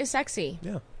smart is sexy.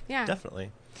 Yeah. Yeah,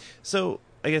 definitely. So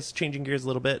I guess changing gears a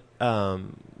little bit,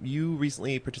 you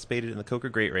recently participated in the Coker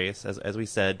Great Race, as we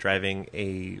said, driving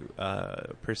a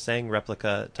Persang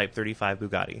replica Type 35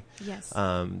 Bugatti. Yes.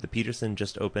 The Peterson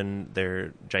just opened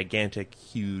their gigantic,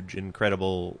 huge,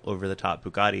 incredible, over-the-top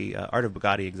Bugatti, Art of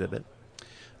Bugatti exhibit.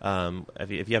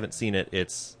 If you haven't seen it,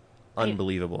 it's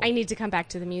unbelievable. I need to come back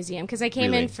to the museum because I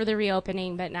came in for the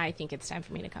reopening, but now I think it's time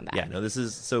for me to come back. Yeah, no, this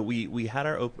is so we had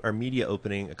our media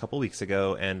opening a couple weeks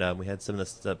ago, and we had some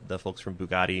of the folks from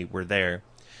Bugatti were there,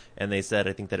 and they said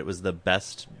I think that it was the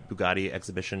best Bugatti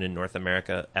exhibition in North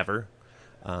America ever.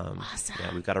 Awesome.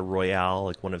 Yeah, we've got a Royale,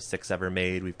 like one of 6 ever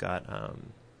made. We've got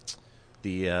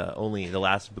the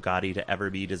last Bugatti to ever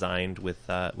be designed with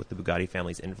the Bugatti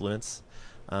family's influence.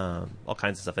 All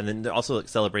kinds of stuff, and then it also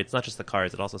celebrates not just the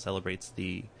cars; it also celebrates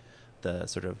the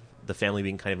sort of the family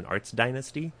being kind of an arts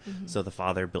dynasty. Mm-hmm. So the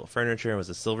father built furniture and was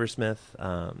a silversmith.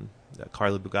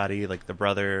 Carlo Bugatti, like the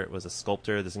brother, was a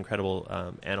sculptor, this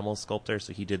incredible animal sculptor.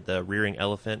 So he did the rearing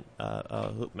elephant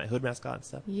hood mascot and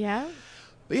stuff. Yeah.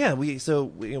 But yeah,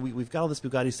 we've got all this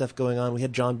Bugatti stuff going on. We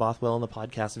had John Bothwell on the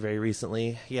podcast very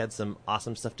recently. He had some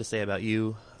awesome stuff to say about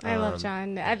you. I love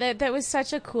John. That was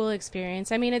such a cool experience.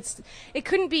 I mean, it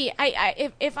couldn't be.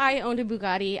 If I owned a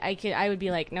Bugatti, I would be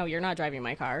like, no, you're not driving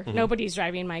my car. Mm-hmm. Nobody's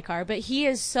driving my car. But he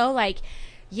is so like,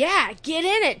 yeah, get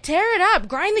in it, tear it up,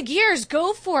 grind the gears,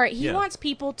 go for it. He wants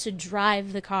people to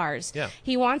drive the cars. Yeah.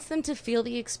 He wants them to feel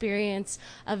the experience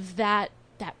of that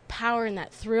power and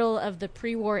that thrill of the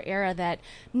pre-war era that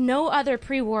no other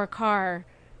pre-war car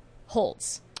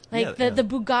holds. Like the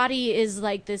Bugatti is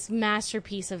like this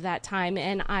masterpiece of that time,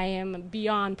 and I am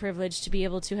beyond privileged to be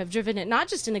able to have driven it, not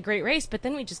just in a great race, but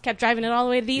then we just kept driving it all the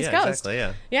way to the East Coast. Exactly,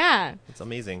 yeah. Yeah. It's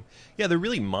amazing. Yeah, they're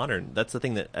really modern. That's the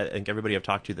thing that I think everybody I've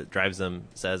talked to that drives them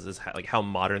says is how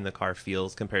modern the car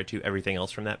feels compared to everything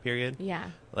else from that period. Yeah.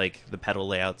 Like the pedal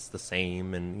layout's the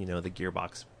same, and the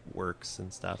gearbox works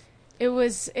and stuff. It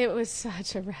was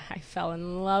such a. I fell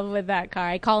in love with that car.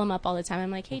 I call him up all the time.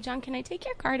 I'm like, hey, John, can I take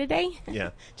your car today?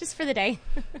 Yeah. Just for the day.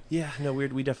 Yeah, no,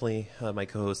 we definitely, my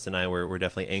co-host and I were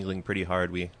definitely angling pretty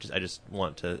hard. I just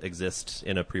want to exist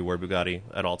in a pre-war Bugatti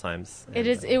at all times. And,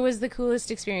 it was the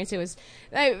coolest experience. It was,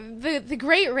 the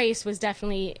Great Race was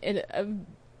definitely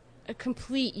a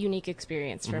complete unique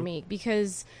experience for me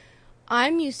because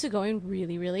I'm used to going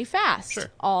really, really fast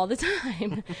all the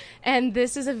time. And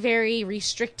this is a very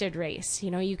restricted race.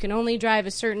 You can only drive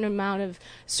a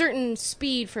certain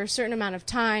speed for a certain amount of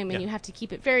time, and you have to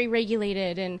keep it very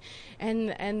regulated. And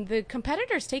the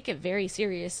competitors take it very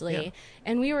seriously. Yeah.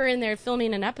 And we were in there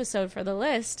filming an episode for the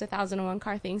list, 1001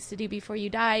 Car Things to Do Before You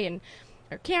Die, and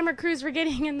our camera crews were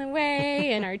getting in the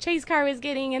way, and our chase car was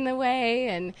getting in the way,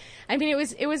 and I mean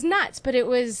it was nuts, but it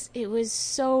was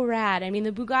so rad. I mean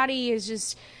the Bugatti is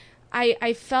just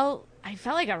I felt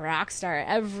like a rock star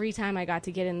every time I got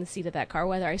to get in the seat of that car,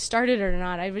 whether I started or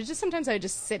not. Sometimes I would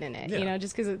just sit in it,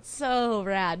 just because it's so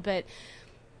rad. But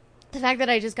the fact that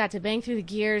I just got to bang through the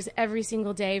gears every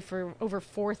single day for over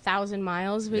 4,000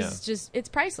 miles was it's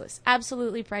priceless.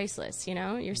 Absolutely priceless,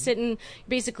 You're sitting,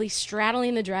 basically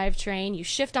straddling the drivetrain. You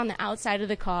shift on the outside of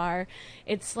the car.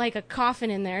 It's like a coffin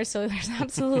in there, so there's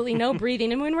absolutely no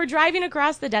breathing. And when we're driving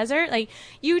across the desert, like,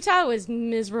 Utah was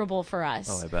miserable for us.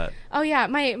 Oh, I bet. Oh, yeah.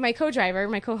 My co-driver,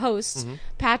 my co-host,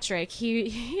 Patrick,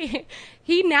 he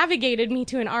navigated me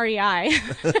to an REI. And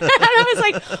I was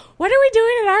like, what are we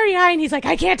doing at REI? And he's like,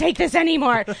 I can't take this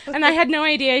anymore. And I had no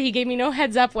idea. He gave me no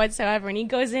heads up whatsoever. And he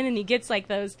goes in and he gets like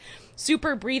those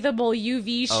super breathable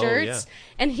UV shirts.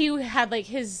 And he had like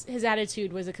his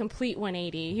attitude was a complete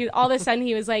 180. All of a sudden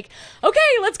he was like, okay,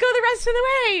 let's go the rest of the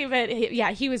way.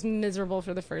 But he was miserable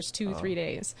for the first 2-3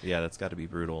 days. Yeah, that's got to be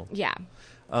brutal. Yeah.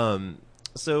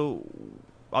 So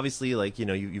obviously, like,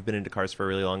 you've been into cars for a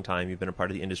really long time. You've been a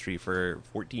part of the industry for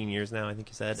 14 years now, I think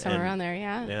you said. Somewhere around there,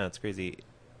 yeah. Yeah, it's crazy.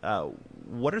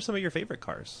 What are some of your favorite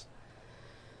cars?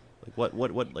 Like,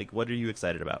 what are you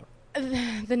excited about?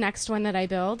 The next one that I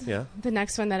build. Yeah. The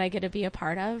next one that I get to be a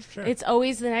part of. Sure. It's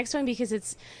always the next one because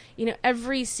it's,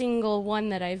 every single one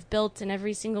that I've built and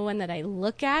every single one that I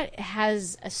look at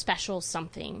has a special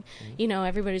something. Mm-hmm.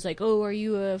 Everybody's like, oh, are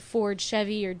you a Ford,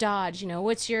 Chevy, or Dodge?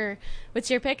 What's your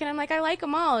pick? And I'm like, I like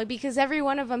them all because every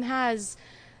one of them has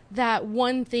that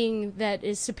one thing that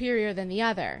is superior than the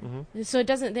other. Mm-hmm. So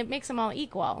it makes them all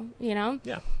equal,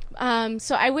 Yeah.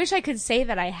 So I wish I could say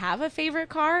that I have a favorite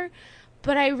car.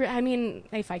 But I mean,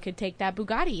 if I could take that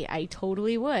Bugatti, I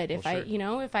totally would. If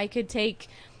I could take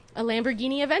a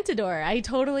Lamborghini Aventador, I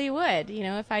totally would.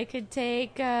 If I could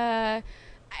take, I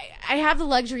have the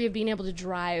luxury of being able to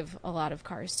drive a lot of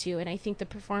cars too, and I think the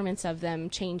performance of them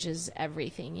changes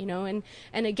everything.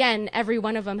 And again, every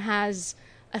one of them has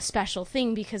a special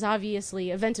thing because obviously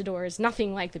Aventador is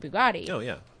nothing like the Bugatti. Oh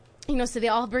yeah. So they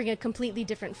all bring a completely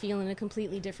different feel and a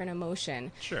completely different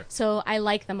emotion. Sure. So I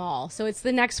like them all. So it's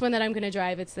the next one that I'm going to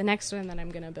drive. It's the next one that I'm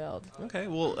going to build. Okay.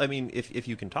 Well, I mean, if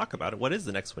you can talk about it, what is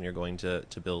the next one you're going to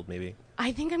build, maybe?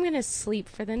 I think I'm going to sleep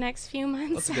for the next few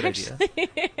months. That's a good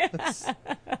idea.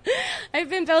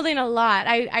 I've been building a lot.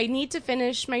 I need to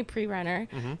finish my pre-runner.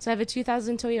 So I have a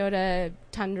 2000 Toyota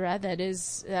Tundra that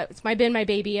is, it's been my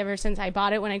baby ever since I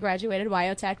bought it when I graduated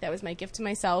Wyotech. That was my gift to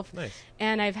myself. Nice.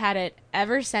 And I've had it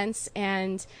ever since.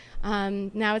 And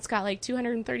now it's got like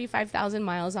 235,000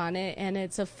 miles on it, and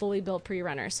it's a fully built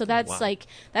pre-runner. So that's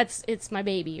it's my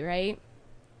baby, right?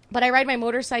 But I ride my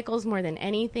motorcycles more than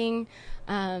anything.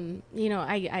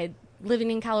 I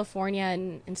living in California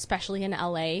and especially in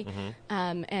LA,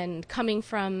 and coming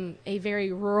from a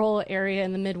very rural area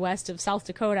in the Midwest of South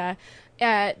Dakota,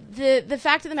 the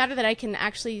fact of the matter that I can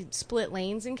actually split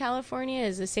lanes in California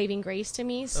is a saving grace to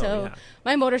me. So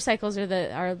my motorcycles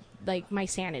are like my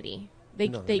sanity.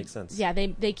 That makes sense. Yeah,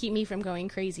 they keep me from going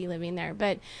crazy living there.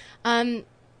 But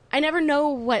I never know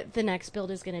what the next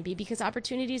build is going to be because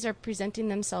opportunities are presenting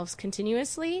themselves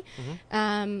continuously.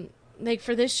 Like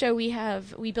for this show, we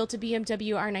built a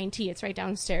BMW R9T. It's right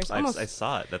downstairs. I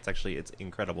saw it. It's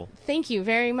incredible. Thank you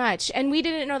very much. And we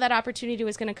didn't know that opportunity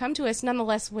was going to come to us.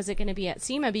 Nonetheless, was it going to be at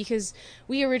SEMA? Because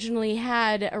we originally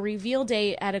had a reveal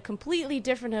date at a completely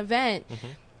different event.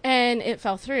 And it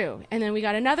fell through. And then we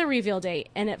got another reveal date,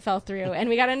 and it fell through. And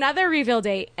we got another reveal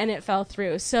date, and it fell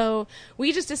through. So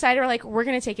we just decided, we're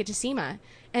going to take it to SEMA.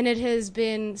 And it has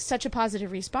been such a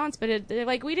positive response. But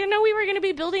we didn't know we were going to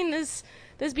be building this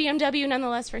BMW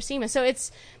nonetheless for SEMA. So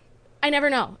I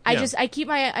never know. Yeah. I keep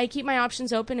my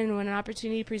options open, and when an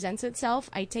opportunity presents itself,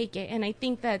 I take it. And I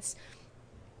think that's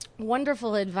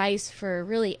wonderful advice for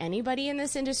really anybody in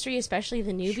this industry, especially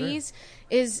the newbies,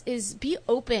 is be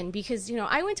open because,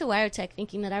 I went to Wyotech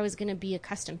thinking that I was going to be a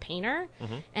custom painter,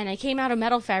 and I came out a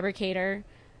metal fabricator,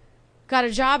 got a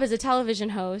job as a television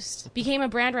host, became a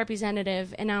brand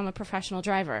representative, and now I'm a professional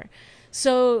driver.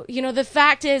 So, the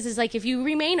fact is if you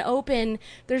remain open,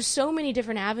 there's so many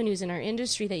different avenues in our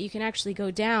industry that you can actually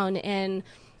go down, and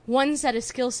one set of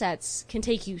skill sets can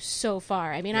take you so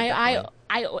far. I mean, I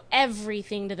owe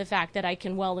everything to the fact that I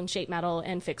can weld and shape metal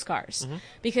and fix cars.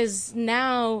 Because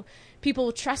now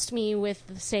people trust me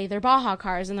with, say, their Baja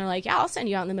cars, and they're like, yeah, I'll send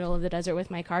you out in the middle of the desert with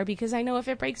my car because I know if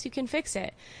it breaks, you can fix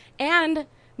it. And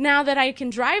now that I can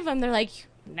drive them, they're like,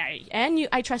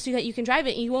 I trust you that you can drive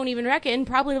it, and you won't even wreck it, and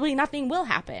probably nothing will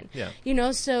happen.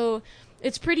 Yeah. So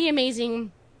it's pretty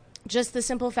amazing. Just the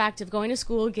simple fact of going to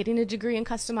school, getting a degree in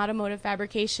custom automotive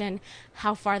fabrication,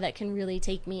 how far that can really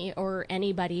take me or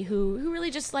anybody who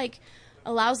really just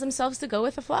allows themselves to go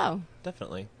with the flow.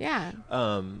 Definitely. Yeah.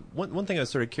 One thing I was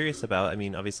sort of curious about, I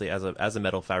mean, obviously as a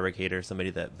metal fabricator,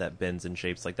 somebody that bends and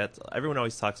shapes, that's, everyone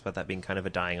always talks about that being kind of a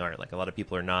dying art. A lot of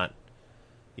people are not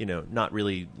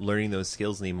really learning those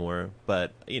skills anymore.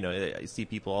 But, I see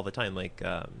people all the time,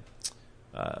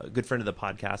 a good friend of the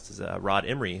podcast is Rod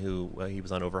Emery, who he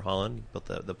was on Overhauling. He built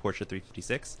the Porsche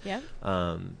 356. Yeah.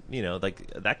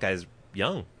 That guy's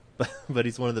young, but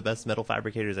he's one of the best metal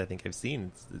fabricators I think I've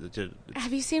seen.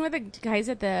 Have you seen what the guys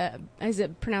at is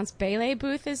it pronounced Bailey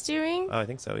booth is doing? Oh, I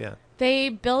think so, yeah. They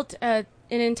built an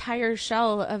entire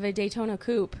shell of a Daytona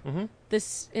coupe.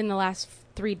 This in the last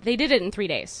they did it in 3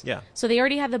 days. Yeah. So they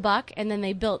already had the buck, and then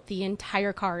they built the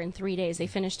entire car in 3 days. They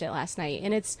finished it last night,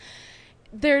 and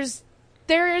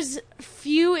there is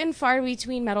few and far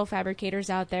between metal fabricators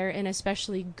out there, and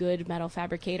especially good metal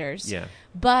fabricators. Yeah.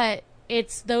 But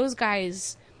it's those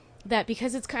guys that,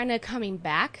 because it's kind of coming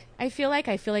back, I feel like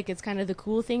it's kind of the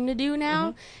cool thing to do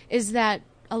now, is that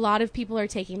a lot of people are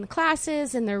taking the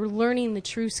classes, and they're learning the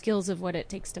true skills of what it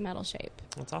takes to metal shape.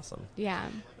 That's awesome. Yeah.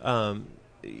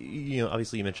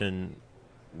 Obviously you mentioned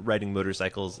riding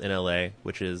motorcycles in LA,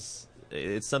 which it's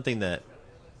something that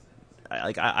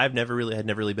I've never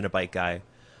really been a bike guy.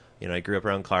 I grew up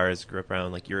around cars, grew up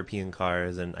around European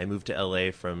cars, and I moved to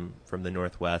LA from the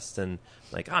Northwest, and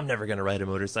I'm never going to ride a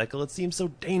motorcycle. It seems so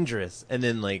dangerous. And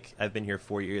then I've been here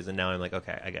 4 years, and now I'm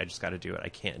okay, I just got to do it. I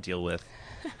can't deal with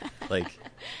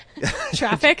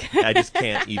traffic. I just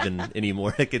can't even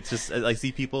anymore. It's just, I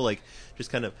see people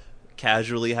just kind of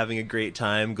casually having a great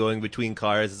time going between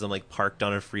cars as I'm parked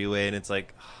on a freeway, and it's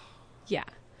yeah.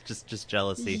 Just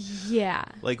jealousy. Yeah.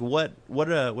 What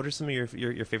are some of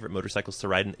your favorite motorcycles to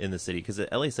ride in the city? Because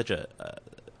LA is such a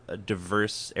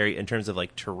diverse area in terms of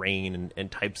terrain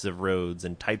and types of roads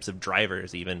and types of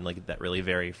drivers, even that really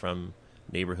vary from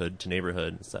neighborhood to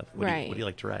neighborhood and stuff. What do you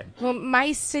like to ride? Well,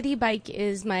 my city bike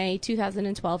is my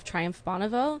 2012 Triumph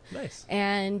Bonneville. Nice.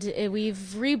 And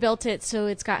we've rebuilt it so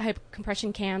it's got high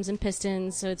compression cams and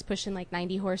pistons, so it's pushing like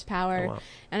 90 horsepower. Oh, wow.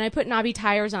 And I put knobby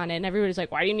tires on it, and everybody's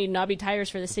like, why do you need knobby tires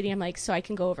for the city? I'm like, so I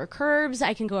can go over curbs,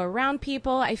 I can go around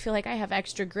people. I feel like I have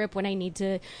extra grip when I need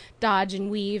to dodge and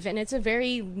weave, and it's a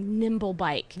very nimble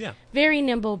bike. Yeah. Very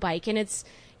nimble bike, and it's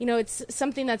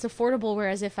something that's affordable,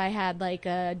 whereas if I had like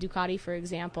a Ducati, for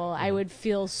example, I would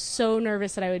feel so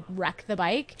nervous that I would wreck the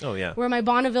bike. Oh, yeah. Where my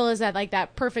Bonneville is at like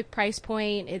that perfect price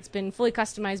point. It's been fully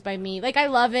customized by me. Like, I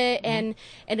love it, and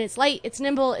it's light, it's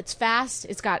nimble, it's fast,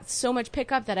 it's got so much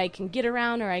pickup that I can get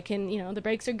around, or I can, the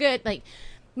brakes are good. Like,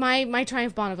 my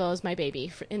Triumph Bonneville is my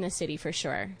baby in the city for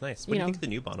sure. Nice. What do you think of the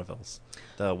new Bonnevilles?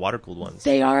 The water-cooled ones.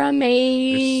 They are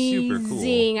amazing. They're super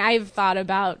cool. I've thought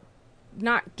about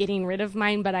not getting rid of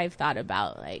mine, but I've thought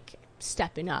about like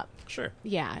stepping up. Sure.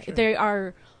 Yeah, sure. They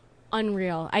are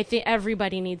unreal. I think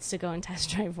everybody needs to go and test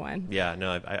drive one. Yeah,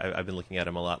 no, I've been looking at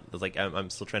them a lot. It's like I'm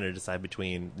still trying to decide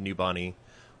between New Bonnie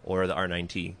or the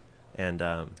R9T, and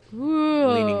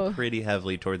leaning pretty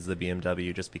heavily towards the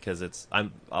BMW just because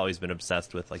I'm always been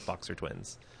obsessed with like boxer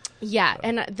twins. Yeah,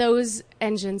 and those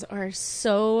engines are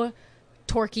so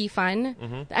torquey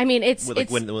fun. I mean, it's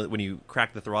when you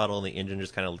crack the throttle and the engine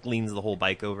just kind of leans the whole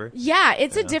bike over. Yeah,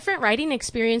 it's a different riding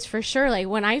experience for sure. Like,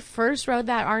 when I first rode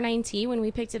that R9T when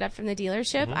we picked it up from the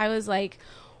dealership, I was like,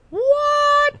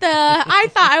 what the?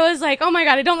 I was like, oh my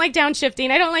God, I don't like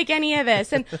downshifting. I don't like any of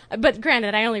this. But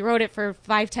granted, I only rode it for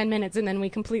 5-10 minutes and then we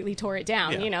completely tore it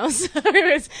down, So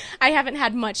I haven't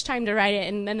had much time to ride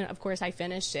it. And then, of course, I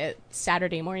finished it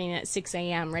Saturday morning at 6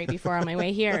 a.m. right before on my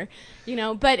way here,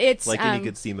 But it's like any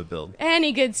good SEMA build.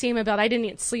 Any good SEMA build. I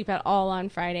didn't sleep at all on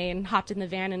Friday and hopped in the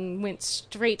van and went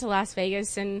straight to Las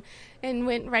Vegas and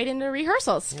went right into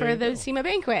rehearsals for the SEMA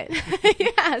banquet.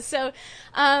 Yeah, so...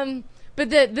 But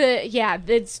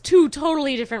it's two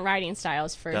totally different riding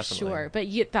styles for Definitely. sure.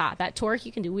 But that torque,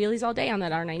 you can do wheelies all day on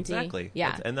that R9T. Exactly.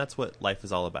 Yeah. And that's what life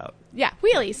is all about. Yeah,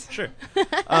 wheelies. Sure.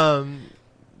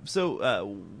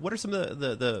 So what are some of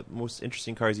the most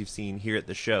interesting cars you've seen here at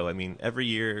the show? I mean, every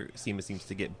year SEMA seems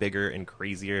to get bigger and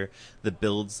crazier. The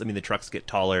builds, I mean, the trucks get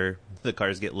taller, the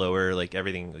cars get lower, like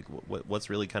everything. Like, what's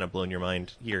really kind of blown your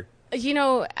mind here?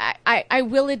 I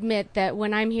will admit that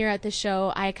when I'm here at the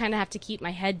show, I kind of have to keep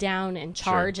my head down and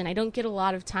charge, and I don't get a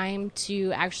lot of time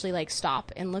to actually like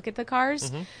stop and look at the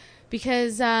cars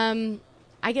because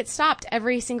I get stopped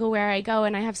every single where I go,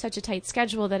 and I have such a tight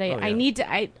schedule that I need to.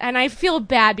 And I feel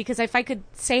bad because if I could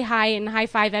say hi and high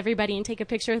five everybody and take a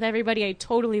picture with everybody, I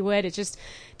totally would. It just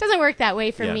doesn't work that way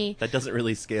for me. That doesn't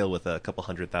really scale with a couple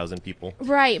 100,000 people.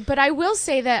 Right, but I will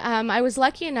say that I was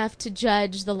lucky enough to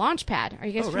judge the launch pad. Are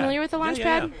you guys familiar with the launch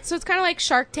pad? Yeah. So it's kind of like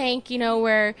Shark Tank,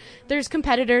 where there's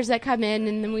competitors that come in,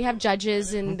 and then we have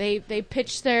judges, and they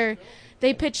pitch their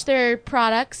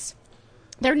products,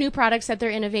 their new products that they're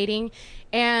innovating.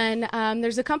 And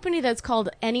there's a company that's called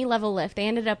Any Level Lift. They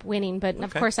ended up winning, but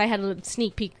of course I had a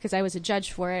sneak peek because I was a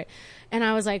judge for it. And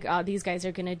I was like, oh, these guys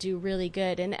are going to do really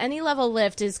good. And Any Level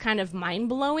Lift is kind of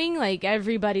mind-blowing. Like,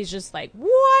 everybody's just like,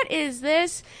 what is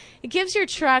this? It gives your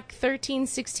truck 13,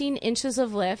 16 inches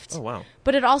of lift. Oh, wow.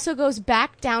 But it also goes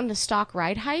back down to stock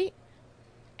ride height.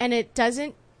 And it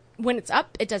doesn't, when it's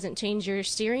up, it doesn't change your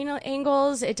steering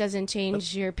angles. It doesn't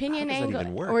change your pinion angle.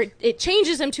 Even work? Or it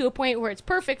changes them to a point where it's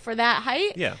perfect for that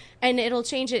height. Yeah. And it'll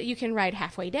change it. You can ride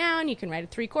halfway down. You can ride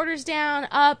it 3/4 down,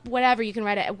 up, whatever. You can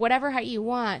ride it at whatever height you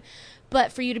want.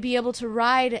 But for you to be able to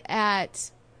ride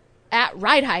at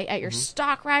ride height, at your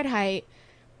stock ride height,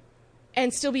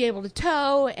 and still be able to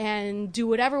tow and do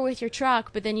whatever with your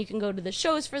truck, but then you can go to the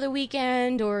shows for the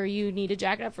weekend, or you need to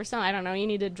jack it up for something. I don't know. You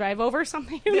need to drive over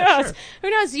something. Who knows? Sure. Who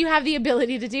knows? You have the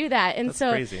ability to do that. And That's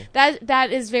so crazy.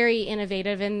 that is very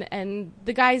innovative, and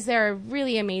the guys there are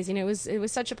really amazing. It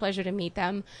was such a pleasure to meet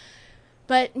them.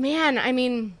 But man, I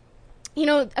mean,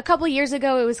 a couple of years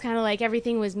ago, it was kind of like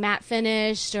everything was matte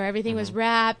finished or everything was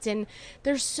wrapped, and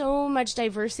there's so much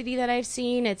diversity that I've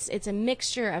seen. It's a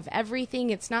mixture of everything.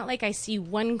 It's not like I see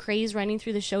one craze running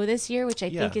through the show this year, which I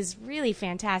think is really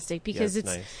fantastic because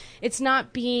it's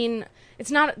not the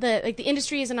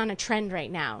industry isn't on a trend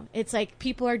right now. It's like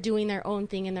people are doing their own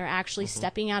thing and they're actually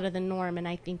stepping out of the norm, and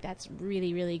I think that's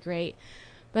really, really great.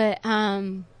 But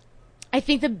I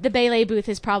think the Baylay booth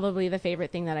is probably the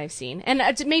favorite thing that I've seen. And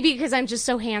maybe because I'm just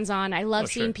so hands-on. I love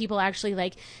seeing people actually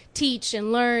like teach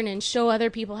and learn and show other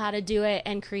people how to do it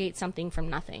and create something from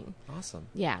nothing. Awesome.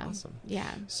 Yeah. Awesome. Yeah.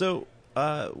 So,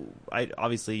 I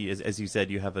obviously, as you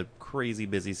said, you have a crazy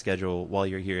busy schedule while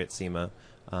you're here at SEMA.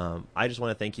 I just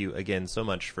want to thank you again so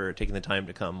much for taking the time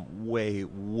to come way,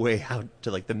 way out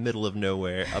to like the middle of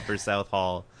nowhere, Upper South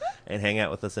Hall, and hang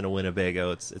out with us in a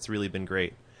Winnebago. It's really been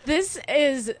great. This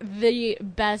is the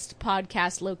best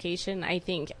podcast location, I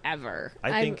think, ever.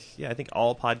 I think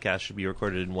all podcasts should be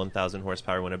recorded in 1,000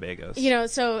 horsepower Winnebagos. You know,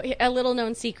 so a little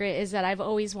known secret is that I've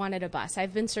always wanted a bus.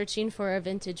 I've been searching for a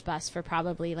vintage bus for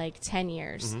probably like 10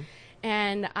 years. Mm-hmm.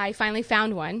 And I finally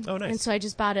found one. Oh, nice. And so I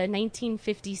just bought a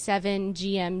 1957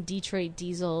 GM Detroit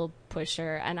diesel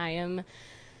pusher, and I am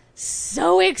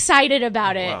so excited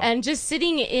about it. Wow. And just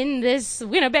sitting in this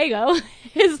Winnebago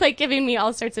is like giving me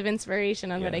all sorts of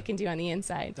inspiration on what I can do on the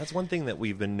inside. That's one thing that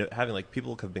we've been having, like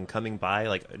people have been coming by,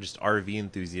 like just RV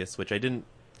enthusiasts, which I didn't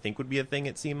think would be a thing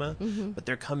at SEMA, but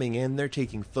they're coming in, they're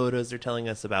taking photos, they're telling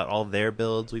us about all their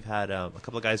builds. We've had a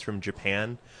couple of guys from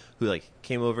Japan who like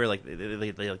came over, like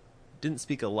they like didn't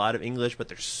speak a lot of English, but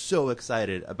they're so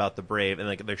excited about the Brave, and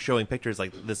like they're showing pictures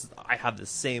like this. I have the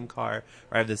same car,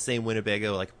 or I have the same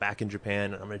Winnebago, like back in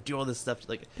Japan, and I'm gonna do all this stuff.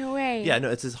 Like, no way. Yeah,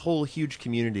 no, it's this whole huge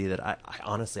community that I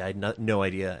honestly I had no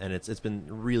idea, and it's been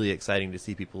really exciting to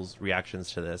see people's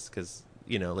reactions to this because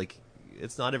like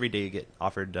it's not every day you get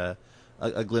offered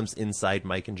a glimpse inside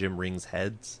Mike and Jim Ring's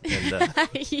heads, and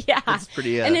yeah, it's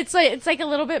pretty. And it's like a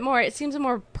little bit more. It seems a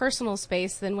more personal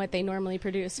space than what they normally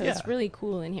produce, so it's really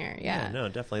cool in here. Yeah, no,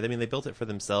 definitely. I mean, they built it for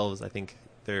themselves. I think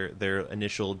their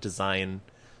initial design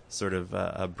sort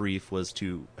of brief was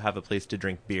to have a place to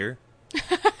drink beer.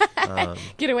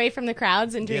 Get away from the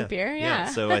crowds and drink beer. Yeah.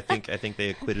 So I think they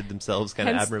acquitted themselves kind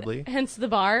of admirably. Hence the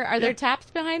bar. Are there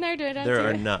taps behind there? There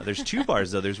are not. There's two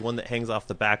bars though. There's one that hangs off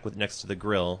the back next to the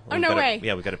grill. Oh, no way.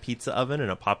 We've got a pizza oven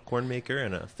and a popcorn maker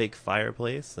and a fake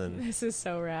fireplace, and this is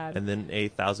so rad. And then a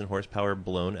 1,000 horsepower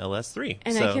blown LS3.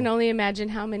 And I can only imagine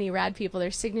how many rad people.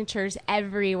 There's signatures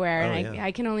everywhere, and yeah.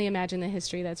 I can only imagine the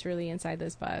history that's really inside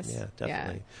this bus. Yeah,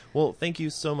 definitely. Yeah. Well, thank you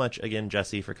so much again,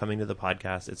 Jessi, for coming to the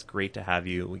podcast. It's great to have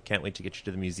you. We can't wait to get you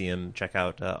to the museum. Check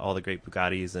out all the great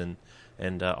Bugattis and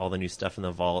all the new stuff in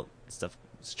the vault. Stuff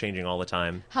is changing all the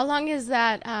time. How long is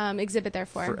that exhibit there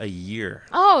for? For a year.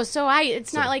 Oh, so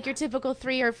it's not like your typical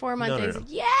 3 or 4 month things. No.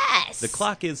 Yes! The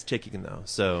clock is ticking, though,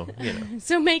 so,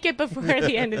 So make it before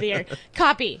the end of the year.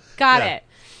 Copy. Got it.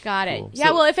 Cool.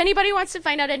 Yeah, well, if anybody wants to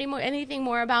find out anything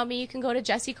more about me, you can go to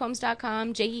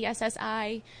jessicombs.com,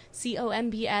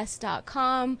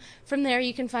 JESSICOMBS.com. From there,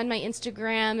 you can find my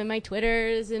Instagram and my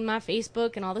Twitters and my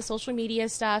Facebook and all the social media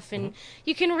stuff. And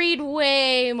you can read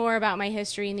way more about my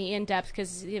history in the in-depth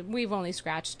because we've only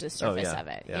scratched the surface of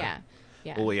it. Yeah.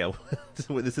 Well, yeah.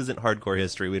 This isn't hardcore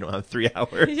history. We don't have 3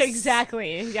 hours.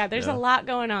 Exactly. Yeah, there's a lot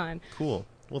going on. Cool.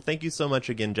 Well, thank you so much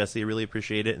again, Jessi. I really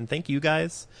appreciate it. And thank you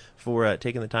guys for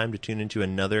taking the time to tune into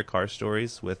another Car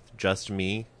Stories with just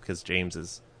me, because James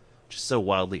is just so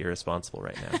wildly irresponsible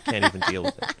right now. Can't even deal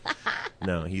with it.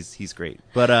 No, he's great.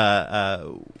 But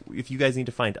if you guys need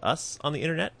to find us on the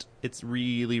internet, it's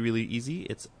really, really easy.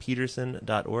 It's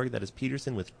peterson.org. That is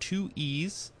Peterson with 2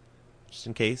 E's. Just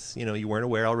in case, you weren't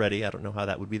aware already. I don't know how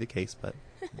that would be the case, but,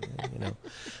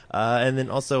 and then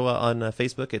also on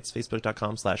Facebook, it's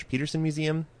facebook.com/Peterson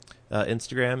Museum.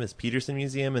 Instagram is Peterson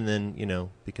Museum. And then,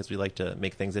 because we like to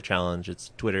make things a challenge,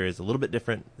 Twitter is a little bit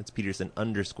different. It's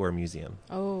Peterson_Museum.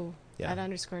 Oh, yeah. That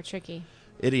underscore tricky.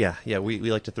 Yeah.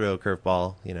 We like to throw a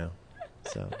curveball,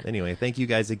 So anyway, thank you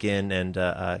guys again. And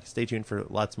stay tuned for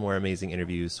lots more amazing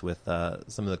interviews with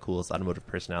some of the coolest automotive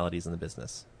personalities in the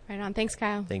business. Right on. Thanks,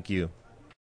 Kyle. Thank you.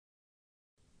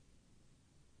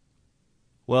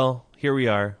 Well, here we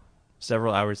are,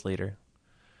 several hours later.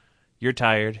 You're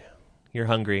tired. You're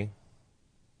hungry.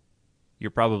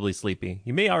 You're probably sleepy.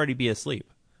 You may already be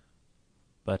asleep.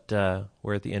 But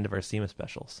we're at the end of our SEMA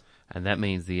specials. And that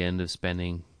means the end of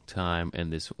spending time in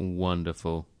this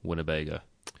wonderful Winnebago.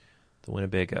 The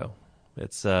Winnebago.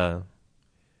 It's, not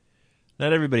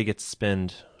everybody gets to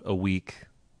spend a week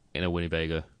in a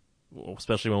Winnebago.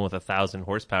 Especially one with 1,000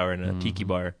 horsepower and a tiki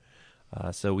bar.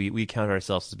 So we count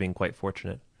ourselves as being quite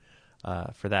fortunate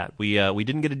for that. We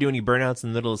didn't get to do any burnouts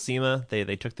in the middle of SEMA.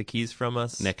 They took the keys from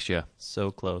us. Next year. So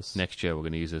close. Next year we're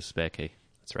going to use a spare key.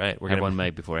 That's right. We're going to have one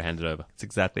made before I hand it over. That's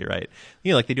exactly right.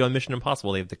 Like they do on Mission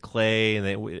Impossible. They have the clay, and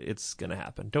it's going to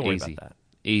happen. Don't worry about that.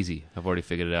 Easy. I've already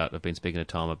figured it out. I've been speaking to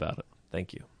Tom about it.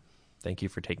 Thank you. Thank you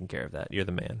for taking care of that. You're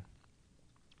the man.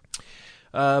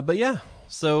 But yeah,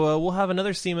 so we'll have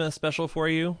another SEMA special for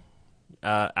you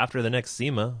after the next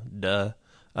SEMA. Duh.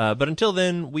 But until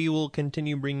then, we will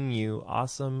continue bringing you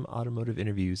awesome automotive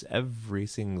interviews every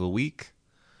single week.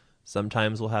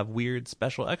 Sometimes we'll have weird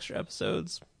special extra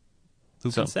episodes.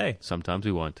 Who can say? Sometimes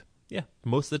we won't. Yeah,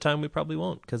 most of the time we probably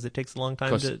won't because it takes a long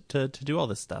time to do all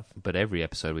this stuff. But every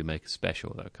episode we make is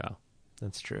special, though, Kyle.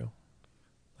 That's true.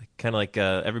 Kind of like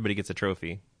everybody gets a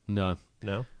trophy. No.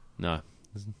 No? No.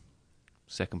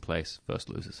 Second place, first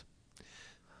loses.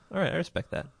 All right, I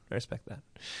respect that.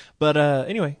 But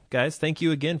anyway, guys, thank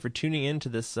you again for tuning in to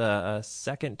this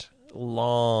second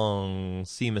long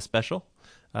SEMA special.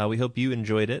 We hope you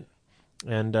enjoyed it.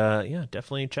 And,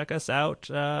 definitely check us out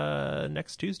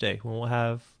next Tuesday when we'll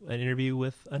have an interview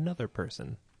with another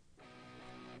person.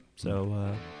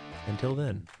 So, until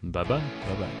then. Bye-bye.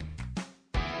 Bye-bye.